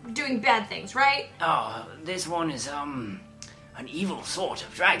doing bad things, right? Oh, this one is, an evil sort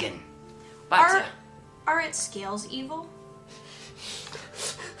of dragon. But, Are its scales evil?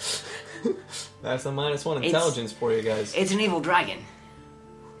 That's a -1 intelligence for you guys. it's an evil dragon.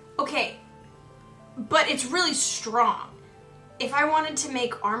 Okay, but it's really strong. If I wanted to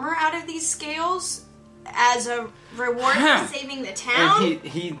make armor out of these scales as a reward for saving the town, And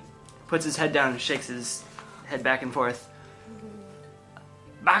he puts his head down and shakes his head back and forth.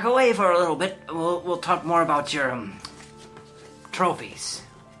 Back away for a little bit. We'll talk more about your trophies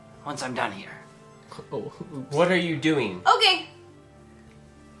once I'm done here. Oh, What are you doing? okay.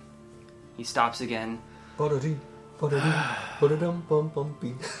 He stops again. Ba-da-dee, ba-da-dee,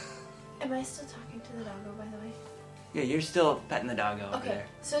 ba-da-dum-bum-bum-bee. Am I still talking to the doggo, by the way? Yeah, you're still petting the doggo over Okay. there.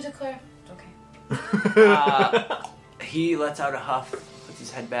 So to clarify, okay. He lets out a huff, puts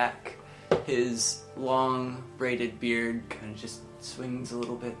his head back. His long braided beard kind of just swings a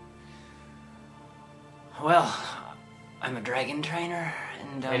little bit. Well, I'm a dragon trainer,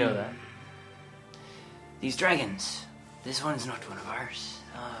 and I know that. These dragons, this one's not one of ours.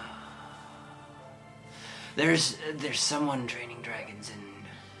 There's someone training dragons, and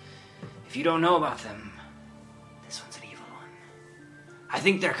if you don't know about them, this one's an evil one. I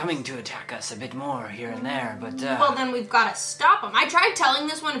think they're coming to attack us a bit more here and there, but Well, then we've got to stop him. I tried telling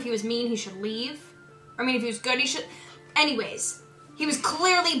this one if he was mean, he should leave. I mean, if he was good, he should. Anyways, he was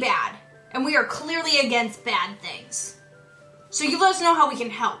clearly bad, and we are clearly against bad things. So you let us know how we can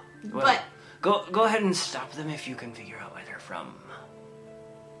help. well, But go ahead and stop them if you can figure out where they're from.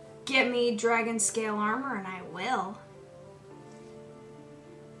 get me dragon scale armor, and I will.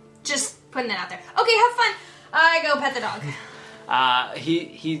 Just putting it out there. Okay, have fun. I go pet the dog.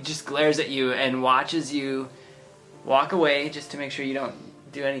 He just glares at you and watches you walk away just to make sure you don't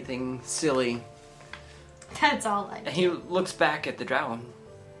do anything silly. That's all I And do. he looks back at the drow.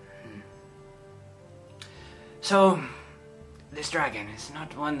 So, this dragon is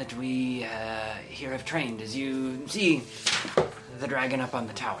not one that we here have trained. As you see, the dragon up on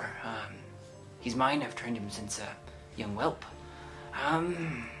the tower. He's mine. I've trained him since a young whelp.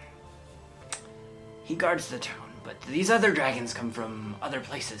 He guards the town, but these other dragons come from other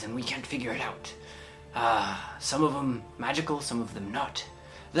places, and we can't figure it out. Some of them magical, some of them not.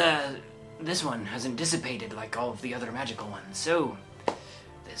 This one hasn't dissipated like all of the other magical ones, so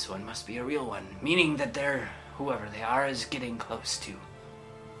this one must be a real one, meaning that whoever they are is getting close to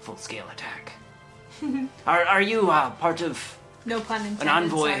full-scale attack. Are you part of No pun intended. an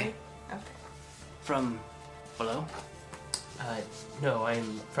envoy Sorry. Okay. from below? No,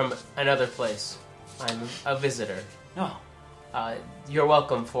 I'm from another place. I'm a visitor. No. You're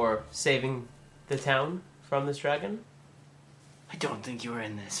welcome for saving the town from this dragon. I don't think you were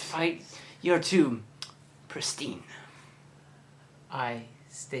in this fight. You're too pristine. I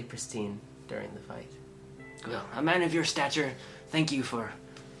stay pristine during the fight. Well, a man of your stature, thank you for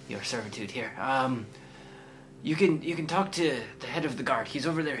your servitude here. You can talk to the head of the guard. He's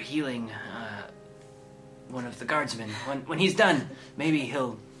over there healing one of the guardsmen. When he's done, maybe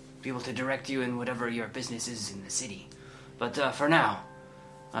he'll be able to direct you in whatever your business is in the city. But for now,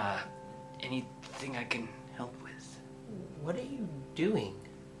 anything I can help with? What are you doing?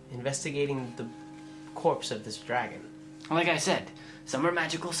 Investigating the corpse of this dragon. Like I said, some are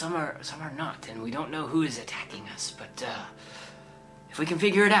magical, some are not, and we don't know who is attacking us. But if we can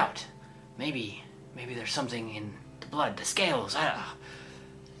figure it out, maybe there's something in the blood, the scales.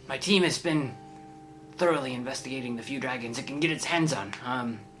 My team has been thoroughly investigating the few dragons it can get its hands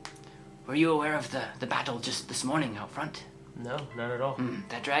on. Were you aware of the battle just this morning out front? No, not at all.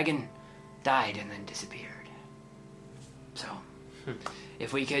 That dragon died and then disappeared. So,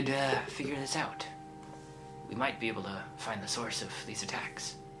 if we could figure this out, we might be able to find the source of these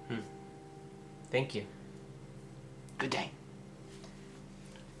attacks. Thank you. Good day.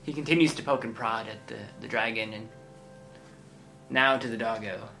 He continues to poke and prod at the dragon, and now to the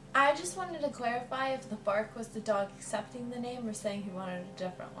doggo. I just wanted to clarify if the bark was the dog accepting the name or saying he wanted a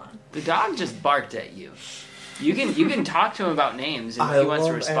different one. The dog just barked at you. You can talk to him about names and what he wants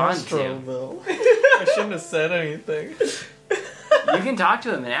to respond to. I shouldn't have said anything. You can talk to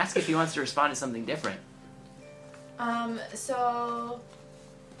him and ask if he wants to respond to something different. So,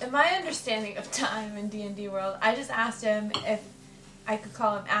 in my understanding of time in D&D world, I just asked him if I could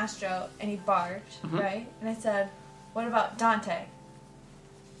call him Astro, and he barked, right? And I said, what about Dante?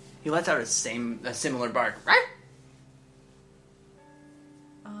 He lets out a similar bark. Right?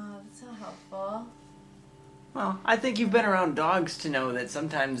 useful. Well, I think you've been around dogs to know that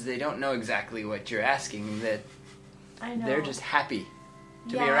sometimes they don't know exactly what you're asking, that I know. they're just happy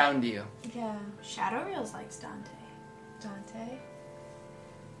to be Yeah. around you. Yeah. Shadow Reels likes Dante. Dante.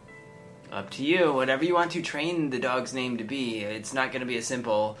 Up to you. Whatever you want to train the dog's name to be. It's not going to be a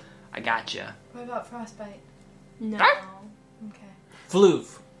simple, I gotcha. What about Frostbite? No. Okay.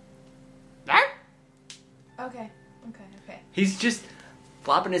 Floof. Okay. He's just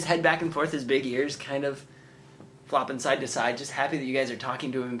flopping his head back and forth, his big ears kind of flopping side to side, just happy that you guys are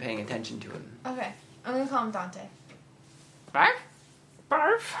talking to him and paying attention to him. Okay. I'm gonna call him Dante. Barf?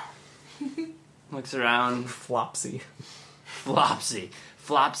 Barf? Looks around. Flopsy. Flopsy.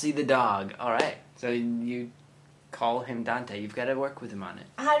 Flopsy the dog. Alright, so you call him Dante. You've got to work with him on it.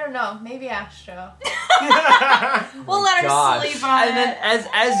 I don't know. Maybe Astro. We'll let her Gosh. sleep on And then it.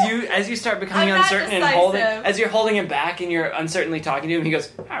 as you start becoming I'm not uncertain and decisive. as you're holding him back and you're uncertainly talking to him, he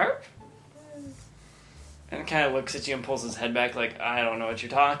goes, "Arf," and kind of looks at you and pulls his head back like, I don't know what you're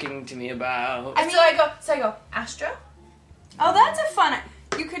talking to me about. So I go, Astro? Oh, that's a fun.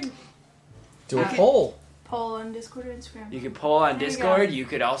 You could Do a Okay. poll. poll on Discord or Instagram. You could poll on There you Discord. go. You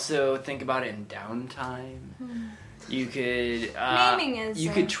could also think about it in downtime. You could Naming is,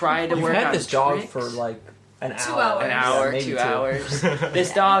 You could try to We've work had on this dog tricks. for like an 2 hour. hours. An Yeah, hour, maybe 2 two. hours.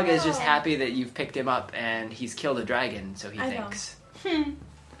 This dog is just know. happy that you've picked him up and he's killed a dragon, so he I know. thinks.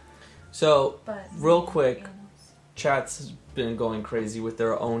 So, But real quick, chat's been going crazy with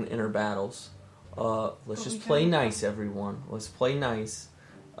their own inner battles. Let's just play nice, everyone. Let's play nice.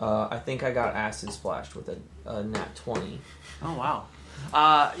 I think I got acid splashed with a nat 20. Oh,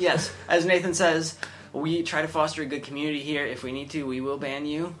 wow. Yes, as Nathan says, we try to foster a good community here. If we need to, we will ban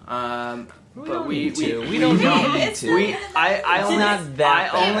you. We But don't we need to. we We don't don't need It's to. We I It's only not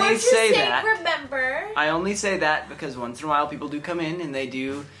that I bad. only We're just say saying, that remember. I only say that because once in a while people do come in and they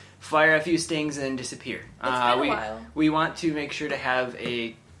do fire a few stings and then disappear. It's been a we while. we want to make sure to have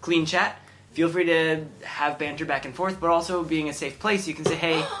a clean chat. Feel free to have banter back and forth, but also being a safe place, you can say,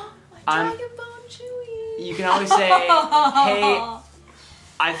 "Hey," I'm- Dragon Bone Chewy. you can always say, "Hey,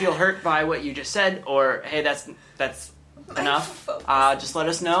 I feel hurt by what you just said," or "Hey, that's enough. focus. Just let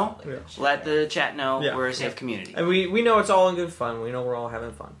us know. Yeah. Let the chat know Yeah. we're a safe community. And we know it's all in good fun. We know we're all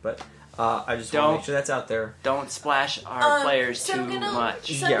having fun. But I just want to Don't- make sure that's out there. Don't splash our players so too I'm gonna,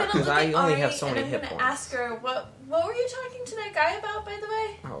 much. So I'm Yeah, gonna 'cause look I at only Ari have so many and hit I'm gonna points. ask her what were you talking to that guy about, by the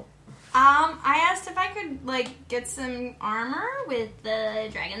way? Oh. I asked if I could get some armor with the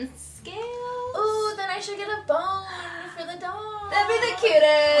dragon scales. Ooh, then I should get a bone for the dog. That'd be the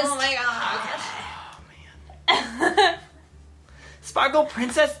cutest. Oh my god. Sparkle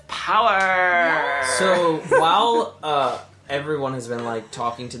Princess Power! So while everyone has been like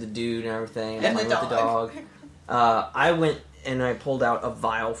talking to the dude and everything and And playing the with the dog, I went and I pulled out a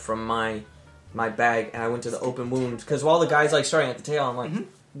vial from my bag and I went to the open wound because while the guy's like starting at the tail, I'm like,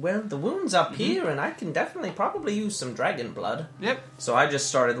 well, the wound's up here and I can definitely probably use some dragon blood. Yep. So I just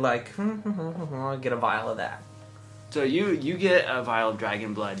started like, I'll get a vial of that. So you get a vial of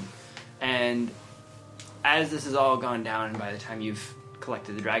dragon blood, and as this has all gone down, and by the time you've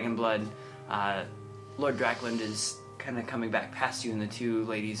collected the dragon blood, Lord Drackland is kind of coming back past you, and the two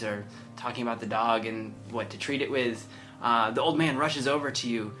ladies are talking about the dog and what to treat it with. The old man rushes over to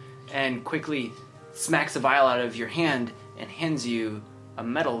you and quickly smacks a vial out of your hand and hands you a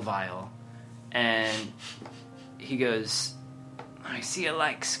metal vial, and he goes, "I see a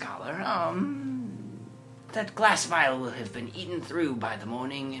like, scholar. That glass vial will have been eaten through by the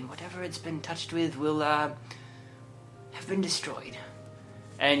morning, and whatever it's been touched with will have been destroyed."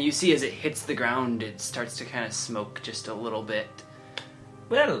 And you see as it hits the ground, it starts to kind of smoke just a little bit.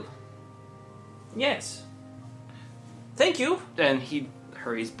 Well, yes. Thank you. And he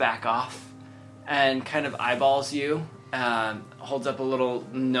hurries back off and kind of eyeballs you, holds up a little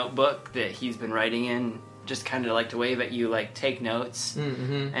notebook that he's been writing in, just kind of like to wave at you, like, take notes.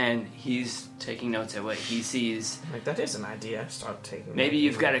 Mm-hmm. And he's taking notes at what he sees. Like that is an idea. Start taking. Maybe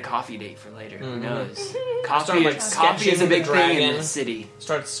you've got a coffee date for later. Who Mhm. knows? Start, Coffee, like, coffee is a sketching big the thing in dragon. this city.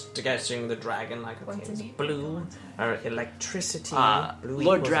 Start sketching the dragon like What's okay, it's in it? blue or electricity. Blue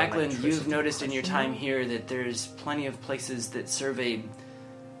Lord equals Drackland, electricity. you've noticed in your time here that there's plenty of places that serve a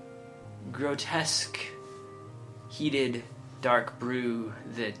grotesque, heated, dark brew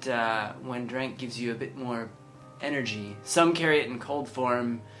that, when drank, gives you a bit more energy. Some carry it in cold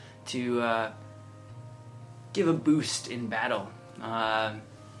form to give a boost in battle.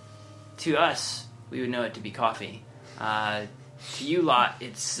 To us, we would know it to be coffee. To you lot,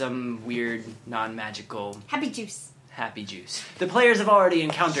 it's some weird, non-magical Happy juice. happy juice. The players have already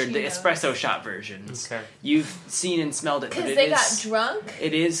encountered the Cheetos. espresso shot versions. Okay. You've seen and smelled it, but Because it they is got drunk.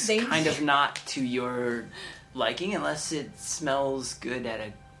 it is They- kind of not to your liking unless it smells good at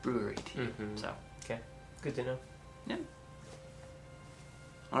a brewery to you. Mhm. So, Good to know.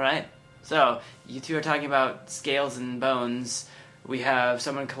 all right. So you two are talking about scales and bones. We have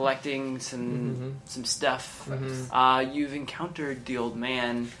someone collecting some stuff. You've encountered the old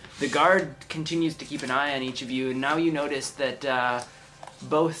man. The guard continues to keep an eye on each of you, and now you notice that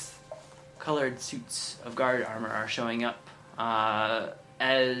both colored suits of guard armor are showing up.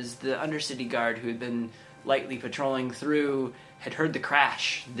 As the Undercity guard, who had been lightly patrolling through, had heard the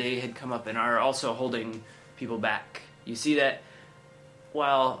crash, they had come up and are also holding people back. You see that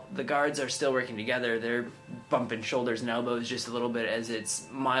while the guards are still working together, they're bumping shoulders and elbows just a little bit as it's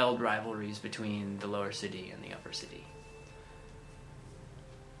mild rivalries between the lower city and the upper city.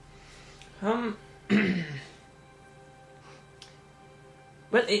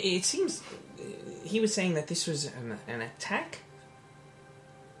 Well, it seems he was saying that this was an attack.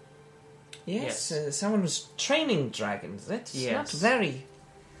 Yes, Yes. someone was training dragons. That's not Yes. very.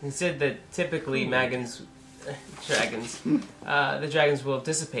 He said that typically dragons, the dragons will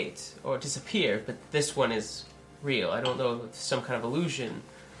dissipate or disappear, but this one is real. I don't know if it's some kind of illusion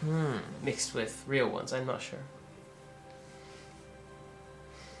mixed with real ones. I'm not sure.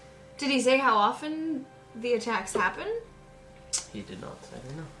 Did he say how often the attacks happen? He did not. I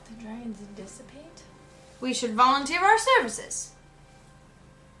don't know. The dragons dissipate We should volunteer our services.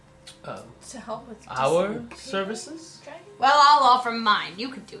 to help with Our dissipating services? dragons? Well, I'll offer mine. You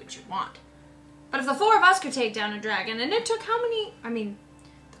can do what you want. But if the four of us could take down a dragon, and it took how many? I mean,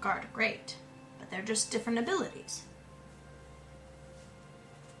 the guard are great, but they're just different abilities.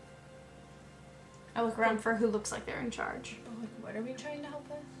 I look around for who looks like they're in charge. But like, what are we trying to help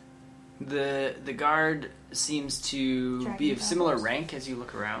with? The guard seems to Dragon be of similar battles. rank as you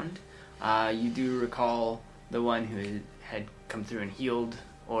look around. You do recall the one who had come through and healed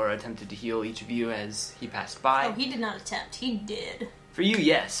or attempted to heal each of you as he passed by. Oh, he did not attempt. He did. For you,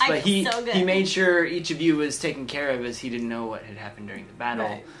 yes, I but feel so good. he made sure each of you was taken care of as he didn't know what had happened during the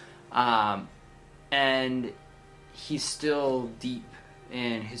battle. Right. And he's still deep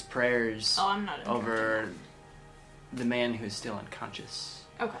in his prayers Oh, I'm not over the man who is still unconscious.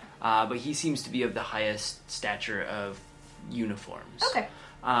 Okay. But he seems to be of the highest stature of uniforms. Okay.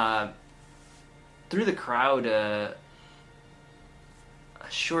 Through the crowd, a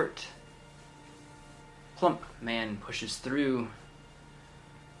short, plump man pushes through,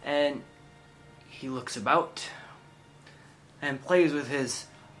 and he looks about and plays with his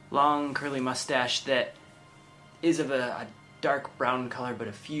long, curly mustache that is of a dark brown color, but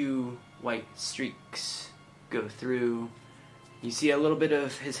a few white streaks go through. You see a little bit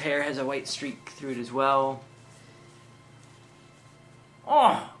of his hair has a white streak through it as well.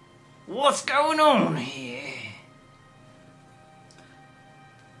 Oh, what's going on here?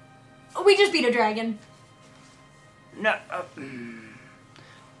 We just beat a dragon. No,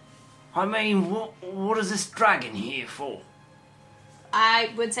 I mean, what is this dragon here for?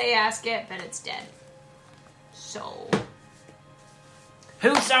 I would say ask it, but it's dead. So,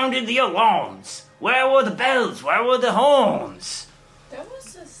 Who sounded the alarms? Where were the bells? Where were the horns? There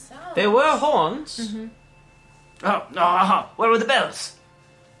was a sound. There were horns. Where were the bells?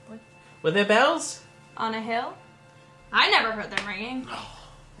 Were there bells? on a hill? I never heard them ringing.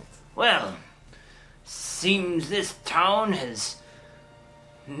 Well, seems this town has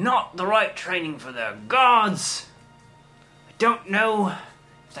not the right training for their guards. I don't know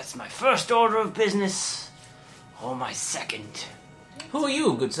if that's my first order of business or my second. Who are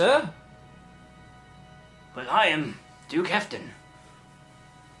you, good sir? But I am Duke Hefton.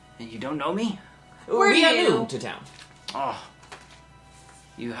 And you don't know me? Where we are are you? new to town. Oh.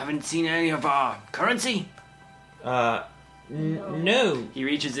 You haven't seen any of our currency? No. He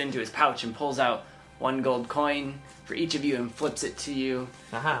reaches into his pouch and pulls out 1 gold coin for each of you and flips it to you.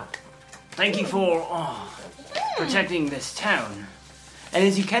 Aha. Thank you for protecting this town. And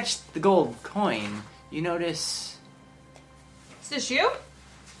as you catch the gold coin, you notice... Is this you?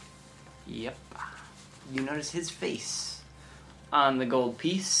 Yep. You notice his face on the gold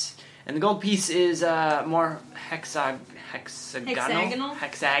piece. And the gold piece is more hexagonal,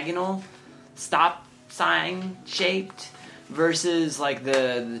 stop sign shaped versus like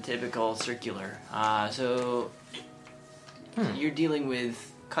the typical circular. So you're dealing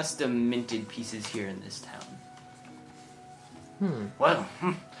with custom minted pieces here in this town. Well,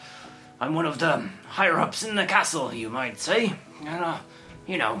 I'm one of the higher ups in the castle, you might say. And,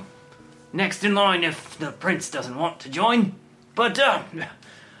 you know, next in line if the prince doesn't want to join. But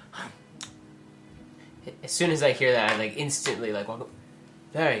As soon as I hear that, I like instantly like walk up.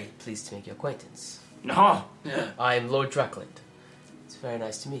 Very pleased to make your acquaintance. No. Yeah. I'm Lord Druckland. It's very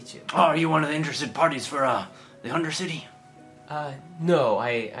nice to meet you. Oh, are you one of the interested parties for the Undercity? No,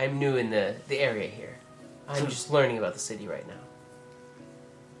 I'm new in the area here. I'm just learning about the city right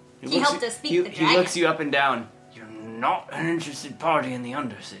now. He helped us beat the He dragon. looks you up and down. You're not an interested party in the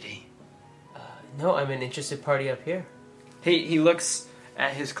Undercity. No, I'm an interested party up here. He looks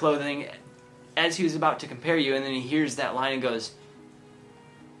at his clothing as he was about to compare you, and then he hears that line and goes,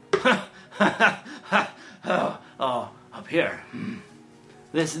 oh, up here.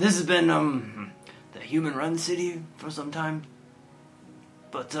 This has been the human-run city for some time,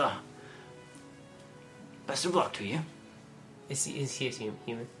 but best of luck to you. Is he a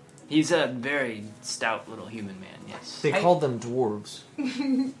human? He's a very stout little human man. Yes. They called them dwarves.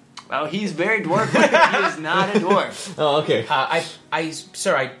 Well, he's very dwarf. He is not a dwarf. Oh, okay.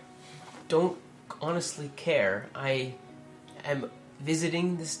 Sir, I don't honestly care. I am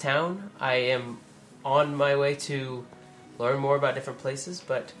visiting this town. I am on my way to learn more about different places,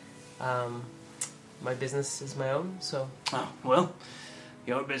 but my business is my own, so... Oh, well,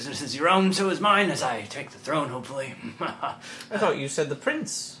 your business is your own, so is mine, as I take the throne, hopefully. I thought you said the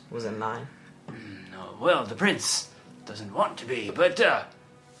prince was in line. No, well, the prince doesn't want to be, but,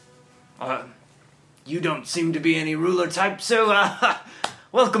 you don't seem to be any ruler type, so,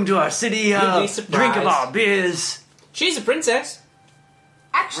 welcome to our city, You'd be surprised. drink of our beers. She's a princess.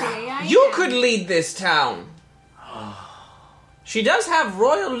 Actually, I You am. could lead this town. She does have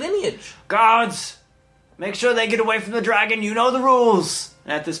royal lineage. Guards, make sure they get away from the dragon, you know the rules.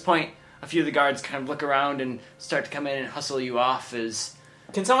 And at this point, a few of the guards kind of look around and start to come in and hustle you off as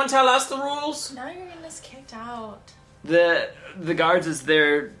Can someone tell us the rules? Now you're getting us kicked out. the guards, as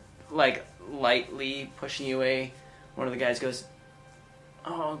they're, like, lightly pushing you away, one of the guys goes,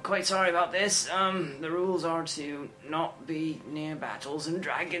 "Oh, quite sorry about this. The rules are to not be near battles and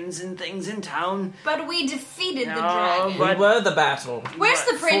dragons and things in town. But we defeated the No, dragon. but- We were the battle Where's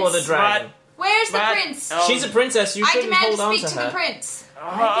the prince? for the dragon. Where's the But- prince? oh, She's a princess. You I shouldn't demand hold to on speak to to her. the prince.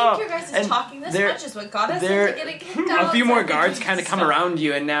 I think your guys' and talking this there- much is what got us there- into getting kicked out. A few more so I think guards we kind of should come stop. around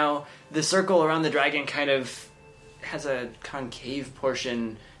you, and now the circle around the dragon kind of has a concave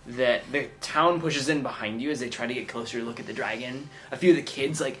portion that the town pushes in behind you as they try to get closer to look at the dragon. A few of the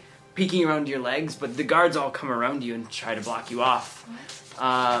kids, like, peeking around your legs, but the guards all come around you and try to block you off.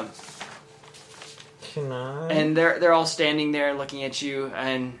 Can I? And they're all standing there looking at you,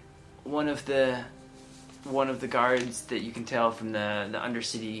 and one of the guards that you can tell from the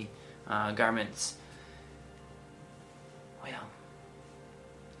Undercity garments. Well,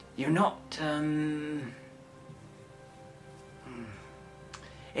 you're not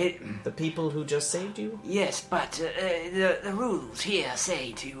The people who just saved you? yes, but the rules here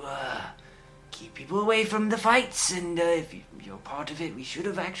say to keep people away from the fights, and if you're part of it, we should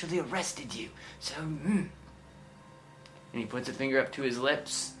have actually arrested you. So, and he puts a finger up to his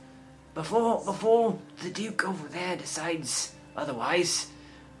lips. Before the Duke over there decides otherwise,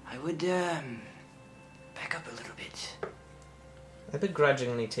 I would back up a little bit. I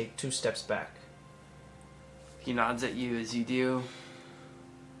begrudgingly take 2 steps back. He nods at you as you do.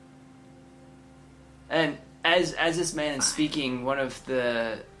 And as this man is speaking, one of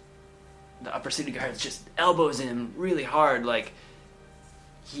the upper city guards just elbows him really hard, like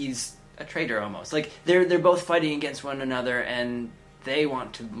he's a traitor almost. Like they're both fighting against one another, and they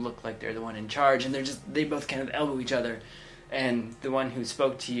want to look like they're the one in charge, and they both kind of elbow each other. And the one who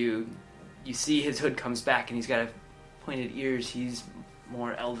spoke to you, you see his hood comes back, and he's got pointed ears. He's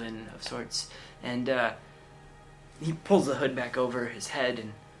more elven of sorts, and he pulls the hood back over his head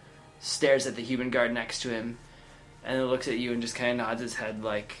and stares at the human guard next to him, and then looks at you and just kind of nods his head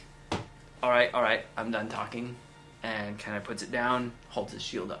like, all right, I'm done talking, and kind of puts it down, holds his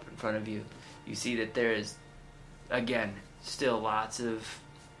shield up in front of you. You see that there is, again, still lots of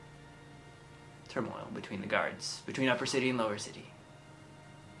turmoil between the guards, between Upper City and Lower City.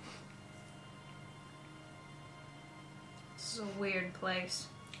 This is a weird place.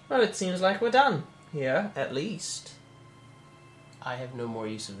 Well, it seems like we're done. Here, at least. I have no more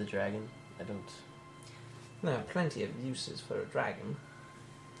use of the dragon. I don't... There are plenty of uses for a dragon.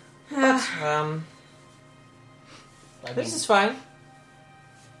 But, I this mean, is fine.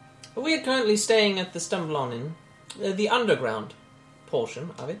 We are currently staying at the Stumble On Inn, the underground portion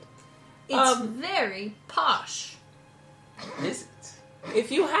of it. It's very posh. is it?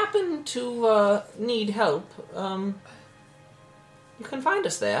 If you happen to need help, you can find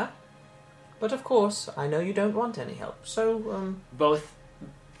us there. But of course, I know you don't want any help, so, Both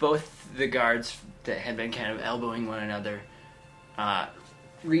the guards that had been kind of elbowing one another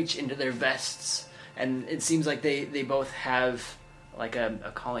reach into their vests and it seems like they both have like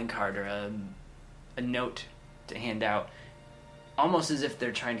a calling card or a note to hand out, almost as if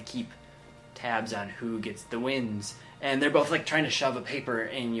they're trying to keep tabs on who gets the wins. And they're both like trying to shove a paper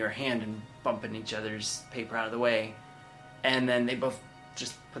in your hand and bumping each other's paper out of the way. And then they both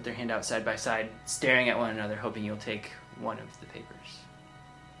just put their hand out side by side, staring at one another, hoping you'll take one of the papers.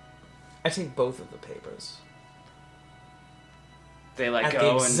 I take both of the papers. They let At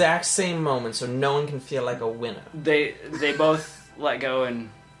go the exact same moment, so no one can feel like a winner. They both let go and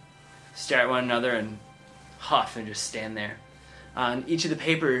stare at one another and huff and just stand there. On each of the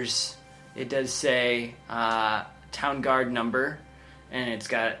papers, it does say town guard number, and it's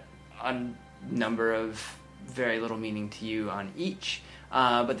got a number of very little meaning to you on each,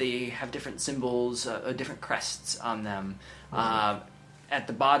 but they have different symbols, different crests on them. At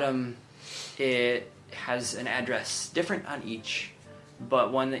the bottom, it has an address different on each,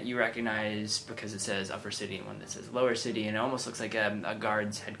 but one that you recognize because it says Upper City and one that says Lower City, and it almost looks like a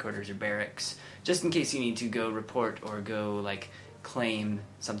guard's headquarters or barracks, just in case you need to go report or go like claim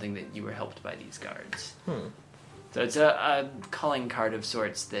something that you were helped by these guards. So it's a calling card of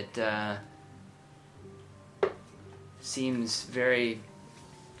sorts that seems very...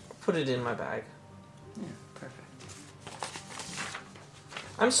 Put it in my bag. Yeah, perfect.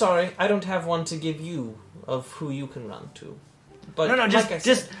 I'm sorry, I don't have one to give you of who you can run to. But No, like I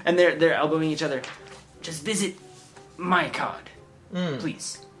just, said, and they're elbowing each other. Just visit my card, Mm.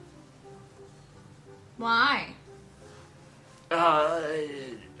 please. Why?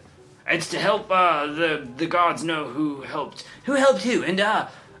 It's to help the gods know who helped who, and Well,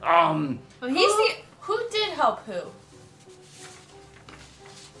 he's the. Who did help who?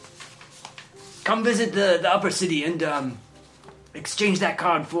 come visit the Upper City and exchange that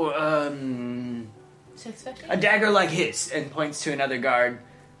card for 650? a dagger like his, and points to another guard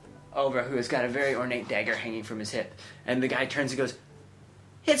over who has got a very ornate dagger hanging from his hip. And the guy turns and goes,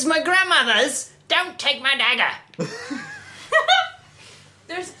 "It's my grandmother's! Don't take my dagger!"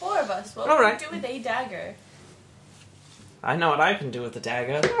 There's 4 of us. What All would right. we do with a dagger? I know what I can do with the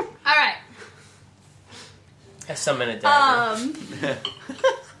dagger. All right. I summon a dagger.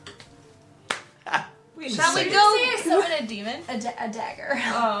 Shall we Did go? you say I summon a demon? A dagger.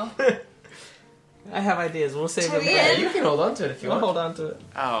 Oh. I have ideas. We'll save them. Yeah, Yeah, later. you can hold on to it if you We'll want. hold on to it.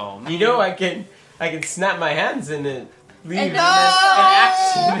 Oh, man. You know I can snap my hands and it leaves and No! then an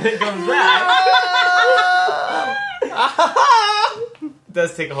action and it comes back. It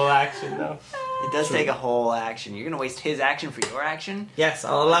does take a whole action though. It does take a whole action. You're gonna waste his action for your action? Yes,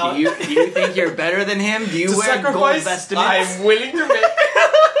 I'll allow Do you think you're better than him? Do you To wear gold sacrifice, vestments? I'm willing to make.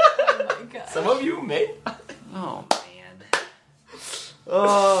 Oh my god. Some of you may. Oh man.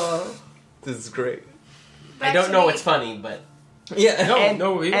 Oh, this is great. I don't know what's funny, but Yeah.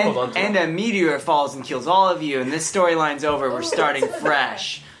 no, we can hold on to and it. a meteor falls and kills all of you, and this storyline's over. We're Ooh, starting that's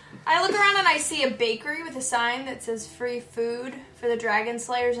fresh. I look around and I see a bakery with a sign that says "Free food for the Dragon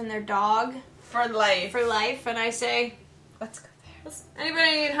Slayers and their dog For life. for life," and I say, Let's go there.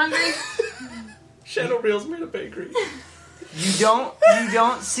 "Anybody need hungry?" Shadow Reel's made a bakery. You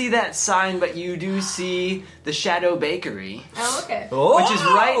don't see that sign, but you do see the Shadow Bakery, Oh, okay. Oh! which is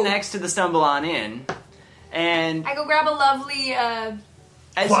right next to the Stumble On Inn. And I go grab a lovely.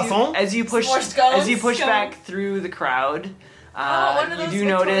 Croissant? as you push S'more scones? as you push back through the crowd, one of you those do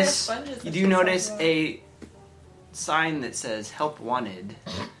Victoria notice sponges you that do she's notice talking a sign that says "Help Wanted"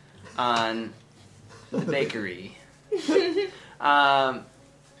 on the bakery.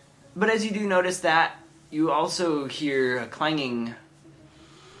 But as you do notice that, you also hear a clanging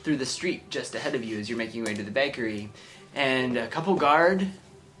through the street just ahead of you as you're making your way to the bakery, and a couple guard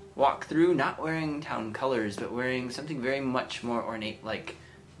walk through, not wearing town colors, but wearing something very much more ornate, like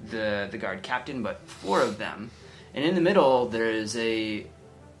the guard captain, but 4 of them. And in the middle, there is a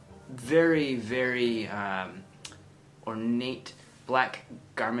very, very ornate, black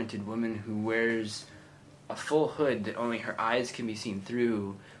garmented woman who wears a full hood that only her eyes can be seen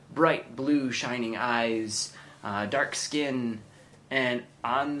through, bright blue shining eyes, dark skin, and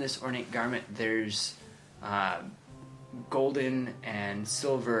on this ornate garment there's golden and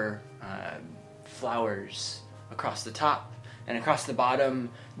silver flowers across the top, and across the bottom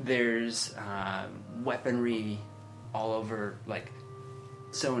there's weaponry all over, like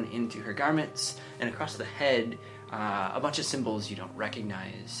sewn into her garments, and across the head a bunch of symbols you don't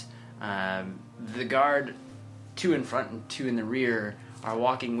recognize. The guard, 2 in front and 2 in the rear, are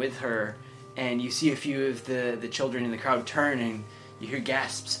walking with her, and you see a few of the children in the crowd turn, and you hear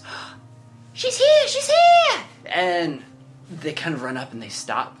gasps, "She's here! She's here!" And they kind of run up and they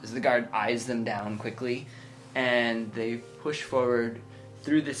stop as the guard eyes them down quickly, and they push forward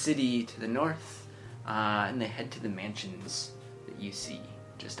through the city to the north, and they head to the mansions that you see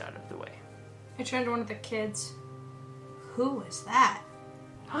just out of the way. I turned to one of the kids. Who is that?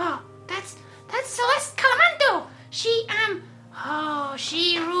 Oh, that's Celeste Calamanto.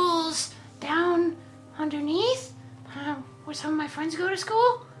 She rules down underneath, where some of my friends go to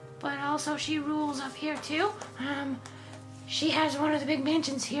school, but also she rules up here too. She has one of the big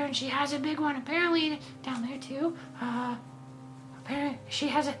mansions here, and she has a big one apparently down there too. Apparently she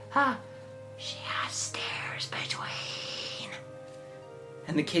has stairs between.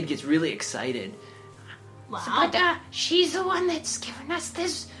 And the kid gets really excited. Wow. But she's the one that's given us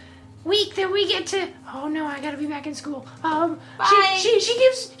this week that we get to. Oh no, I gotta be back in school. Bye. She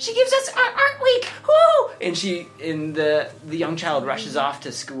gives us art week. Woo! And the young child rushes off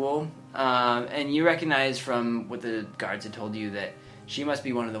to school, and you recognize from what the guards had told you that she must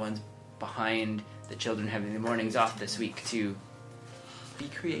be one of the ones behind the children having the mornings off this week to be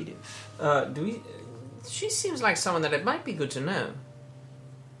creative. She seems like someone that it might be good to know.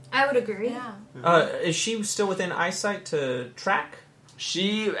 I would agree. Yeah. Is she still within eyesight to track?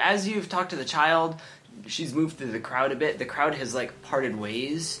 She, as you've talked to the child, she's moved through the crowd a bit. The crowd has parted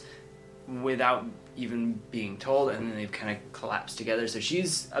ways without even being told, and then they've kind of collapsed together. So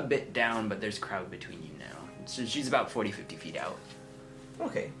she's a bit down, but there's crowd between you now. So she's about 40, 50 feet out.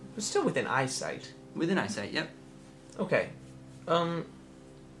 Okay, but still within eyesight. Within eyesight, yep. Okay.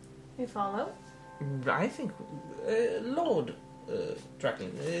 We follow. I think, Lord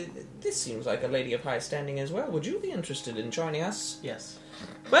Draklin, this seems like a lady of high standing as well. Would you be interested in joining us? Yes.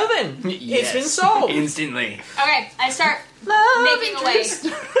 Well then, Yes. it's been solved. Instantly. Okay, I start making a way.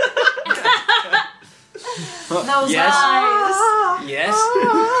 Those Yes. eyes. Yes.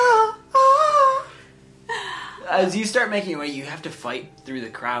 As you start making your way, you have to fight through the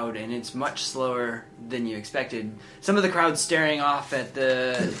crowd, and it's much slower than you expected. Some of the crowd's staring off at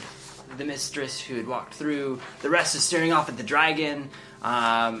the mistress who had walked through. The rest is staring off at the dragon.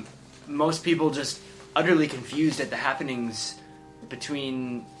 Most people just utterly confused at the happenings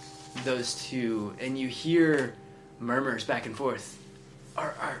between those two, and you hear murmurs back and forth.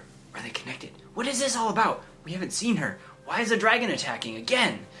 Are they connected? What is this all about? We haven't seen her. Why is a dragon attacking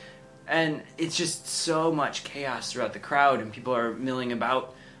again? And it's just so much chaos throughout the crowd, and people are milling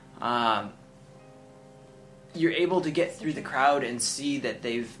about. You're able to get through the crowd and see that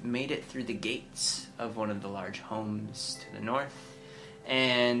they've made it through the gates of one of the large homes to the north.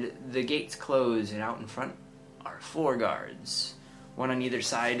 And the gates close, and out in front are 4 guards. One on either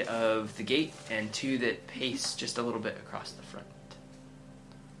side of the gate, and 2 that pace just a little bit across the front.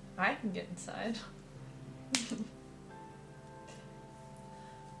 I can get inside.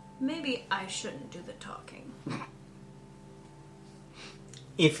 Maybe I shouldn't do the talking.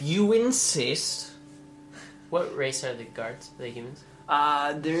 If you insist. What race are the guards? Are they humans?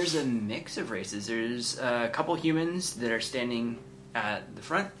 There's a mix of races. There's a couple humans that are standing at the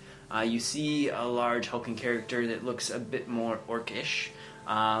front. You see a large hulking character that looks a bit more orcish.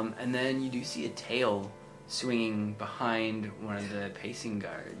 And then you do see a tail swinging behind one of the pacing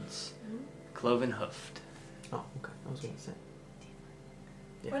guards. Cloven hoofed. Oh, okay. I was going to say.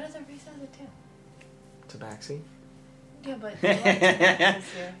 Yeah. What are the reasons of the tail? Tabaxi. Yeah, but the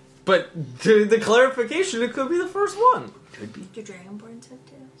is here. But the clarification, it could be the first one. Could be. Do dragonborns have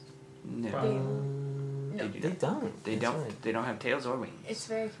tails? No. No. They They don't. They That's don't. right. They don't have tails or wings. It's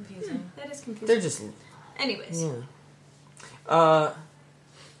very confusing. That is confusing. They're just. Anyways. Yeah.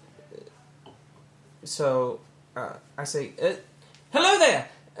 So, I say, hello there.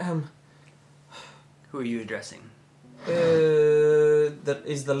 Who are you addressing?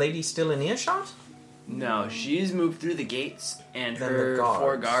 Is the lady still in earshot? No, she's moved through the gates, and Then her the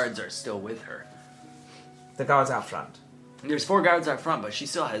 4 guards. guards are still with her. The guards out front. There's 4 guards out front, but she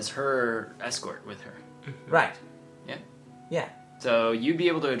still has her escort with her. Right. Yeah. Yeah. So you'd be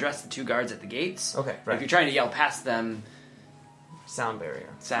able to address the 2 guards at the gates. Okay. Right. If you're trying to yell past them, Sound barrier.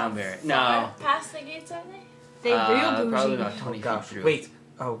 sound barrier. No. Far past the gates, are they? They real bougie. Probably about Oh 20 feet gosh. through. Wait.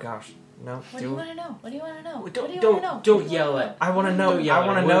 Oh gosh. No. What do you want to know? What do you want to know? Don't- what do you don't- want to know? don't What do you yell wanna at- I want to know. Don't yell I at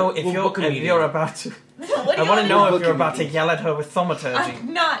want to her. know We'll if book a if meeting. you're about to. know? What do I you want to wanna know if Book you're a about to meeting. yell at her with thaumaturgy.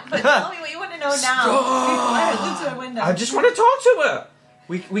 I'm not, but tell me what you want to know now. Before I look to the window. I just want to talk to her.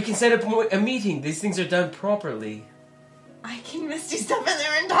 We can set up a meeting. These things are done properly. I can misty step in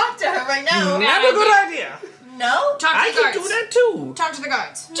there and talk to her right now. Not a good idea. No? Talk to I the can guards. do that too. Talk to the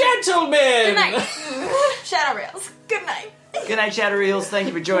guards. Gentlemen. Good night. Shadow Rails. Good night. Good night, Chattereels. Thank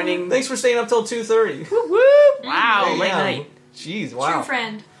you for joining. Thanks for staying up till 2:30. Wow, late night. Jeez, wow. True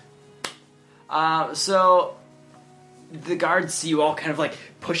friend. So the guards see you all kind of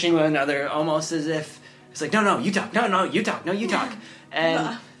pushing one another, almost as if it's no, you talk, no, you talk, no, you talk.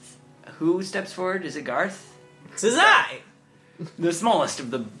 And Who steps forward? Is it Garth? This is I. The smallest of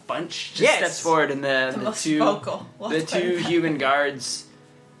the bunch just Yes. steps forward, and the most two vocal. the two human guards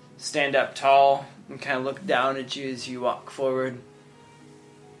stand up tall and kind of look down at you as you walk forward.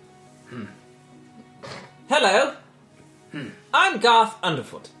 Hello. I'm Garth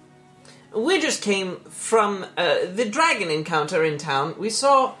Underfoot. We just came from the dragon encounter in town. We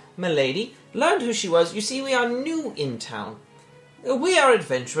saw Milady, learned who she was. You see, we are new in town. We are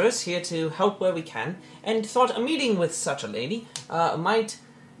adventurers, here to help where we can, and thought a meeting with such a lady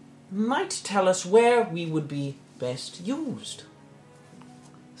might tell us where we would be best used.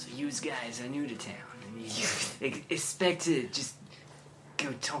 So you guys are new to town, and you expect to just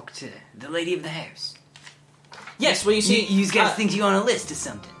go talk to the lady of the house. Yes, well, you see... You guys think you're on a list or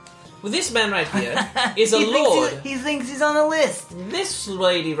something? Well, this man right here is a He thinks lord. he thinks he's on a list. This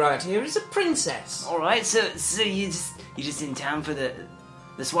lady right here is a princess. All right, so you just in town for the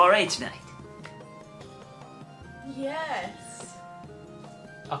soiree tonight? Yes.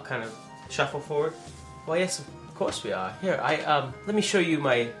 I'll kind of shuffle forward. Well, yes, of course we are. Here, let me show you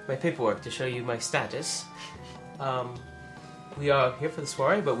my paperwork to show you my status. We are here for the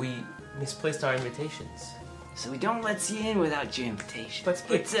soiree, but we misplaced our invitations. So we don't let you in without your invitation. But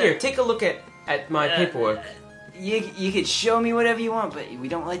here, take a look at my paperwork. You could show me whatever you want, but we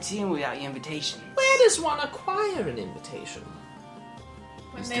don't let you in without your invitation. Where does one acquire an invitation?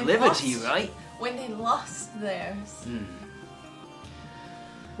 When It's they delivered lost- to you, right? When they lost theirs.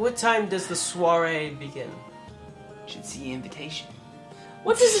 What time does the soiree begin? Should see your invitation.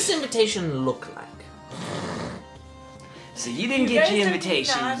 What does this invitation look like? So you didn't You get guys your are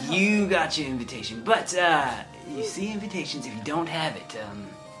invitation. not You got your invitation, but you see invitations. If you don't have it,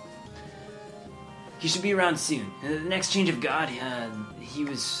 he should be around soon. The next change of guard, he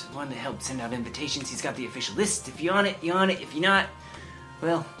was one that helped send out invitations. He's got the official list. If you're on it, you're on it. If you're not,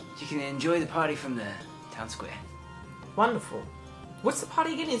 well, you can enjoy the party from the town square. Wonderful. What's the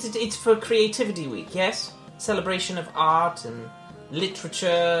party again? It's for Creativity Week, yes? Celebration of art and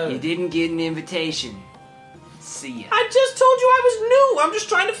literature. You didn't get an invitation. See ya. I just told you I was new. I'm just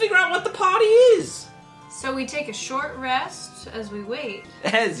trying to figure out what the party is. So we take a short rest as we wait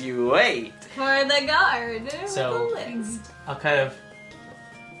As you wait. for the guard So- with the list. I'll kind of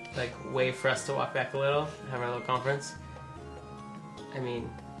like wait for us to walk back a little, have our little conference. I mean,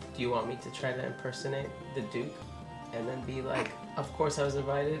 do you want me to try to impersonate the Duke and then be like, of course I was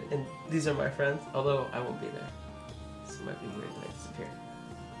invited and these are my friends, although I won't be there. So it might be weird that I disappear.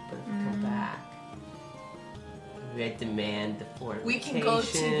 But if we come back, we demand the fortifications. We can go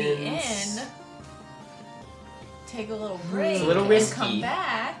to the inn, take a little break, It's a little and risky. come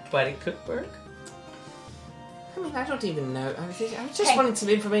back. But it could work. I mean, I don't even know. I was just Hey. wanting some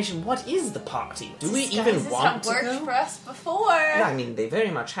information. What is the party? Do we even Disguises want have to worked go? for us before. Yeah, I mean, they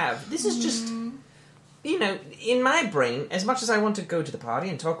very much have. This is just, you know, in my brain, as much as I want to go to the party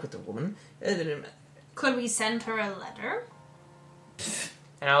and talk with the woman, Could we send her a letter?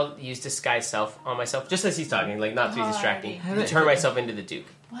 And I'll use disguise self on myself, just as he's talking, like not to be distracting. Alrighty. To turn myself into the Duke.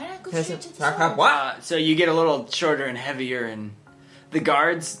 Why not go Has straight it- to the source? what? So you get a little shorter and heavier, and the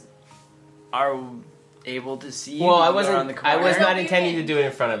guards are able to see you. Well, I You are wasn't. on the I was corner. not No, intending you to do it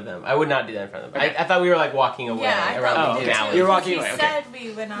in front of them. I would not do that in front of them. Okay. I thought we were like walking away Yeah, I around thought the we okay. did alley. too. You're walking He away, okay. said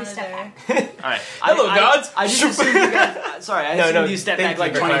we went out We of step there. All right. Hello, guards. I just assumed you guys. Sorry, I No, assumed no, you stepped thank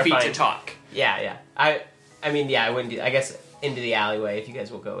back you like for 20 feet to clarifying. talk. Yeah. I mean, yeah. I wouldn't do. I guess into the alleyway if you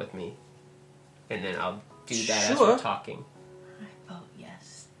guys will go with me, and then I'll do that as Sure. we're talking. Oh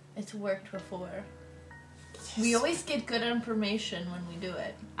yes, it's worked before. We always get good information when we do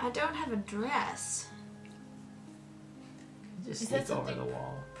it. I don't have a dress. Just Is that sneak over something- the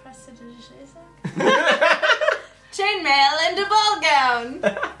wall. Chainmail and a ball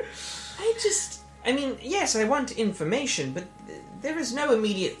gown. I mean, yes, I want information, but there is no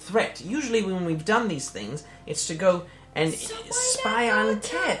immediate threat. Usually when we've done these things, it's to go and So why spy not go on to a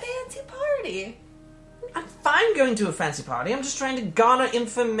Ted. fancy party? I'm fine going to a fancy party. I'm just trying to garner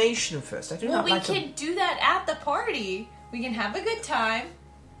information first. I do Well, not we like can do that at the party. We can have a good time,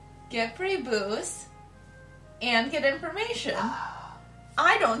 get free booze, and get information.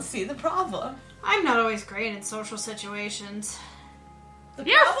 I don't see the problem. I'm not always great in social situations. The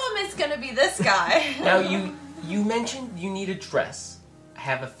problem is going to be this guy. Now you mentioned you need a dress. I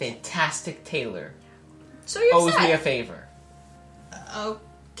have a fantastic tailor. So you're Owes me a set. favor.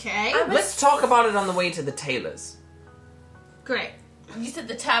 Okay. Let's talk about it on the way to the tailor's. Great. You said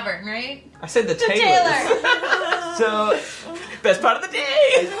the tavern, right? I said the, The tailor's. tailor. So Best part of the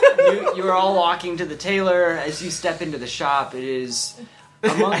day! you are all walking to the tailor. As you step into the shop, it is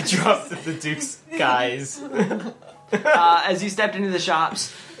among, I dropped the Duke's guys. as you stepped into the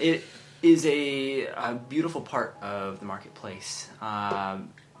shops, it is a beautiful part of the marketplace.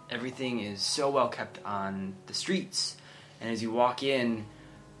 Everything is so well kept on the streets, and as you walk in,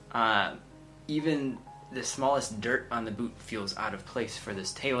 even the smallest dirt on the boot feels out of place for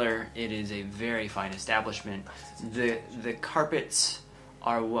this tailor. It is a very fine establishment. The carpets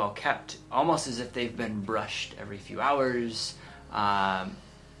are well kept, almost as if they've been brushed every few hours.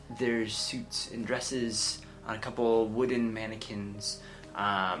 There's suits and dresses on a couple wooden mannequins,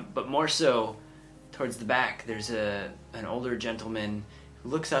 but more so towards the back there's an older gentleman who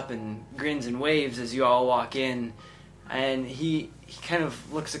looks up and grins and waves as you all walk in, and he kind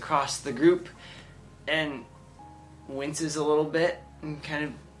of looks across the group and winces a little bit and kind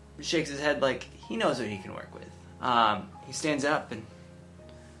of shakes his head like he knows what he can work with. He stands up and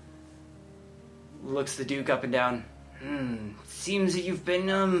looks the Duke up and down. Seems that you've been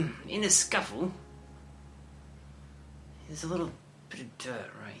in a scuffle. There's a little bit of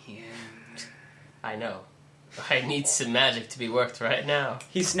dirt right here. I know. I need some magic to be worked right now.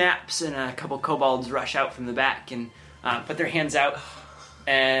 He snaps, and a couple kobolds rush out from the back and put their hands out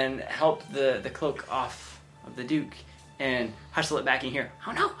and help the cloak off of the Duke and hustle it back in here.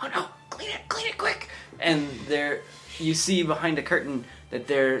 Oh no, clean it quick. And you see behind a curtain that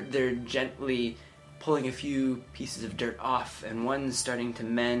they're gently pulling a few pieces of dirt off, and one's starting to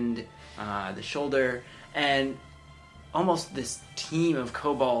mend the shoulder, and almost this team of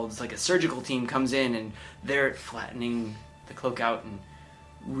kobolds, like a surgical team, comes in, and they're flattening the cloak out and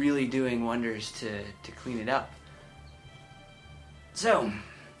really doing wonders to clean it up. So,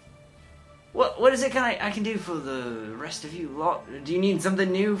 what is it I can do for the rest of you lot? Do you need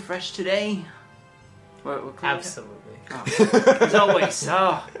something new, fresh today? What Absolutely. As always.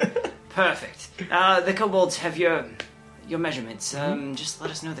 Oh, perfect. The kobolds have your measurements. Just let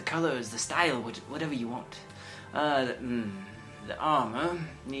us know the colors, the style, whatever you want. The armor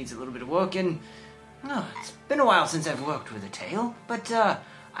needs a little bit of work, and it's been a while since I've worked with a tail, but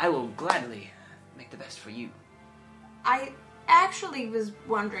I will gladly make the best for you. I actually was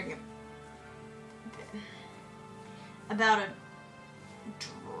wondering about a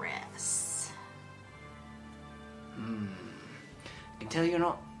dress. I can tell you're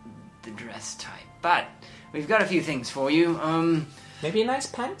not the dress type, but we've got a few things for you. Maybe a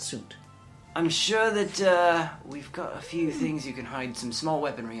nice pantsuit. I'm sure that we've got a few things you can hide some small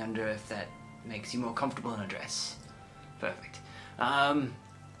weaponry under if that makes you more comfortable in a dress. Perfect. I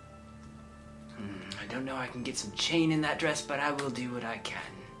don't know I can get some chain in that dress, but I will do what I can.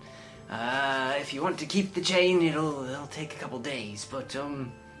 If you want to keep the chain, it'll take a couple days, but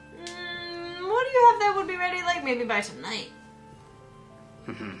What do you have that would be ready, like, maybe by tonight?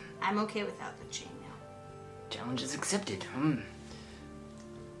 I'm okay without the chain now. Challenge is accepted.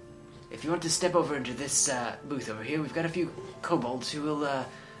 If you want to step over into this booth over here, we've got a few kobolds who will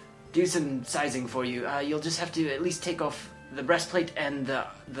do some sizing for you. You'll just have to at least take off the breastplate and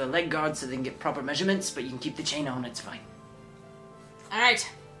the leg guard so they can get proper measurements, but you can keep the chain on, it's fine. Alright.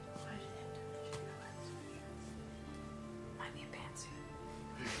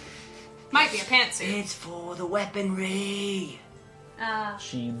 Might be a pantsuit. It's for the weaponry.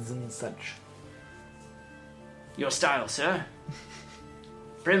 Sheaths and such. Your style, sir.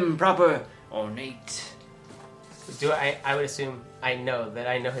 Prim, proper, ornate. I would assume I know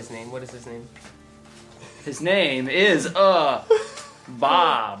his name. What is his name? His name is Bob.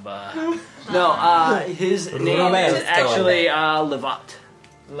 No, his name is actually Levat.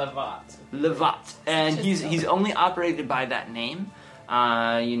 Levat, and he's only operated by that name.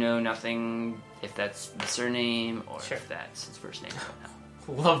 Nothing if that's the surname or if that's his first name.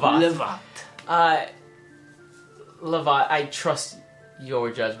 Levat. Levat, I trust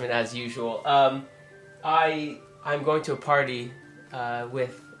your judgment as usual. I'm going to a party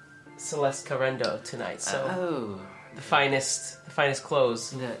with Celeste Carendo tonight, so the finest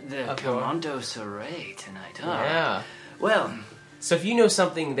clothes. The Commando Soiree tonight, huh? Yeah. Well, so if you know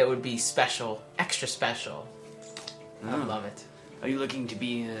something that would be special, extra special, I'd love it. Are you looking to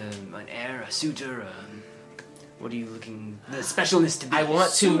be an heir, a suitor? What are you looking the specialness to be? I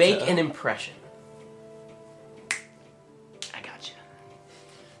want to make an impression. I gotcha.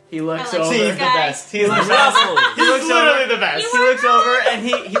 He looks I like over. this guy. He looks over. He looks over. The best. He looks over and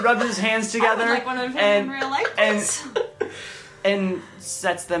he rubs his hands together. I would like one of him and, in real life, and, please. and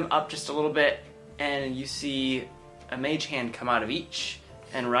sets them up just a little bit, and you see a mage hand come out of each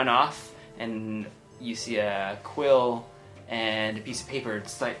and run off, and you see a quill and a piece of paper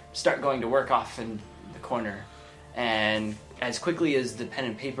start going to work off in the corner, and as quickly as the pen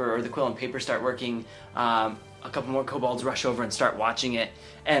and paper or the quill and paper start working, a couple more kobolds rush over and start watching it,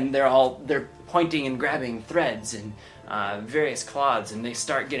 and they're pointing and grabbing threads and various cloths, and they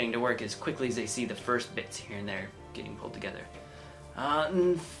start getting to work as quickly as they see the first bits here and there getting pulled together.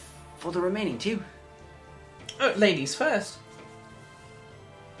 And for the remaining two, Ladies first.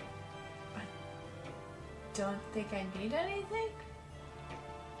 Don't think I need anything.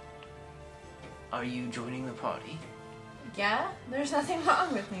 are you joining the party? Yeah, there's nothing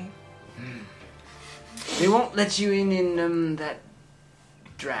wrong with me. They won't let you in that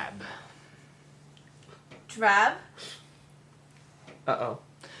drab. Drab? Uh-oh.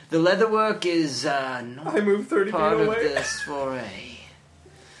 The leatherwork is not I moved 30 part feet of away. this foray.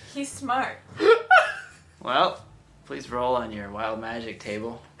 He's smart. Well, please roll on your wild magic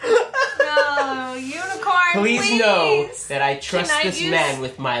table. No, unicorn, Please know that I trust I this use- man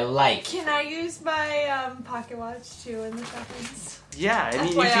with my life. Can I use my pocket watch too in the seconds? Yeah, I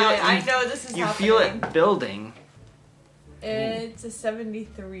mean, FYI, I know this is you happening. feel it building. It's a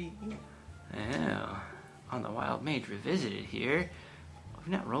 73. Oh, on the Wild Mage Revisited here, we've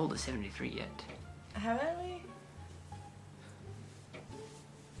not rolled a 73 yet. Haven't we?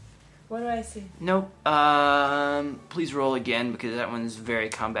 What do I see? Nope. Please roll again because that one's very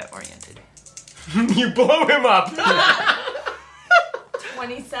combat oriented. You blow him up.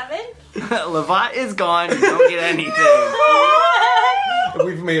 27? Levat is gone. You don't get anything.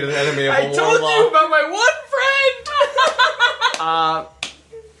 We've made an enemy of a I told you warlock. about my one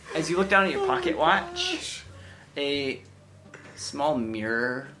friend. As you look down at your pocket watch, a small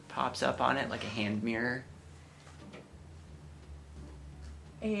mirror pops up on it, like a hand mirror.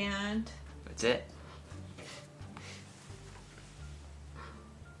 And That's it.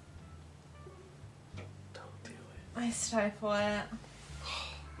 I stifle it.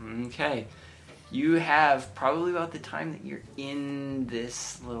 Okay. You have probably about the time that you're in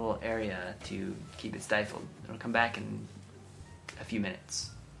this little area to keep it stifled. It'll come back in a few minutes.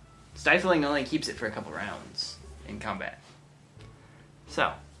 Stifling only keeps it for a couple rounds in combat.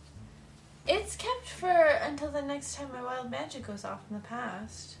 So, It's kept for until the next time my wild magic goes off in the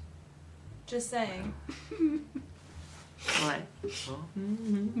past. Just saying. what?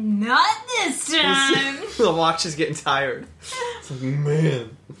 Not this time. The watch is getting tired. It's like,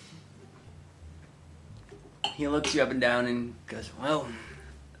 man. He looks you up and down and goes, well,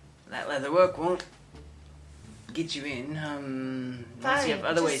 that leather work won't get you in. Unless you have Fine,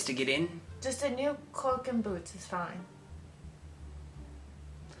 other just- ways to get in. Just a new cloak and boots is fine.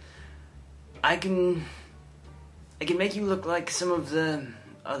 I can make you look like some of the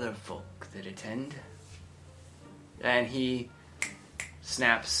other folk that attend. And he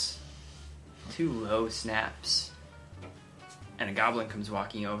snaps 2 low snaps. And a goblin comes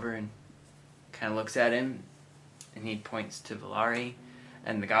walking over and kind of looks at him. And he points to Valari.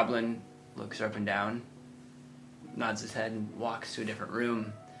 And the goblin looks her up and down, nods his head, and walks to a different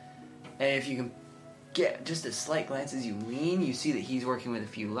room. And if you can get just a slight glance as you lean, you see that he's working with a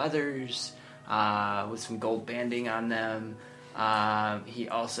few leathers, with some gold banding on them. He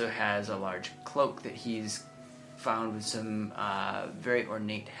also has a large cloak that he's found with some very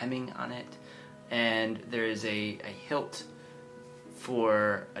ornate hemming on it. And there is a hilt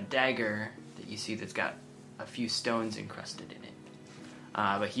for a dagger that you see that's got a few stones encrusted in it.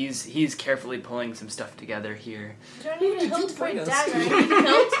 But he's carefully pulling some stuff together here. You don't need a hilt for a bring us? dagger. You need a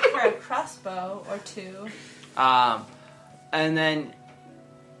hilt for a crossbow or 2. And then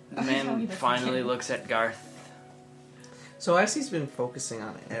the Oh, man tell me that's finally okay. looks at Garth. So as he's been focusing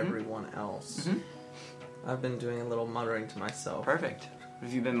on everyone else, Mhm. I've been doing a little muttering to myself. Perfect. What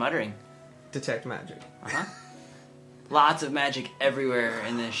have you been muttering? Detect magic. Uh-huh. Lots of magic everywhere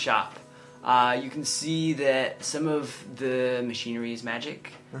in this shop. You can see that some of the machinery is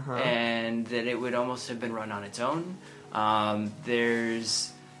magic, Uh-huh. and that it would almost have been run on its own.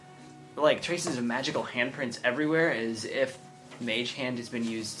 There's like traces of magical handprints everywhere, as if Mage Hand has been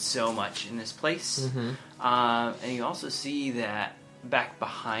used so much in this place. And you also see that back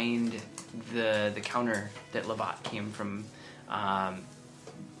behind the counter that Levat came from,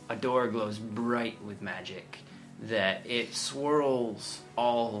 a door glows bright with magic, that it swirls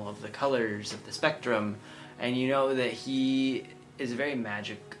all of the colors of the spectrum, and you know that he is a very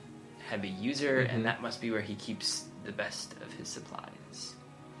magic heavy user, and that must be where he keeps the best of his supplies.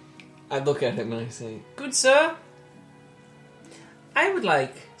 I look at him and I say, "Good sir, I would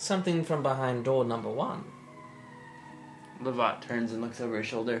like something from behind door number 1. Levat turns and looks over his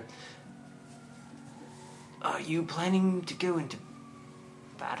shoulder. Are you planning to go into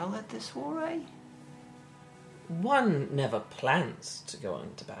battle at this foray? One never plans to go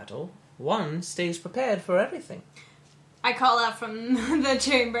into battle. One stays prepared for everything. I call out from the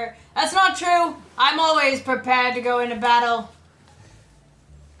chamber. That's not true. I'm always prepared to go into battle.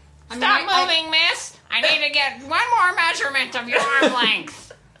 Stop moving, miss! I need to get one more measurement of your arm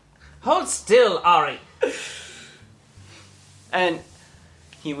length. Hold still, Ari. And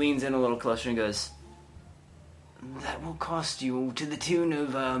he leans in a little closer and goes, that will cost you to the tune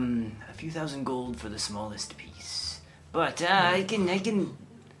of a few thousand gold for the smallest piece. But I can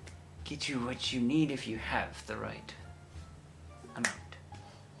get you what you need if you have the right amount.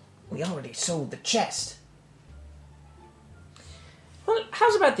 We already sold the chest. Well,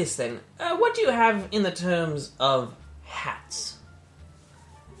 how's about this then? What do you have in the terms of hats?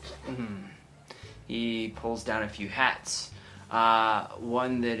 He pulls down a few hats.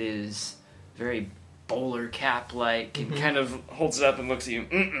 One that is very bowler cap like and kind of holds it up and looks at you.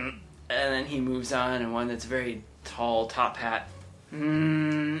 And then he moves on, and one that's very tall top hat.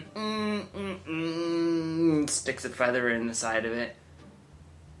 Sticks a feather in the side of it.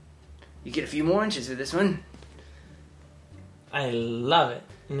 You get a few more inches with this one. I love it.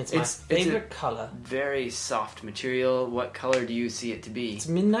 And it's my favorite color. Very soft material. What color do you see it to be? It's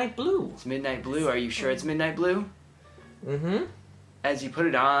midnight blue. It's midnight blue. Are you sure it's midnight blue? Mm-hmm. As you put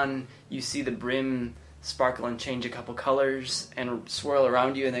it on, you see the brim sparkle and change a couple colors and swirl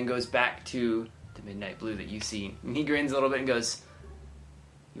around you and then goes back to the midnight blue that you see. And he grins a little bit and goes,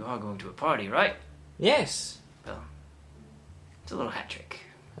 you are going to a party, right? Yes. Well, it's a little hat trick.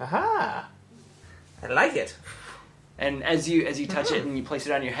 Aha. I like it. And as you touch it and you place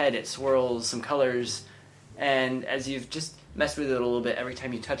it on your head, it swirls some colors. And as you've just messed with it a little bit, every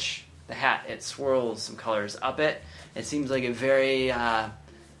time you touch the hat, it swirls some colors up it. It seems like a very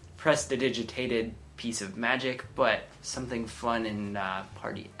prestidigitated piece of magic, but something fun and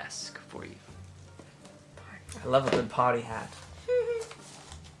party-esque for you. I love a good party hat.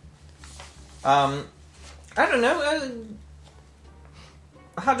 I don't know.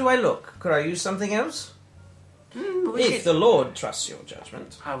 How do I look? Could I use something else? If the Lord trusts your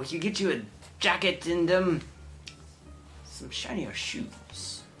judgment. We could get you a jacket and some shinier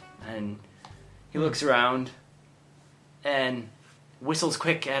shoes. And he looks around and whistles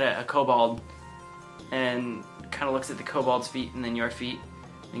quick at a kobold and kind of looks at the kobold's feet and then your feet.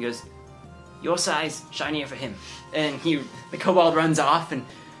 And he goes, your size, shinier for him. And the kobold runs off and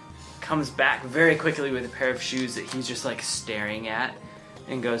comes back very quickly with a pair of shoes that he's just like staring at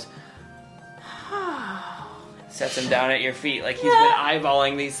and goes, sets him down at your feet like he's been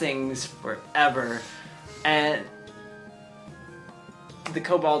eyeballing these things forever. And the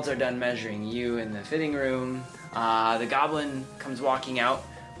kobolds are done measuring you in the fitting room. The goblin comes walking out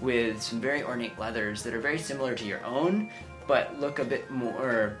with some very ornate leathers that are very similar to your own, but look a bit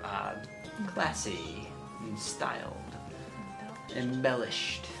more classy and styled,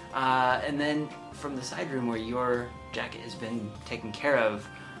 embellished. And then from the side room where your jacket has been taken care of,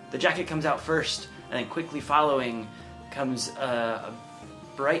 the jacket comes out first, and then quickly following comes a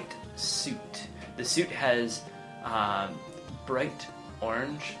bright suit. The suit has bright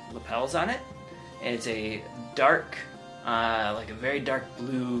orange lapels on it, and it's a dark, like a very dark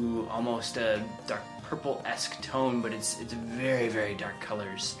blue, almost a dark purple-esque tone, but it's very, very dark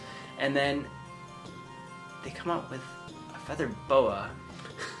colors. And then they come out with a feathered boa,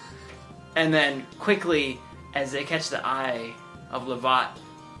 and then quickly, as they catch the eye of Lovat,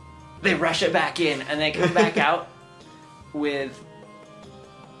 they rush it back in, and they come back out with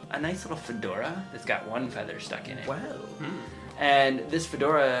a nice little fedora that's got one feather stuck in it. Wow. And this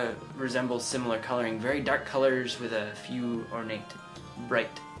fedora resembles similar coloring, very dark colors with a few ornate,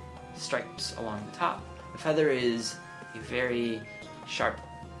 bright stripes along the top. The feather is a very sharp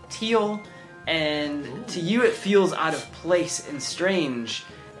teal, and to you it feels out of place and strange,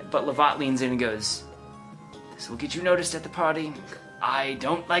 but Lovat leans in and goes, this will get you noticed at the party. I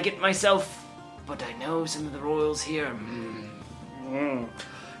don't like it myself, but I know some of the royals here.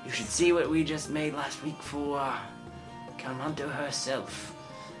 You should see what we just made last week for Calmanto herself.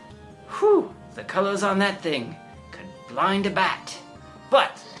 Whew, the colors on that thing could blind a bat.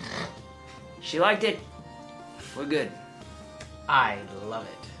 But she liked it. We're good. I love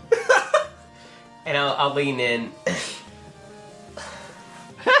it. And I'll lean in.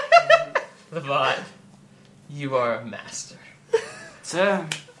 Lovat, you are a master. Sir,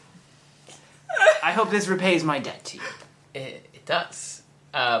 I hope this repays my debt to you. It does.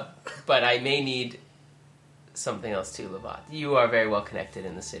 But I may need something else too, Lovat. You are very well connected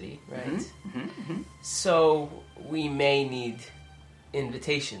in the city, right? So we may need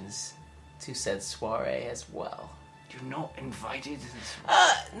invitations to said soiree as well. You're not invited?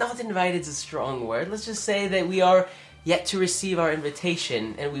 Not invited is a strong word. Let's just say that we are yet to receive our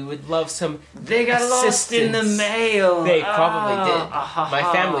invitation, and we would love some They got lost in the assistance." mail. They probably did. Ah, My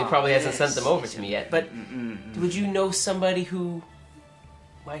family probably hasn't yes, sent them over yes. to me yet. But would you know somebody who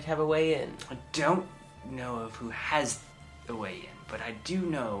might have a way in? I don't know of who has a way in, but I do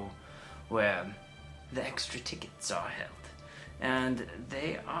know where the extra tickets are held. And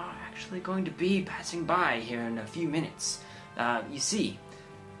they are actually going to be passing by here in a few minutes. You see,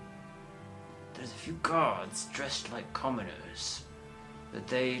 there's a few guards dressed like commoners, but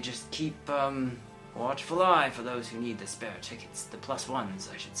they just keep watchful eye for those who need the spare tickets, the plus ones,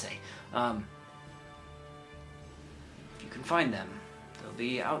 I should say. If you can find them, they'll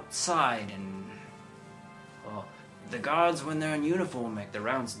be outside, and well, the guards, when they're in uniform, make the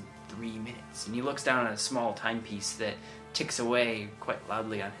rounds in 3 minutes. And he looks down at a small timepiece that ticks away quite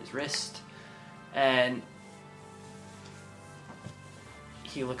loudly on his wrist, and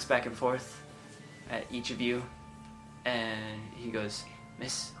he looks back and forth at each of you, and he goes,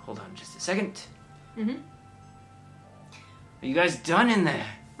 "Miss, hold on just a second. Mm-hmm. Are you guys done in there?"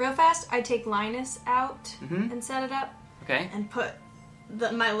 Real fast, I take Linus out Mhm. and set it up Okay. and put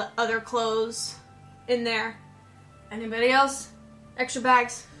my other clothes in there. Anybody else? Extra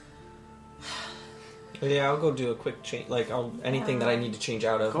bags? Yeah, I'll go do a quick change. Like, anything that I need to change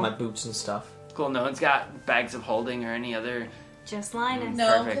out of Cool. my boots and stuff. Cool. No one's got bags of holding or any other. Just Linus. No,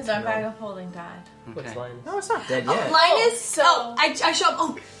 Perfect, because our no. bag of holding died. What's Okay. Linus? No, it's not dead Oh, yet. Linus. Oh, so- I show up.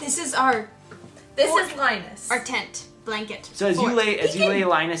 Oh, this is our This is Linus. our tent blanket. So as you Fort. lay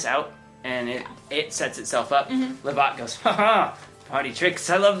Linus out, and it sets itself up, Levant goes, "Ha ha! Party tricks!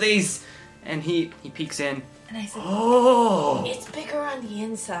 I love these!" And he peeks in. And I said, Oh! it's bigger on the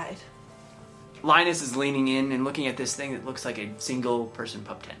inside. Linus is leaning in and looking at this thing that looks like a single person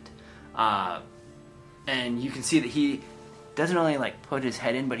pup tent. And you can see that he doesn't only like put his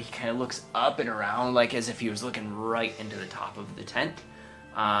head in, but he kind of looks up and around like as if he was looking right into the top of the tent.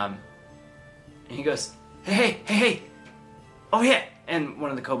 And he goes, hey, oh yeah. And one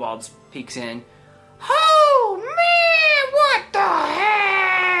of the kobolds peeks in. Oh man, what the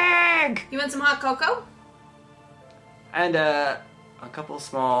heck? You want some hot cocoa? And a couple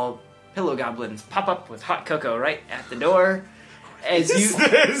small pillow goblins pop up with hot cocoa right at the door. As you,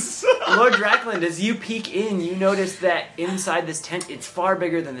 Lord Drackland, as you peek in, you notice that inside this tent, it's far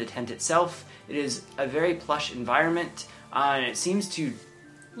bigger than the tent itself. It is a very plush environment, and it seems to kind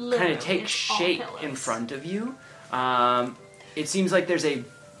Literally, of take it's all shape pillows. in front of you. It seems like there's a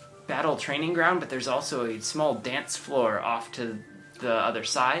battle training ground, but there's also a small dance floor off to the other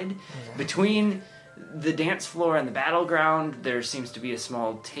side. Between the dance floor and the battleground, there seems to be a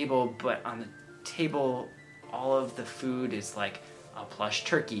small table, but on the table, all of the food is like a plush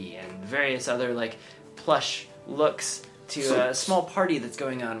turkey and various other like plush looks to a small party that's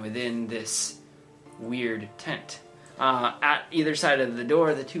going on within this weird tent. At either side of the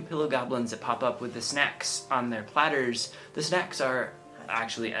door, the two pillow goblins that pop up with the snacks on their platters. The snacks are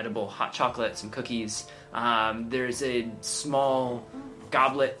actually edible hot chocolate, some cookies. There's a small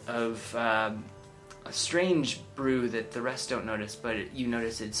goblet of a strange brew that the rest don't notice, but you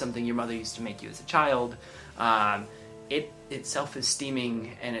notice it's something your mother used to make you as a child. It itself is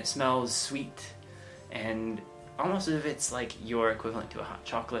steaming, and it smells sweet, and almost as if it's like your equivalent to a hot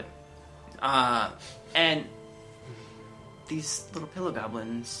chocolate. And these little pillow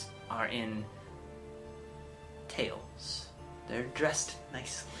goblins are in tails. They're dressed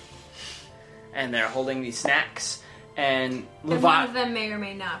nicely, and they're holding these snacks. And And one of them may or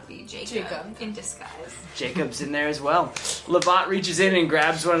may not be Jacob. Jacob. In disguise. Jacob's in there as well. Levant reaches in and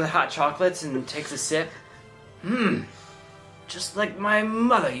grabs one of the hot chocolates and takes a sip. Just like my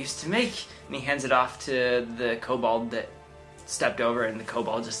mother used to make. And he hands it off to the kobold that stepped over, and the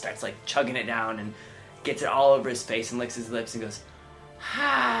kobold just starts like chugging it down and gets it all over his face and licks his lips and goes,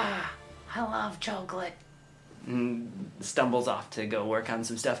 "Ah, I love chocolate." And stumbles off to go work on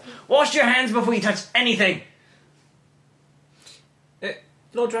some stuff. Wash your hands before you touch anything.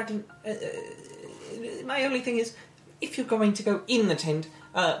 Lord Dragon, my only thing is, if you're going to go in the tent,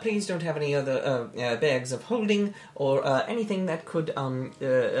 please don't have any other bags of holding or anything that could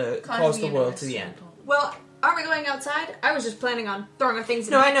cause the world to the end. Well, aren't we going outside? I was just planning on throwing our things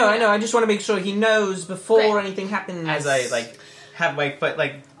in. No, I know. I just want to make sure he knows before Great. anything happens. As I like have my foot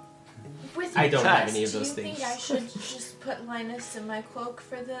like With I your don't have chest, any of those do you things. think I should just put Linus in my cloak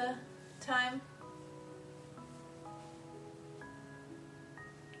for the time?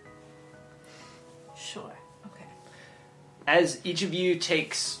 Sure. Okay. As each of you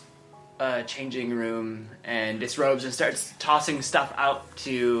takes a changing room and disrobes and starts tossing stuff out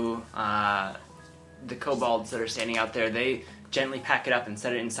to the kobolds that are standing out there, they gently pack it up and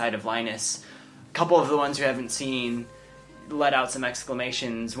set it inside of Linus. couple of the ones who haven't seen let out some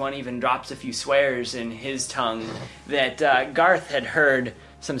exclamations. One even drops a few swears in his tongue that Garth had heard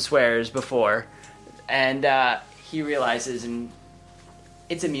some swears before. And he realizes, and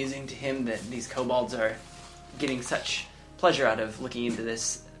it's amusing to him that these kobolds are getting such pleasure out of looking into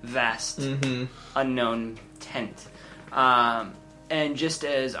this vast, unknown tent. And just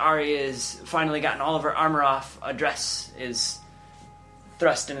as Arya's finally gotten all of her armor off, a dress is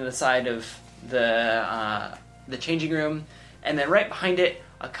thrust into the side of the changing room, and then right behind it,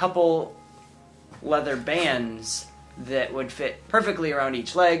 a couple leather bands that would fit perfectly around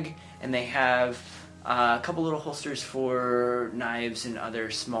each leg, and they have a couple little holsters for knives and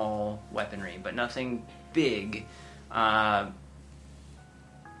other small weaponry, but nothing big.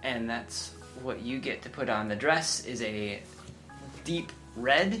 And that's what you get to put on. The dress is a deep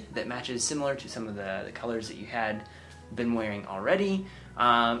red that matches similar to some of the colors that you had been wearing already.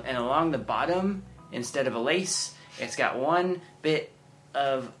 And along the bottom, instead of a lace, it's got one bit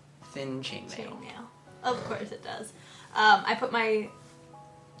of thin chainmail. Chainmail. Of course it does. I put my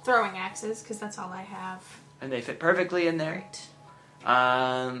throwing axes, because that's all I have. And they fit perfectly in there.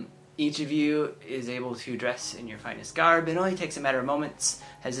 Each of you is able to dress in your finest garb. It only takes a matter of moments,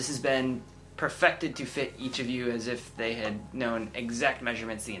 as this has been perfected to fit each of you as if they had known exact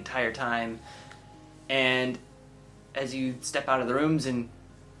measurements the entire time. And as you step out of the rooms and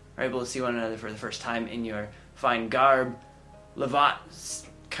are able to see one another for the first time in your fine garb, Levat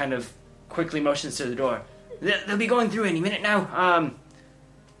kind of quickly motions to the door. They'll be going through any minute now.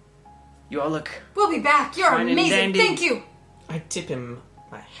 You all look... We'll be back. You're fine and amazing. dandy. Thank you. I tip him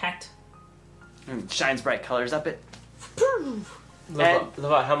my hat. And shines bright colors up it.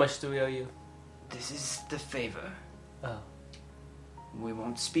 Levat, how much do we owe you? This is the favor. Oh, We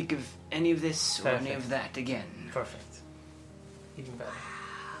won't speak of any of this or any Perfect. of that again. perfect. Even better.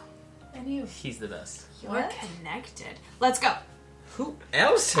 And you. He's the best. You're connected. Let's go. Who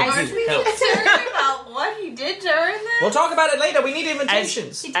else I has just- you helped? Concerned about what he did during this? We'll talk about it later. We need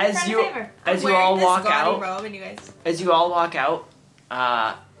invitations. He did As Fred a you favor. as you Wearing all this walk gaudy out, robe and you guys. as you all walk out,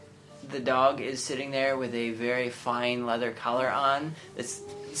 the dog is sitting there with a very fine leather collar on. That's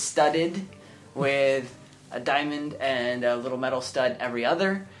studded with a diamond and a little metal stud every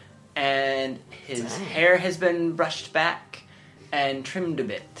other, and his Dang. hair has been brushed back and trimmed a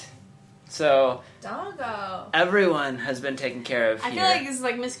bit. So Doggo. everyone has been taken care of I here. feel like this is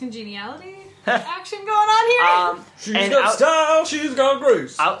like miscongeniality action going on here. She's And got out- style. She's got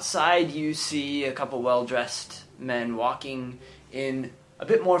grace. Outside, you see a couple well-dressed men walking in a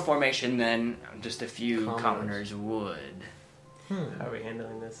bit more formation than just a few Commoners. commoners would. How are we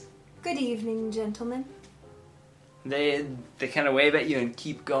handling this? Good evening, gentlemen. They kind of wave at you and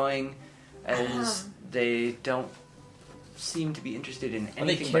keep going, as they don't seem to be interested in Are they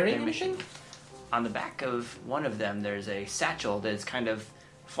anything but their carrying mission. anything? On the back of one of them, there's a satchel that's kind of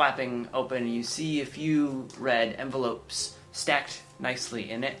flapping open. You see a few red envelopes stacked nicely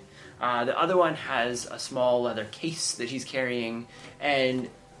in it. The other one has a small leather case that he's carrying, and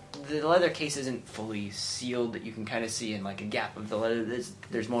the leather case isn't fully sealed. That you can kind of see in like a gap of the leather.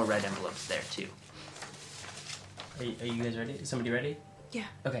 There's more red envelopes there too. Are you guys ready? Is somebody ready? Yeah.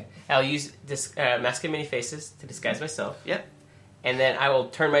 Okay. I'll use this mask of many faces to disguise myself. Yep. And then I will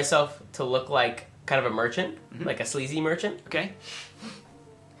turn myself to look like kind of a merchant, like a sleazy merchant. Okay.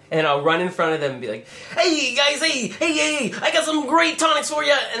 And then I'll run in front of them and be like, "Hey guys, hey, I got some great tonics for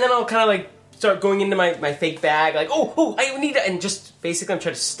you." And then I'll kind of like start going into my fake bag, like, oh, I need it, and just basically I'm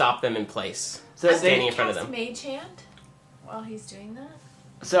trying to stop them in place, So standing they in front of Cast them. Mage Hand while he's doing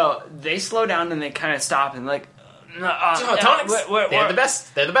that. so they slow down and they kind of stop and like. Tonics. They're the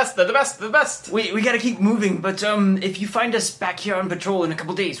best. They're the best. They're the best. They're the best. We gotta keep moving, but if you find us back here on patrol in a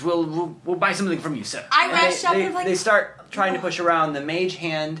couple days, we'll buy something from you, sir. I And rushed up with, like- they start trying to push around the mage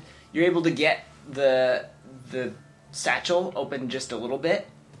hand. You're able to get the satchel open just a little bit,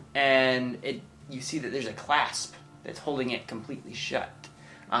 and you see that there's a clasp that's holding it completely shut.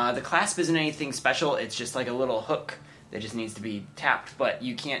 The clasp isn't anything special. It's just like a little hook that just needs to be tapped, but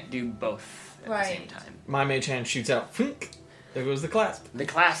you can't do both at the same Right. time. My mage hand shoots out. Fink. There goes the clasp. The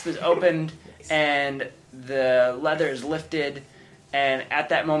clasp is opened, and the leather is lifted, and at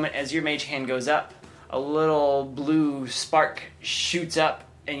that moment, as your mage hand goes up, a little blue spark shoots up,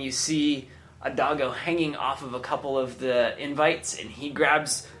 and you see a doggo hanging off of a couple of the invites, and he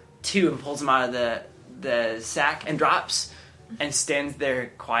grabs two and pulls them out of the sack and drops, and stands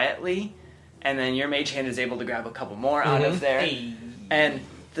there quietly, and then your mage hand is able to grab a couple more out of there, and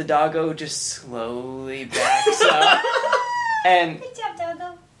the doggo just slowly backs up, and Good job,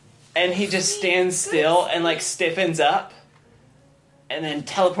 doggo. and he just stands still and like stiffens up, and then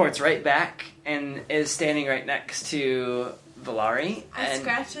teleports right back and is standing right next to Valari. I And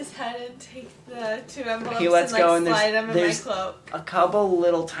scratch his head and take the 2 envelopes he lets and like go, and slide them in my there's cloak. a couple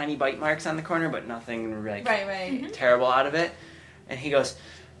little tiny bite marks on the corner, but nothing like Right. terrible out of it. And he goes,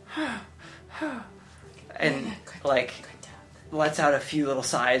 and like lets out a few little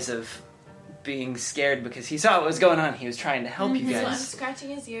sighs of being scared because he saw what was going on. He was trying to help you So I'm guys. scratching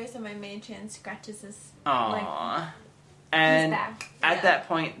his ears, and my mage hand scratches his. Aww. And back. at Yeah. that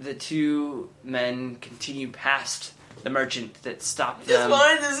point, the 2 men continue past the merchant that stopped Just them.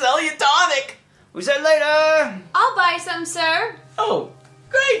 wanted to sell you tonic. We said later. I'll buy some, sir. Oh,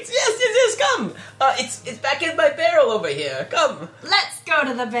 great! Yes, come. It's back in my barrel over here. Come. Let's go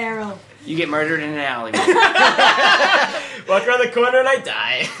to the barrel. You get murdered in an alleyway. Walk around the corner and I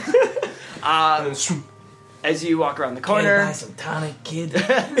die. As you walk around the Can I buy corner, some tonic, kid?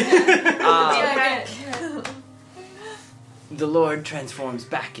 the Lord transforms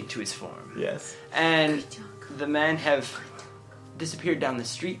back into his form. Yes. And the men have disappeared down the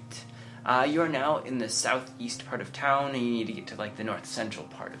street. You are now in the southeast part of town, and you need to get to like the north central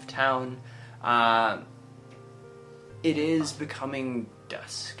part of town. It is becoming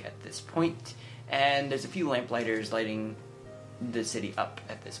dusk at this point, and there's a few lamplighters lighting the city up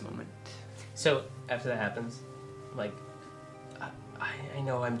at this moment. So, after that happens, like, I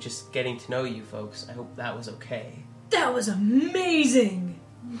know I'm just getting to know you folks. I hope that was okay. That was amazing.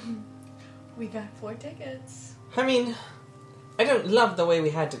 We got 4 tickets. I mean, I don't love the way we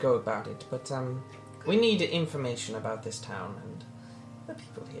had to go about it, but we need information about this town, and the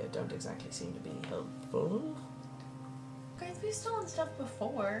people here don't exactly seem to be helpful. Guys, we've stolen stuff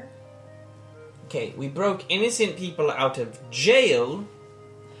before. Okay, we broke innocent people out of jail.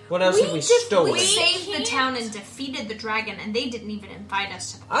 What else have we stolen? We saved the town and defeated the dragon, and they didn't even invite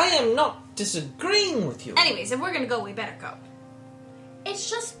us to. I am not disagreeing with you. Anyways, if we're gonna go, we better go. It's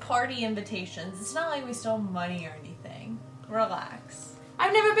just party invitations. It's not like we stole money or anything. Relax.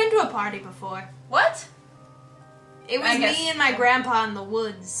 I've never been to a party before. What? It was I guess- me and my grandpa in the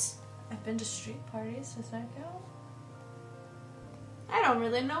woods. I've been to street parties. Does that count? I don't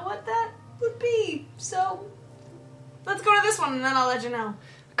really know what that would be, so let's go to this one, and then I'll let you know.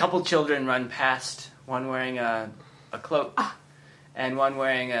 A couple children run past, one wearing a cloak, and one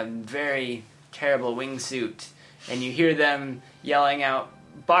wearing a very terrible wingsuit, and you hear them yelling out,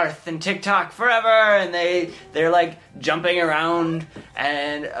 Barth and TikTok forever, and they're like jumping around,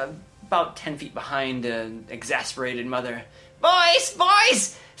 and about 10 feet behind an exasperated mother. Boys!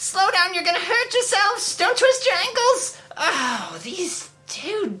 Slow down, you're gonna hurt yourselves! Don't twist your ankles! Oh, these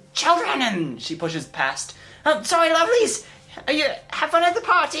 2 children! And she pushes past. Oh, sorry, lovelies! Have fun at the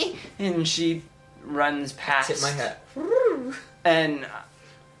party! And she runs past. Tip my hat. And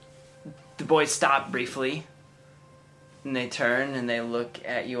the boys stop briefly. And they turn and they look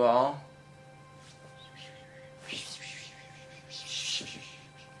at you all.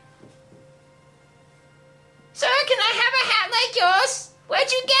 Sir, can I have a hat like yours?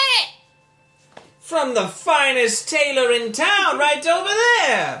 Where'd you get it? From the finest tailor in town, right over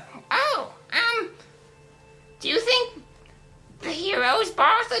there! Oh, do you think the heroes,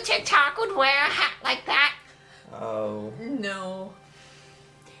 Barth or TikTok, would wear a hat like that? Oh. No.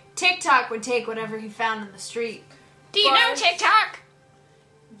 TikTok would take whatever he found in the street. Do you know Barth? TikTok?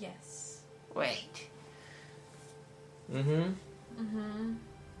 Yes. Wait, Mm-hmm.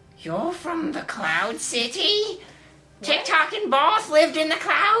 you're from the Cloud City? TikTok and Barth lived in the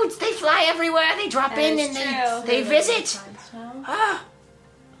clouds. They fly everywhere. They drop in and they visit. Ah.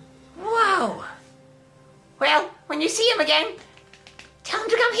 Whoa. Well, when you see him again, tell him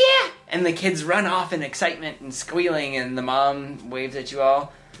to come here. And the kids run off in excitement and squealing, and the mom waves at you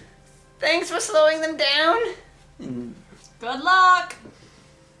all. Thanks for slowing them down. And Good luck!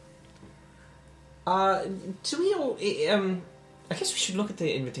 Do we all... I guess we should look at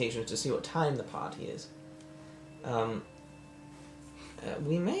the invitations to see what time the party is.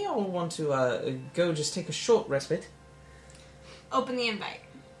 We may all want to go just take a short respite. Open the invite.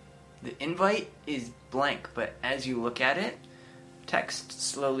 the invite is blank, but as you look at it, text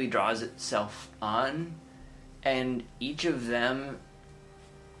slowly draws itself on, and each of them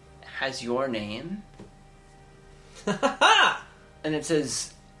has your name. And it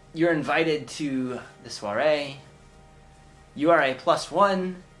says, you're invited to the soiree. You are a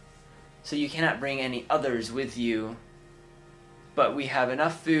 +1, so you cannot bring any others with you. But we have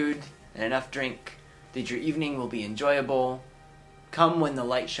enough food and enough drink that your evening will be enjoyable. Come when the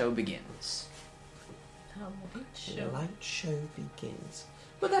light show begins. The light show begins.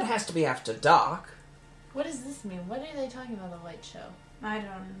 But that has to be after dark. What does this mean? What are they talking about, the light show? I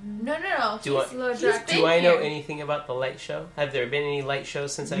don't No. Do I- He's Lord He's Drac. Do I know anything about the light show? Have there been any light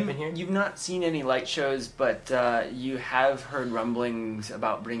shows since I've been here? You've not seen any light shows, but you have heard rumblings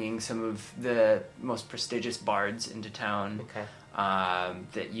about bringing some of the most prestigious bards into town. Okay.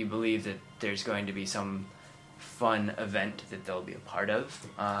 That you believe that there's going to be some fun event that they'll be a part of.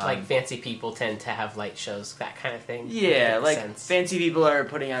 Like fancy people tend to have light shows, that kind of thing. Yeah, Makes like sense. fancy people are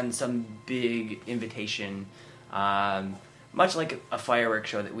putting on some big invitation, much like a fireworks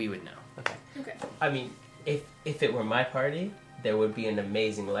show that we would know. Okay. Okay. I mean, if it were my party, there would be an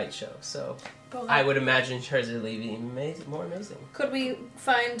amazing light show. So But I would imagine hers would be more amazing. Could we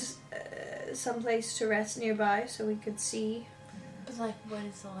find some place to rest nearby so we could see? But like, what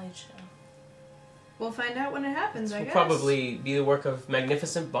is the light show? We'll find out when it happens, This I will guess. probably be the work of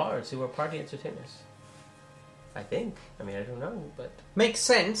magnificent bards who are party entertainers. I think. I mean, I don't know, but Makes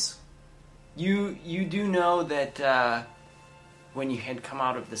sense. You do know that when you had come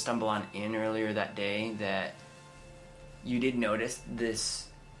out of the Stumble On Inn earlier that day, that you did notice this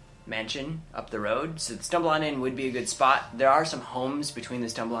mansion up the road. So the Stumble On Inn would be a good spot. There are some homes between the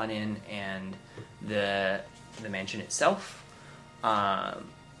Stumble On Inn and the mansion itself.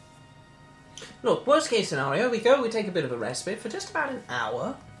 Look, worst case scenario, we go, we take a bit of a respite for just about an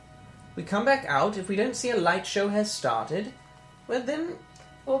hour. We come back out. If we don't see a light show has started, well then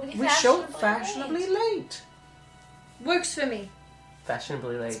We'll be we show fashionably fashionably late. late. Works for me.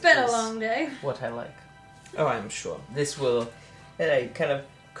 fashionably late. It's been a is long day. What I like. Oh, I'm sure. This will, and I kind of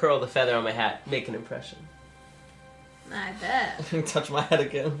curl the feather on my hat, make an impression. I bet. Touch my head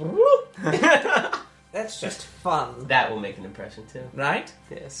again. That's just fun, That will make an impression too. right?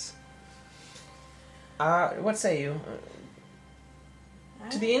 Yes. What say you?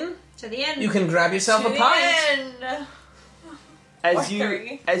 To the inn? To the end. You can grab yourself To a the pint. end. As Or you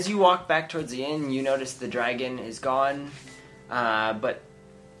three. as you walk back towards the inn, you notice the dragon is gone, but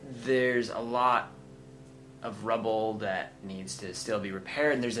there's a lot of rubble that needs to still be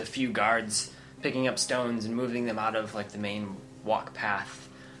repaired. And there's a few guards picking up stones and moving them out of like the main walk path.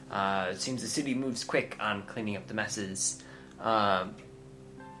 It seems the city moves quick on cleaning up the messes. As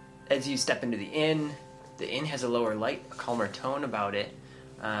you step into the inn has a lower light, a calmer tone about it.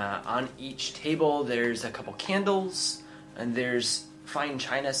 On each table, there's a couple candles. And there's fine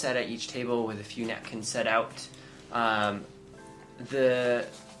china set at each table with a few napkins set out. The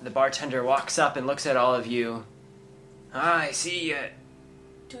bartender walks up and looks at all of you. I see you.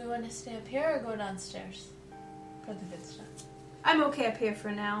 Do we want to stay up here or go downstairs for the good stuff? I'm okay up here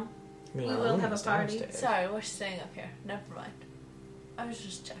for now. We will have a party. Sorry, we're staying up here. Never mind. I was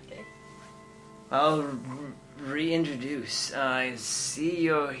just checking. I'll reintroduce. I see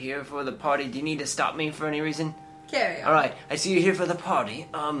you're here for the party. Do you need to stop me for any reason? Carry on. Alright, I see you're here for the party.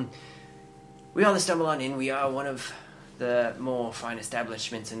 We are the Stumble On Inn. We are one of the more fine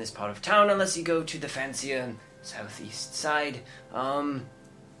establishments in this part of town, unless you go to the fancier southeast side.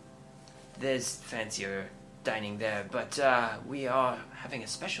 There's fancier dining there, but we are having a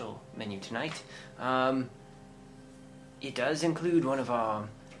special menu tonight. It does include one of our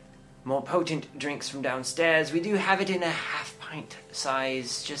more potent drinks from downstairs. We do have it in a half-pint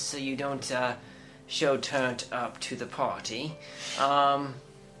size, just so you don't show turned up to the party.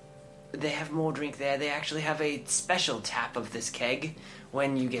 They have more drink there. They actually have a special tap of this keg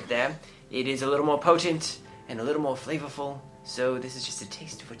when you get there. It is a little more potent and a little more flavorful, so this is just a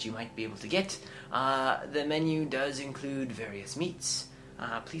taste of what you might be able to get. The menu does include various meats.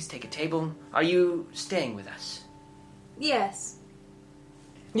 Please take a table. Are you staying with us? Yes.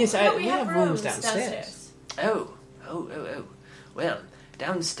 Yes, No, we have rooms downstairs. Oh. Well,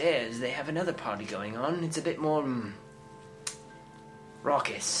 downstairs they have another party going on. It's a bit more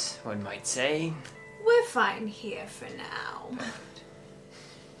raucous, one might say. We're fine here for now.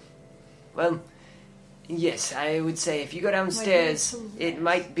 Well, yes, I would say if you go downstairs, it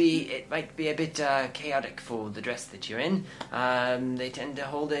might be a bit chaotic for the dress that you're in. They tend to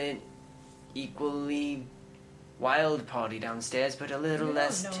hold an equally wild party downstairs, but a little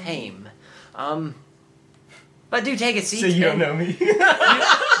less tame. But do take a seat. So you don't and- know me.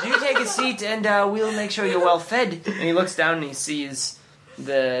 do take a seat, and we'll make sure you're well fed. And he looks down and he sees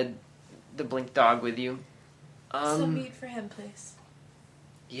the blink dog with you. Some meat for him, please.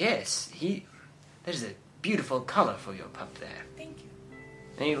 Yes, there's a beautiful color for your pup there. Thank you.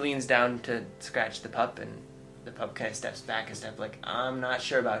 And he leans down to scratch the pup, and the pup kind of steps back a step, like, I'm not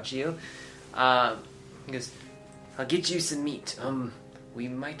sure about you. He goes, I'll get you some meat. We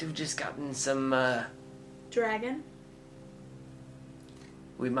might have just gotten some, Dragon?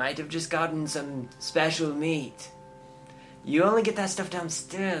 we might have just gotten some special meat. You only get that stuff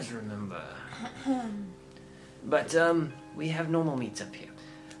downstairs, remember? But we have normal meats up here.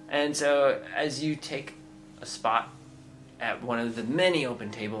 And so as you take a spot at one of the many open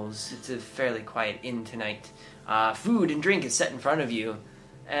tables, it's a fairly quiet inn tonight. Food and drink is set in front of you,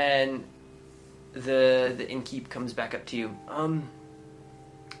 and the innkeep comes back up to you.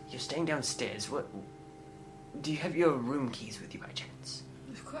 You're staying downstairs. What? Do you have your room keys with you by chance?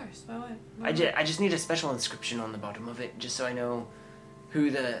 Of course. Why would? I just need a special inscription on the bottom of it, just so I know who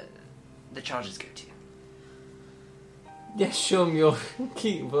the charges go to. Yeah, show me your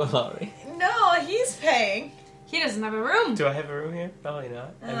key, Valari. No, he's paying. He doesn't have a room. Do I have a room here? Probably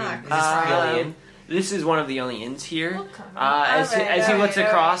not. I mean, Ah, is this the only inn? This is one of the only inns here. We'll come. As Alright, he looks alright,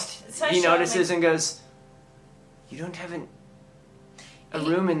 across, alright. So he show notices me. and goes, "You don't have a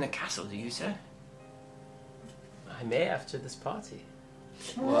room in the castle, do you, sir?" I may after this party.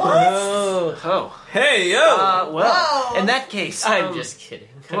 Whoa. Oh. Hey, yo! Well, Whoa. in that case, I'm just kidding.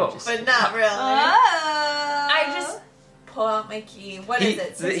 I'm whoa. just- But not really. I just pull out my key. What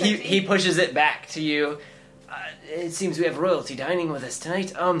is it? he pushes it back to you. It seems we have royalty dining with us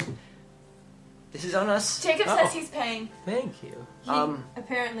tonight. This is on us. Jacob Oh. says he's paying. Thank you.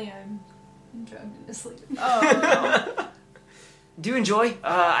 Apparently, I'm drugged into sleep. Oh. Do enjoy.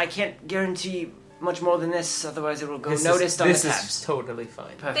 I can't guarantee much more than this, otherwise it will go This noticed is, on this the is tabs. totally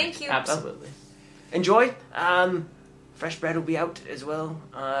fine. Perfect. Thank you. Absolutely. Enjoy. Fresh bread will be out as well.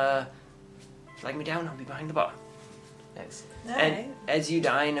 Flag me down. I'll be behind the bar. Excellent. And as you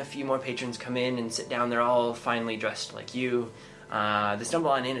dine, a few more patrons come in and sit down. They're all finely dressed like you. The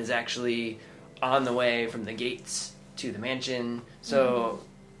Stumble On Inn is actually on the way from the gates to the mansion. So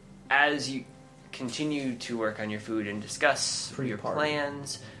as you continue to work on your food and discuss your Pre-party.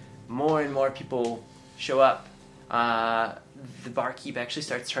 plans, more and more people show up. The barkeep actually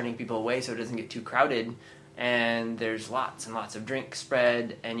starts turning people away so it doesn't get too crowded. And there's lots and lots of drink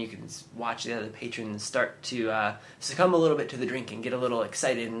spread, and you can watch the other patrons start to succumb a little bit to the drink and get a little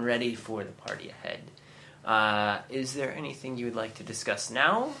excited and ready for the party ahead. Is there anything you would like to discuss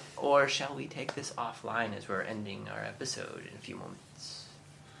now, or shall we take this offline as we're ending our episode in a few moments?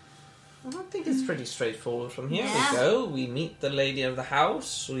 I think it's pretty straightforward from here. Yeah. We go, we meet the lady of the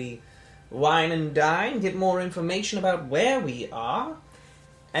house, we wine and dine, get more information about where we are,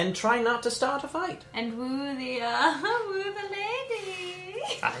 and try not to start a fight. And woo the lady.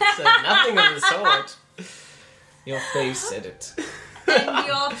 I said nothing of the sort. Your face said it. And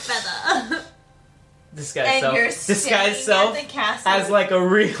your feather. This guy's And self. you're This staying guy's self at the castle. has like a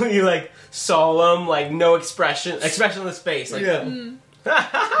really like solemn, like no expressionless face. Like,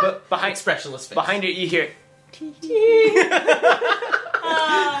 But behind expressionless face. behind it, you hear,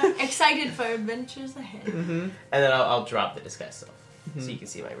 Excited for adventures ahead. And then I'll drop the disguise self, so you can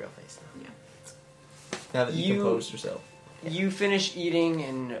see my real face now. Now that you You- composed yourself. you finish eating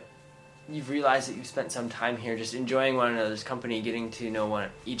and you've realized that you've spent some time here just enjoying one another's company, getting to know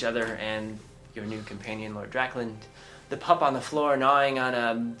each other and your new companion, Lord Drackland. The pup on the floor gnawing on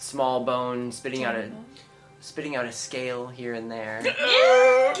a small bone, spitting out a scale here and there.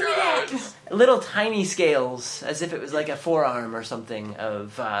 Little tiny scales, as if it was like a forearm or something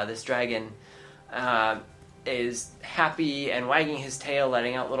of this dragon. Is happy and wagging his tail,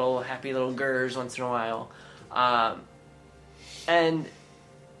 letting out happy little gurrs once in a while. And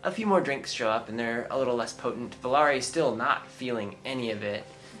a few more drinks show up, and they're a little less potent. Valari's still not feeling any of it.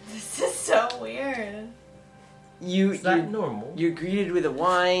 This is so weird. Is that normal? You're greeted with a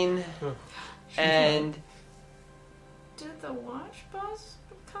wine, and Did the watch boss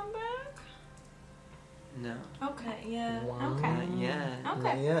come back? no, Okay, yeah. Okay. not yet.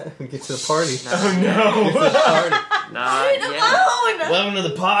 Okay. Yeah, we get to the party. Not Leave it yet. alone! Welcome to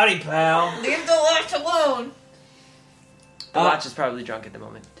the party, pal. Leave the watch alone! The watch is probably drunk at the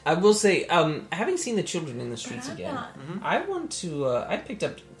moment. I will say, having seen the children in the streets I'm again, not. I want to. I picked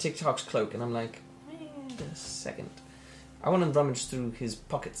up TikTok's cloak, and I'm like, wait a second. I want to rummage through his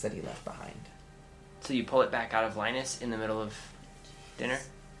pockets that he left behind. So you pull it back out of Linus in the middle of dinner.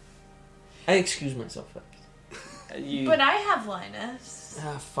 I excuse myself first. You, But I have Linus.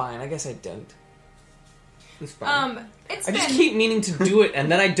 Fine. I guess I don't. It's fine. It's I been just keep meaning to do it, and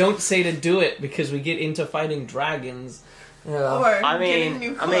then I don't say to do it because we get into fighting dragons. Or I getting mean,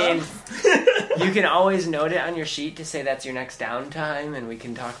 new I mean, clothes. you can always note it on your sheet to say that's your next downtime, and we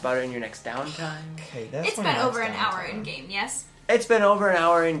can talk about it in your next downtime. Okay, that's it's my been next over an hour downtime. in game. Yes. It's been over an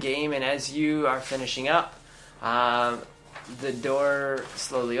hour in game, and as you are finishing up, the door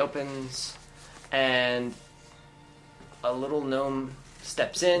slowly opens, and a little gnome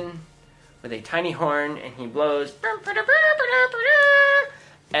steps in with a tiny horn, and he blows.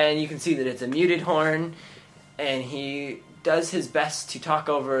 And you can see that it's a muted horn, and he does his best to talk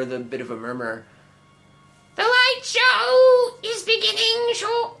over the bit of a murmur. The light show is beginning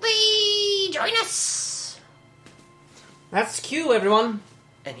shortly. Join us. That's cue, everyone.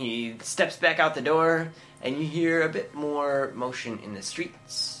 And he steps back out the door, and you hear a bit more motion in the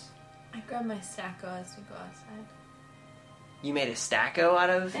streets. I grab my stacko as we go outside. You made a stacko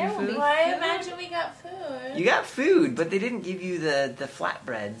out of your food? Well, I imagine we got food. You got food, but they didn't give you the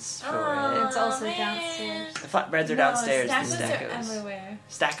flatbreads for it. It's also man. downstairs. The flatbreads are downstairs, the Stackos are stackos. everywhere.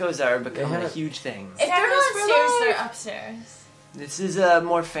 Stackos are becoming They a have- huge thing. If they're Stackos not for upstairs, life. they're upstairs. This is a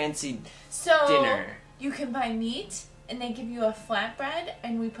more fancy So dinner. you can buy meat, and they give you a flatbread,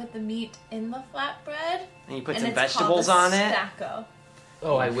 and we put the meat in the flatbread. And you put and some it's called vegetables a on it. Stacko.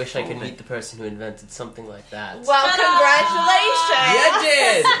 Oh, I wish I could meet the person who invented something like that. Well, congratulations! You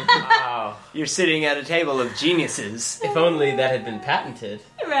did! Wow. You're sitting at a table of geniuses. If only that had been patented.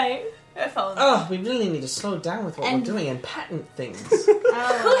 Right. If only. Oh, we really need to slow down with what And- we're doing and patent things. Who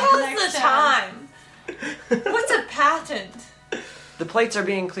has the time? What's a patent? The plates are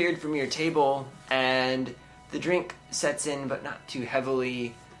being cleared from your table, and the drink sets in, but not too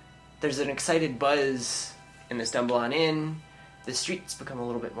heavily. There's an excited buzz in the Stumble On Inn. The streets become a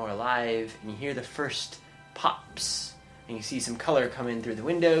little bit more alive, and you hear the first pops, and you see some color come in through the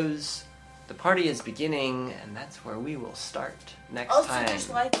windows. The party is beginning, and that's where we will start next Oh, so time. there's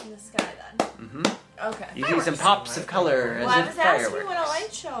lights in the sky then. Mm-hmm. Okay. You see some pops of color as Well, I if was asking fireworks. what a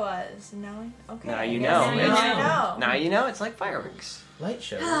light show was. Okay. Now you I guess know. Now It's- I know. Now you know it's like fireworks. Light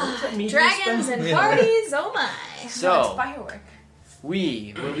show. What's that mean? Dragons and Yeah. parties, oh my. No, So it's firework.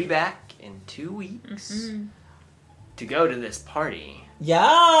 we will be back in 2 weeks to go to this party.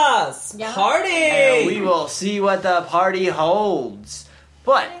 Yes! Yeah. Party! And we will see what the party holds.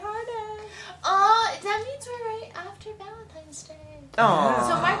 But, That means we're right after Valentine's Day. oh,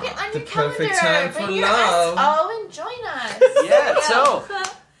 So mark it on The your calendar. perfect time for Bring your love. SO and join us. yeah,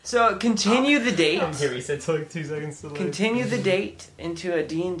 so continue the date. Here, he said took 2 seconds to leave. Continue the date into a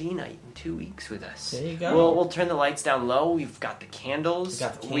D&D night in 2 weeks with us. There you go. We'll turn the lights down low. We've got the candles. We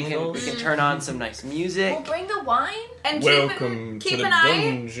got the We candles. can turn on some nice music. We'll bring the wine. And Welcome keep to an the eye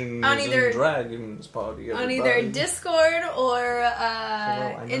Dungeons on either- and Dragons party. on everybody. either Discord or I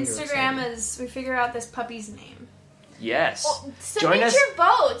know you're Instagram excited. as we figure out this puppy's name. Yes. Well, Join submit us- your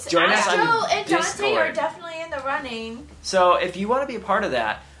votes. join us Astro on and Dante Discord. are definitely in the running. So if you want to be a part of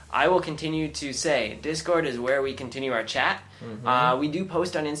that, I will continue to say Discord is where we continue our chat. We do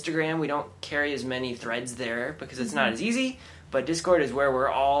post on Instagram. We don't carry as many threads there because it's not as easy. But Discord is where we're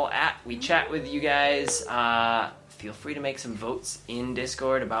all at. We chat with you guys. Feel free to make some votes in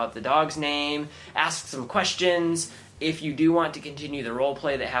Discord about the dog's name. Ask some questions. If you do want to continue the role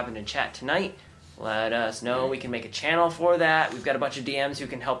play that happened in chat tonight, let us know. We can make a channel for that. We've got a bunch of DMs who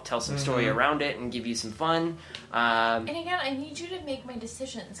can help tell some story around it and give you some fun. And again, I need you to make my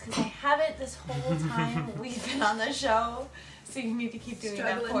decisions because I haven't this whole time we've been on the show. So you need to keep doing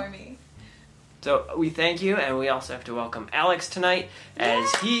that for me. So we thank you, and we also have to welcome Alex tonight,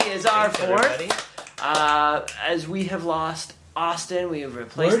 as he is our fourth. As we have lost Austin, we have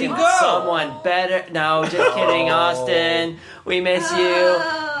replaced Where'd he him with go? someone better. No, just kidding, Austin. We miss you.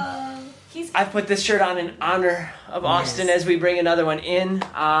 I've put this shirt on in honor of Austin as we bring another one in.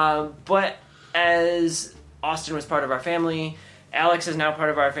 But as Austin was part of our family, Alex is now part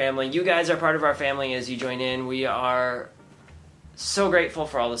of our family. You guys are part of our family as you join in. We are so grateful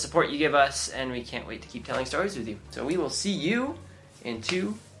for all the support you give us, and we can't wait to keep telling stories with you. So we will see you in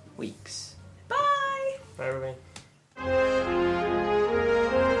 2 weeks. Bye. Bye, everybody.